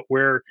call out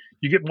where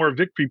you get more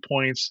victory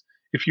points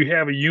if you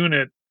have a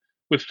unit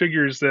with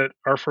figures that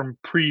are from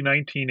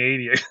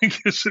pre-1980. I think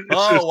it's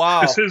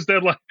his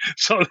deadline.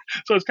 So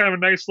it's kind of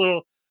a nice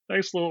little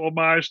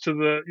homage to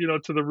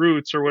the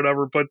roots or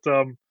whatever. But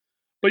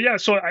yeah,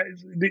 so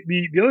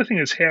the other thing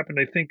that's happened,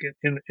 I think,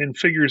 in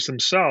figures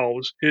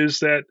themselves is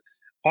that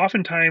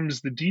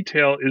oftentimes the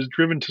detail is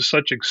driven to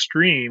such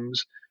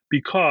extremes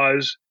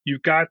because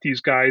you've got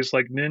these guys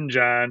like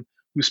Ninjan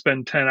who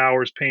spend 10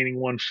 hours painting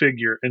one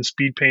figure, and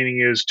speed painting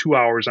is 2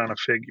 hours on a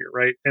figure,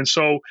 right? And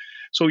so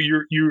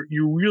you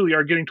really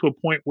are getting to a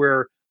point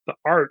where the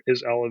art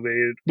is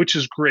elevated, which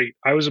is great.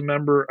 I was a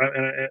member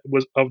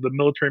was of the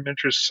Military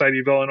Miniature Society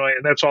of Illinois,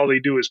 and that's all they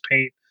do is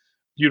paint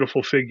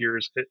beautiful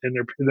figures and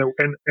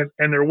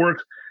their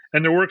work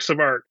and their works of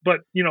art.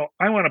 But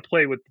I want to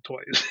play with the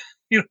toys,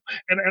 and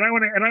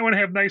I want to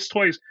have nice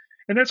toys,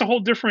 and that's a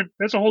whole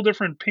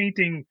different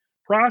painting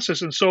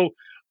process. And so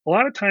a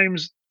lot of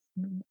times,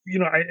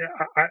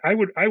 I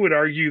would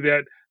argue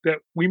that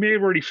we may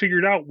have already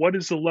figured out what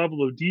is the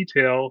level of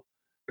detail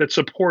that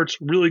supports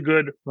really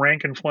good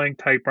rank and flank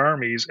type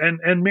armies, and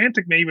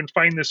Mantic may even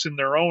find this in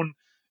their own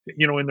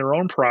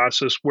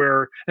process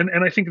where, and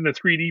I think in the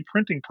 3D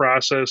printing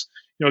process,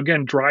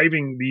 again,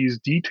 driving these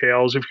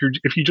details, if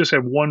you just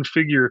have one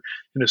figure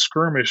in a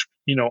skirmish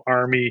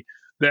army,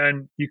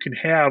 then you can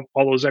have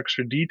all those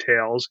extra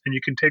details and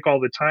you can take all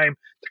the time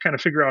to kind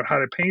of figure out how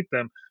to paint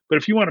them. But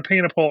if you want to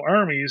paint up whole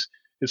armies,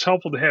 it's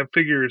helpful to have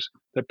figures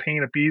that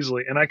paint up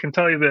easily. And I can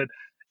tell you that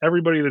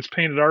everybody that's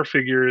painted our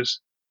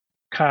figures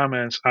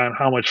comments on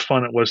how much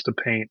fun it was to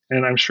paint.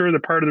 And I'm sure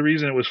that part of the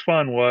reason it was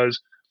fun was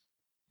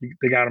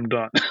they got them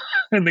done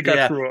and they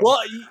got through them. Well,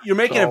 you're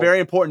making a very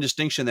important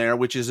distinction there,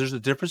 which is there's a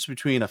difference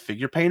between a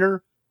figure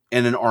painter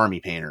and an army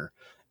painter.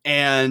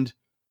 And,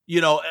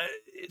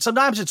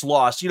 sometimes it's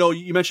lost.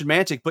 You mentioned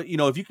Mantic, but,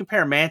 if you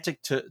compare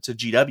Mantic to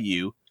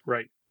GW,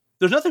 right,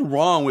 there's nothing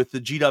wrong with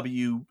the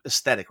GW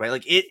aesthetic, right?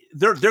 Like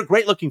they're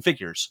great looking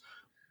figures,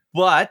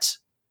 but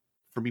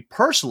for me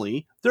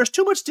personally, there's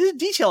too much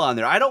detail on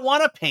there. I don't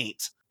want to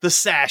paint the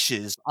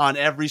sashes on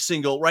every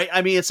single, right?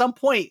 I mean, at some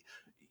point,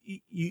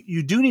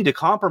 you do need to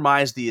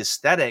compromise the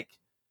aesthetic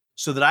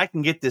so that I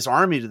can get this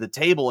army to the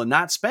table and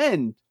not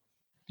spend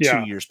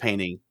 2 years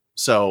painting.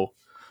 So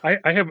I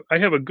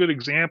have a good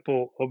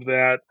example of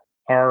that.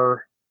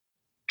 Our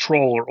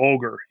troll or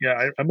ogre.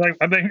 Yeah.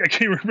 I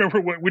can't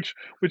remember which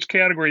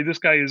category this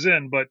guy is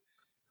in, but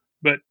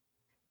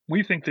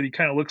we think that he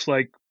kind of looks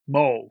like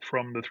Mo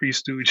from the Three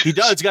Stooges. He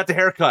does. He's got the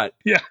haircut.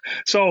 Yeah.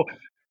 So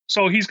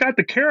he's got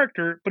the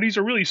character, but he's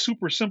a really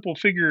super simple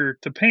figure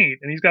to paint,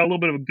 and he's got a little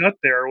bit of a gut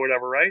there or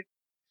whatever, right?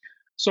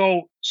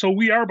 So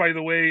we are, by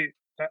the way,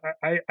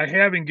 I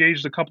have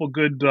engaged a couple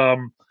good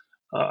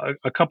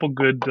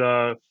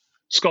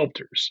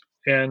sculptors,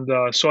 and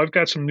so I've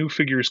got some new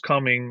figures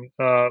coming,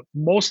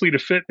 mostly to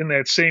fit in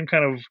that same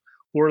kind of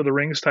Lord of the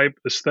Rings type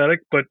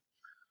aesthetic, but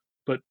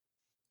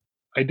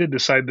I did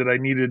decide that I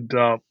needed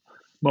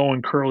Mo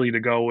and Curly to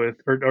go with,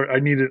 or I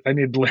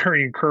needed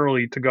Larry and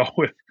Curly to go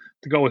with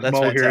Mo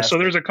fantastic. Here. So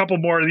there's a couple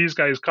more of these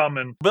guys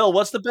coming. Bill,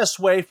 what's the best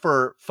way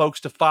for folks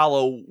to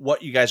follow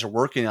what you guys are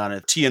working on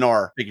at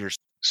TNR Figures?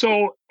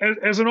 So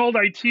as an old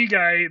IT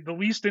guy, the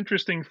least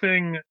interesting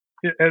thing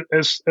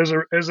as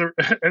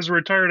a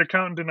retired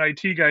accountant and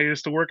IT guy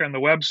is to work on the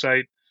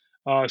website.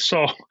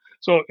 So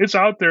it's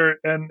out there,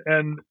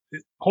 and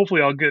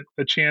hopefully I'll get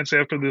a chance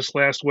after this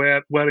last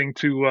wedding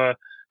to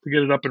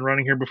get it up and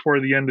running here before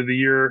the end of the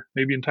year,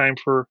 maybe in time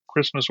for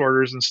Christmas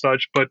orders and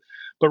such. But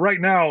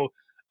right now,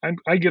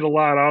 I get a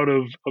lot out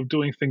of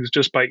doing things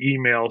just by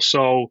email.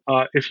 So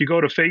if you go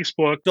to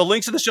Facebook, the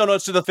links in the show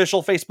notes to the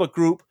official Facebook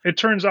group. It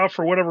turns out,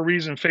 for whatever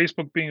reason,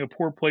 Facebook being a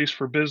poor place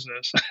for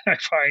business, I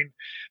find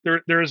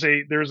there's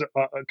a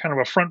kind of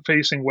a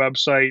front-facing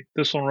website,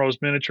 Thistle and Rose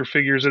Miniature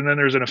Figures, and then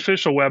there's an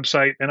official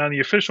website. And on the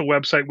official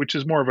website, which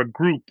is more of a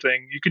group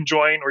thing, you can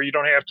join or you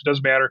don't have to,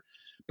 doesn't matter.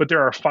 But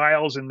there are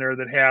files in there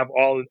that have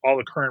all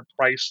the current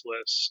price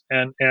lists,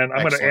 and I'm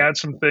going to add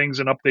some things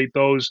and update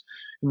those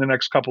in the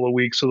next couple of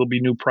weeks. So there'll be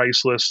new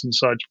price lists and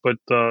such, but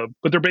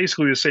they're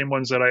basically the same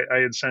ones that I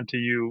had sent to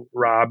you,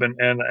 Rob, and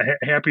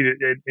happy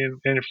to. And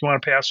if you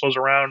want to pass those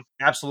around,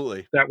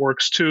 absolutely, that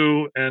works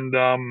too. And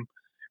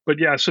but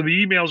yeah, so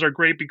the emails are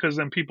great because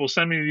then people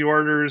send me the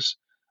orders,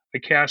 I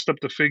cast up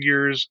the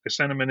figures, I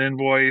send them an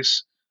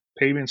invoice.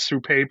 Payments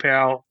through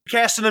PayPal.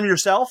 Casting them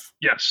yourself?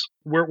 Yes.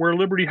 Where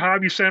Liberty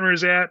Hobby Center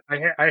is at,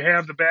 I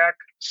have the back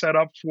set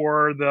up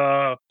for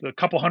the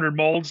couple hundred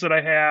molds that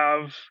I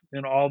have,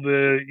 and all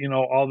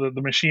the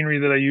machinery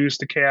that I use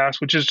to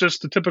cast, which is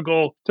just the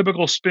typical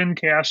spin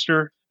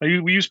caster.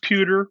 We use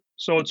pewter,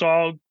 so it's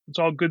all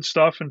good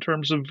stuff in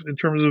terms of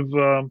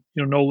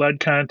no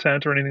lead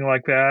content or anything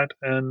like that,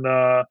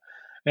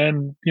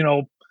 and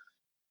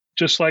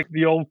just like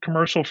the old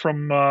commercial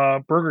from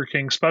Burger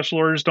King, special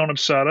orders don't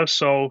upset us.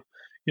 So,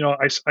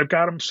 I've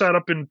got them set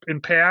up in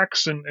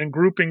packs and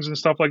groupings and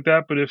stuff like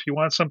that. But if you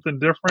want something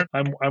different,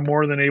 I'm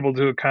more than able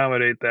to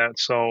accommodate that.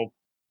 So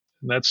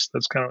that's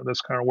kind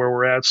of where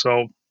we're at.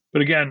 So,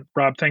 but again,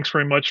 Rob, thanks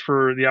very much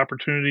for the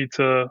opportunity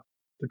to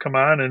come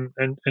on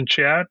and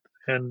chat.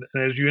 And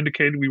as you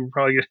indicated, we would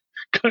probably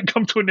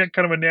come to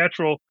kind of a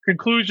natural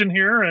conclusion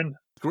here. And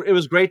it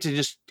was great to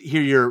just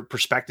hear your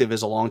perspective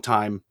as a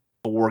longtime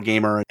war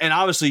gamer, and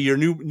obviously your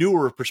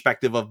newer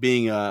perspective of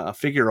being a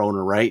figure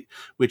owner, right?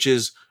 Which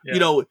is,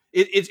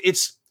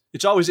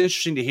 it's always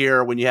interesting to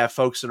hear when you have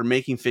folks that are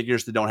making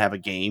figures that don't have a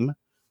game,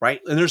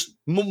 right? And there's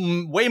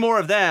way more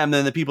of them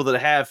than the people that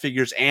have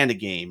figures and a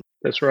game.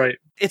 That's right.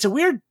 It's a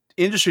weird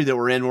industry that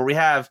we're in where we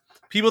have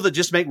people that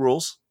just make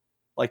rules,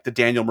 like the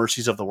Daniel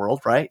Mercies of the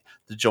world, right?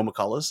 The Joe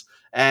McCulloughs.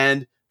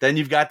 And then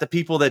you've got the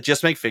people that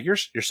just make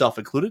figures, yourself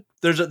included.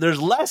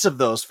 There's less of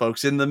those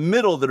folks in the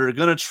middle that are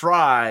going to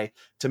try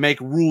to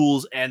make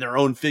rules and their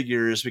own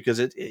figures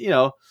because you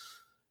know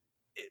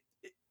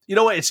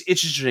what? It's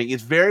interesting.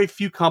 It's very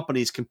few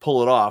companies can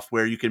pull it off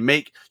where you can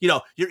make,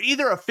 you're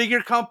either a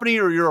figure company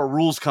or you're a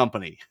rules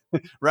company,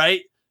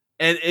 right?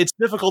 And it's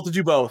difficult to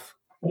do both.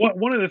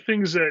 One of the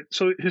things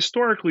so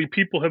historically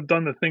people have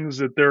done the things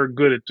that they're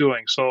good at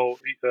doing. So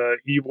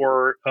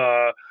Ivor,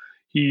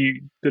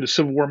 he did a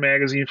Civil War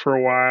magazine for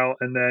a while,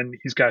 and then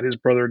he's got his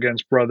brother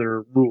against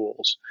brother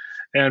rules,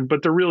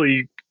 but they're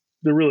really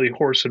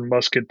horse and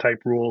musket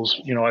type rules,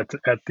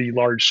 at the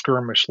large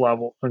skirmish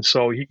level, and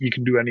so you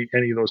can do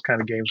any of those kind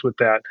of games with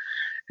that,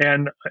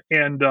 and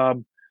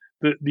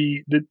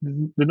the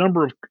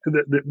number of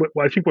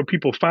I think what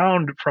people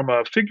found from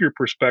a figure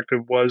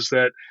perspective was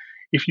that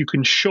if you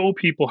can show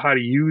people how to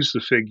use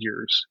the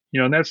figures,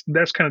 and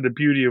that's kind of the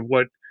beauty of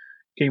what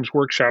Games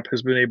Workshop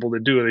has been able to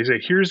do. They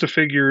say, here's the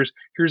figures,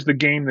 here's the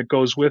game that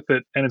goes with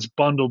it, and it's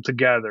bundled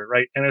together,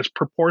 right? And it's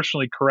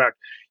proportionally correct.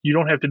 You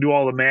don't have to do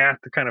all the math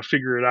to kind of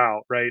figure it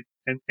out, right?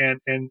 And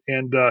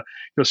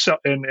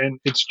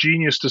it's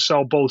genius to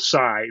sell both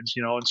sides,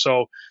 and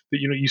so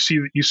you see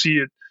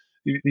it,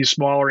 these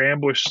smaller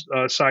ambush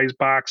size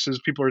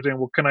boxes. People are saying,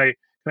 well, can I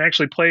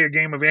actually play a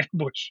game of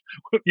ambush,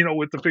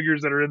 with the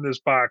figures that are in this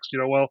box?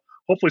 Well,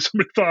 hopefully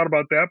somebody thought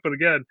about that, but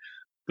again,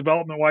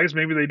 development wise,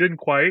 maybe they didn't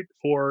quite,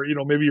 or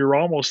maybe you're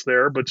almost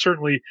there, but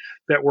certainly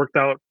that worked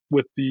out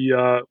with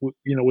the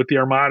with the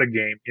Armada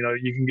game.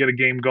 You can get a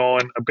game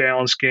going, a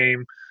balanced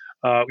game,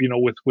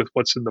 with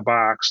what's in the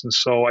box. And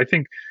so I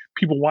think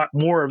people want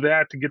more of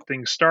that to get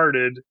things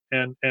started,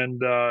 and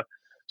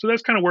so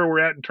that's kind of where we're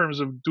at in terms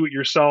of do it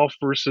yourself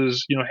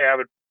versus have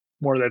it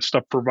more of that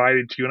stuff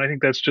provided to you. And I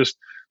think that's just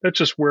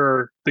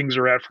where things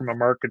are at from a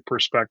market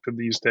perspective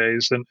these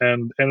days,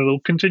 and it'll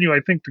continue,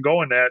 I think, to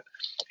go in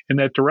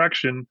that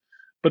direction.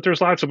 But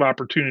there's lots of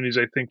opportunities,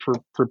 I think,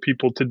 for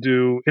people to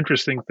do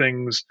interesting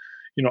things,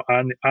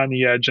 on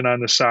the edge and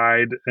on the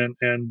side.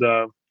 And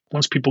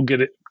once people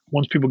get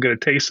a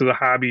taste of the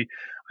hobby,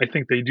 I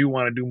think they do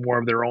want to do more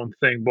of their own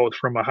thing, both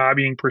from a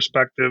hobbying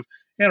perspective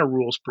and a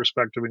rules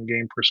perspective and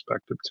game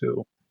perspective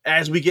too.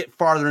 As we get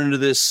farther into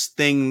this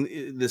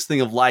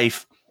thing of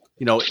life,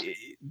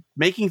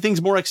 making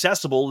things more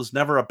accessible is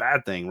never a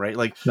bad thing, right?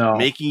 Like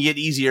making it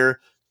easier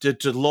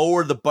to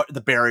lower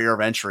the barrier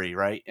of entry,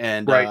 right?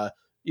 And right.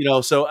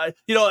 So a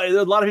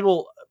lot of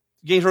people,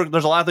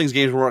 there's a lot of things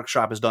Games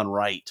Workshop has done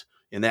right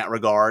in that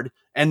regard.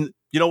 And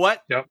you know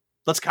what? Yep.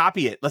 Let's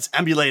copy it. Let's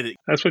emulate it.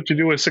 That's what you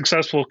do with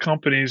successful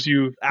companies.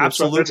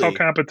 Absolutely. That's how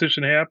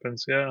competition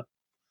happens. Yeah.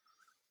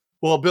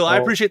 Well, Bill, I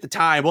appreciate the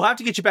time. We'll have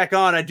to get you back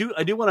on. I do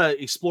want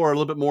to explore a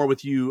little bit more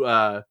with you.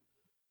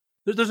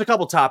 There's a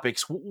couple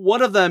topics.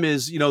 One of them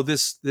is,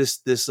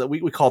 this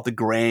we call it the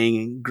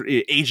graying,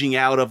 aging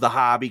out of the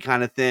hobby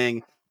kind of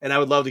thing. And I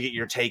would love to get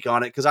your take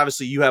on it, because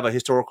obviously you have a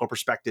historical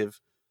perspective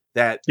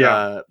that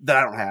I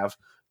don't have,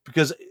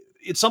 because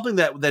it's something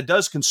that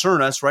does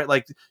concern us, right?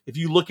 Like if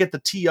you look at the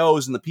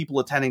TOs and the people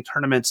attending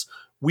tournaments,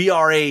 we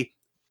are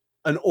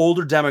an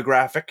older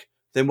demographic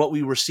than what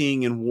we were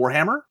seeing in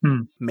Warhammer.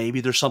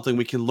 Maybe there's something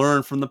we can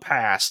learn from the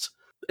past.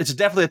 It's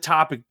definitely a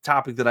topic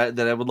that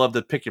I would love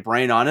to pick your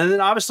brain on. And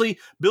then obviously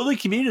building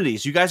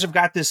communities. You guys have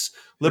got this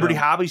Liberty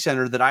Hobby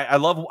Center that I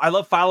love. I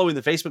love following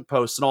the Facebook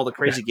posts and all the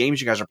crazy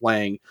games you guys are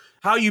playing.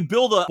 How you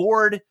build a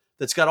board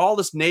that's got all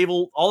this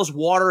all this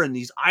water and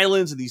these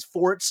islands and these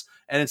forts.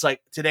 And it's like,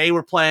 today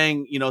we're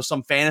playing,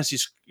 some fantasy,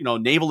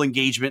 naval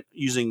engagement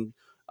using,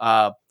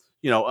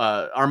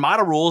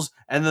 Armada rules.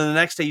 And then the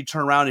next day you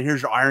turn around and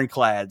here's your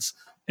ironclads.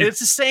 And it's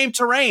the same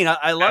terrain.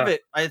 I love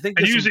it. I think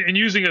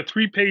using a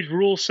 3-page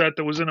rule set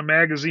that was in a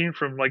magazine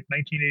from like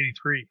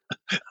 1983.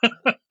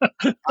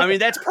 I mean,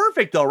 that's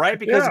perfect though, right?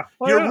 Because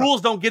your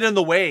rules don't get in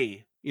the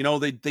way.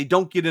 They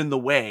don't get in the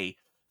way.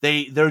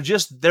 They're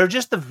just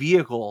the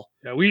vehicle.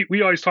 Yeah,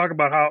 we always talk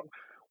about how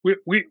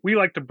we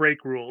like to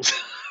break rules.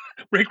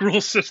 Break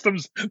rule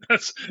systems.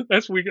 That's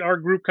our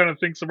group kind of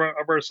thinks of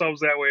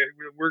ourselves that way.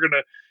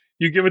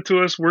 You give it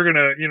to us, we're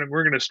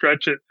gonna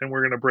stretch it and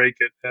we're gonna break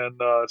it.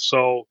 And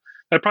so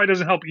that probably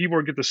doesn't help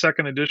Ivor get the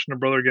second edition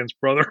of Brother Against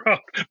Brother out,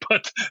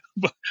 but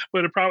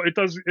it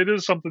does. It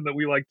is something that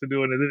we like to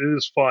do, and it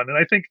is fun. And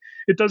I think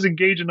it does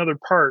engage another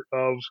part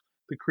of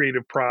the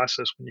creative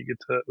process when you get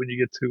to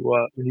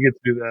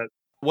do that.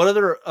 What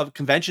other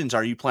conventions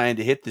are you planning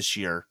to hit this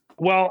year?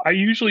 Well, I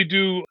usually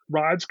do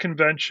Rod's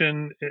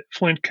convention at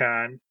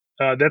FlintCon.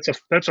 That's a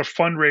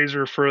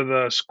fundraiser for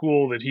the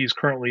school that he's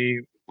currently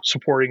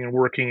supporting and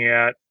working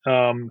at.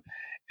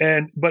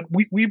 But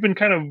we've been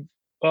kind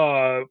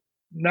of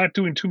not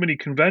doing too many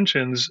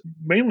conventions,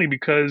 mainly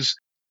because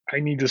I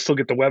need to still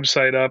get the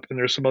website up, and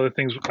there's some other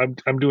things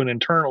I'm doing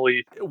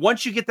internally.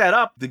 Once you get that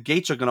up, the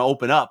gates are going to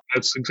open up.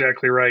 That's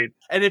exactly right.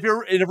 And if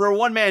you're a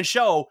one-man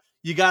show,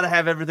 you got to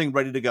have everything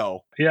ready to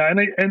go. Yeah, and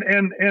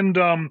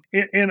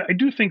I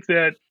do think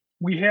that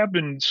we have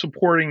been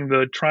supporting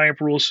the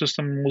Triumph rule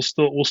system.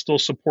 We'll still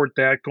support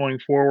that going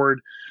forward,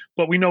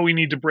 but we know we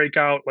need to break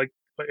out. Like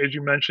as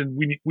you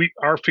mentioned,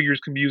 our figures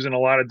can be used in a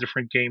lot of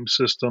different game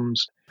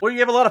systems. Well, you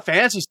have a lot of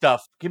fancy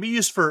stuff. It can be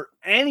used for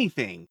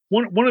anything.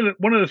 One of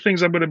the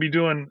things I'm going to be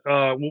doing,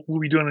 we'll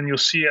be doing, and you'll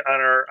see it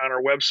on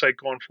our website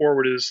going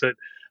forward, is that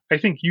I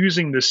think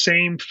using the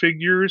same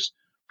figures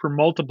for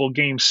multiple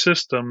game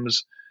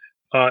systems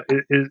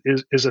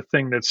is a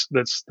thing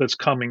that's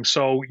coming.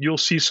 So you'll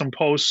see some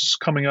posts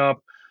coming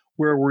up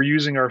where we're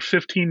using our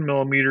 15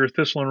 millimeter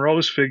Thistle and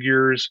Rose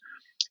figures,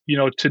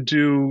 to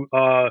do.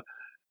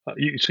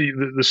 You see,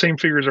 the same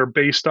figures are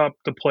based up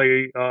to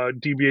play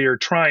DBA or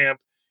Triumph.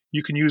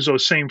 You can use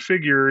those same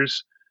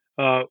figures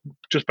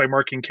just by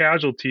marking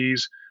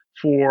casualties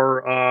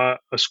for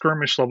a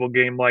skirmish level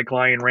game like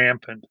Lion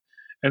Rampant.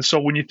 And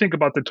so when you think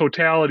about the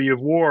totality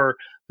of war,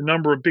 the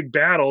number of big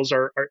battles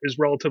is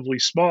relatively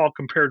small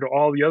compared to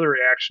all the other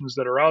actions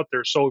that are out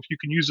there. So if you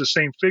can use the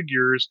same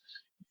figures,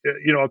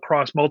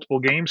 across multiple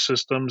game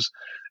systems,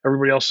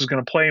 everybody else is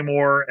going to play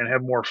more and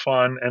have more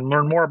fun and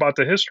learn more about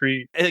the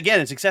history. And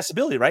again, it's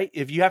accessibility, right?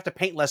 If you have to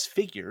paint less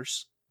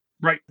figures,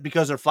 right,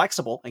 because they're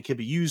flexible and can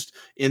be used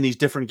in these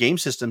different game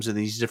systems and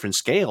these different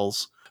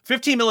scales.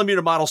 15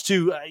 millimeter models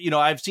too.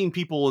 I've seen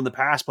people in the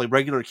past play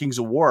regular Kings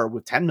of War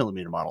with 10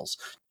 millimeter models.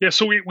 Yeah,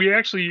 so we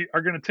actually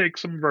are going to take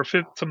some of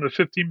the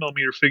 15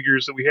 millimeter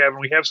figures that we have, and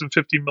we have some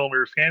 15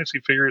 millimeter fantasy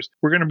figures.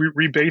 We're going to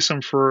rebase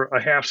them for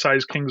a half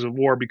size Kings of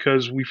War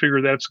because we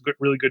figure that's a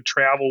really good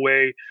travel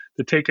way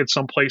to take it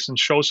someplace and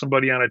show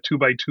somebody on a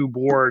 2x2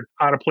 board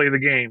how to play the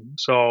game.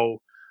 So,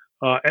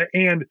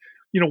 and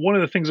one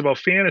of the things about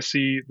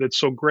fantasy that's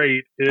so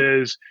great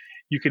is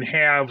you can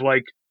have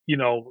the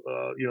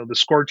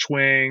Scorch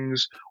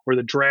Wings or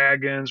the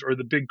dragons or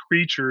the big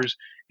creatures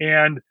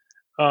and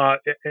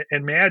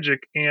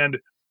magic. And,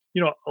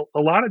 a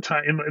lot of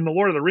time in the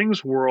Lord of the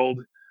Rings world,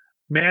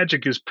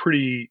 magic is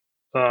pretty,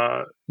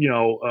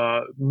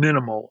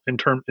 minimal in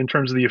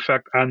terms of the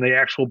effect on the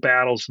actual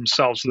battles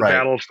themselves. The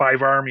Battle of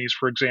Five Armies,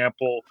 for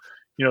example,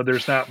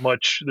 there's not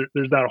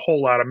a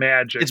whole lot of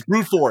magic. It's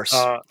brute force.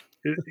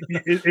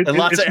 And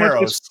lots of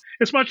arrows.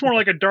 It's much more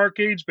like a Dark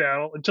Age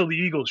battle until the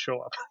Eagles show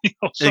up.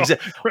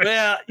 Exactly.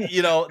 Well,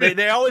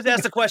 they always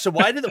ask the question: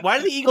 why do the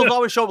Eagles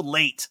always show up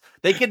late?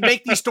 They can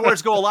make these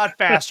stories go a lot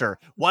faster.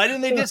 Why didn't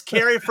they just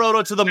carry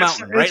Frodo to the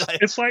mountain? Right?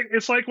 It's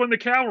like when the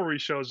cavalry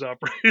shows up.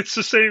 Right? It's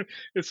the same.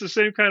 It's the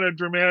same kind of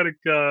dramatic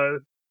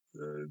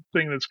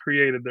thing that's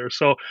created there.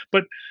 So,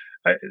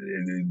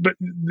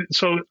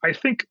 so I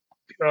think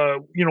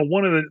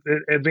one of the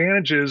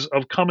advantages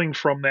of coming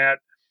from that,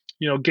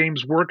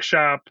 Games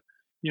Workshop,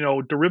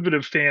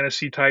 derivative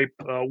fantasy type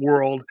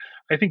world,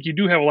 I think you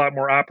do have a lot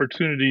more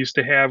opportunities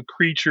to have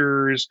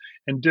creatures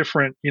and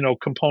different,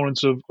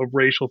 components of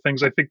racial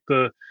things. I think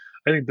the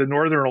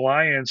Northern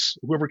Alliance,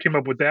 whoever came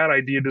up with that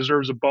idea,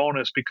 deserves a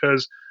bonus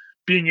because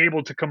being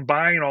able to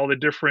combine all the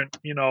different,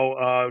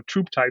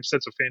 troop types,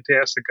 that's a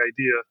fantastic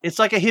idea. It's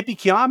like a hippie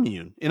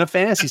commune in a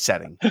fantasy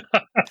setting.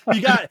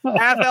 You got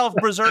half-elf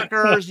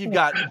berserkers, you've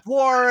got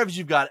dwarves,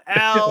 you've got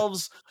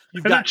elves,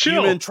 you've got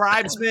human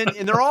tribesmen,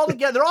 and they're all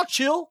together. They're all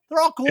chill.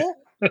 They're all cool.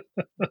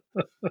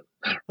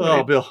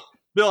 Oh, Bill,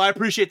 I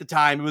appreciate the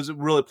time. It was a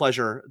really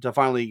pleasure to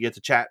finally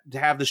get to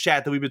have this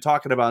chat that we've been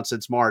talking about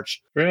since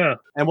March. Yeah.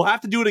 And we'll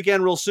have to do it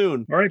again real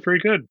soon. All right. Very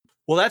good.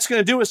 Well, that's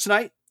going to do us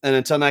tonight. And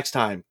until next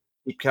time,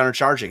 keep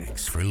countercharging.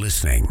 Thanks for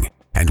listening.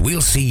 And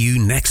we'll see you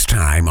next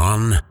time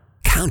on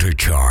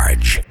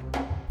Countercharge.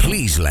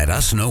 Please let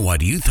us know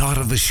what you thought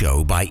of the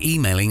show by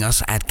emailing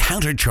us at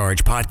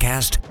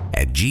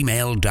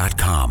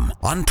counterchargepodcast@gmail.com,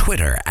 on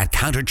Twitter at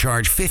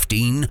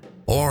countercharge15,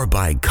 or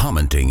by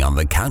commenting on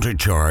the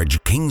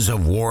Countercharge Kings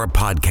of War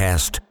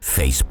podcast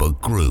Facebook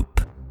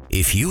group.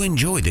 If you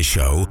enjoy the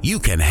show, you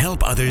can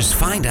help others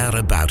find out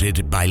about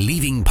it by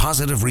leaving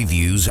positive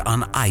reviews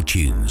on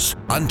iTunes.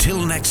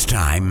 Until next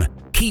time,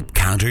 keep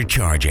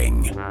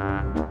countercharging.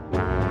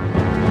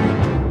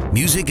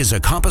 Music is a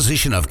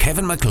composition of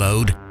Kevin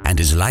MacLeod and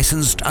is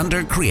licensed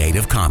under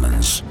Creative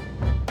Commons.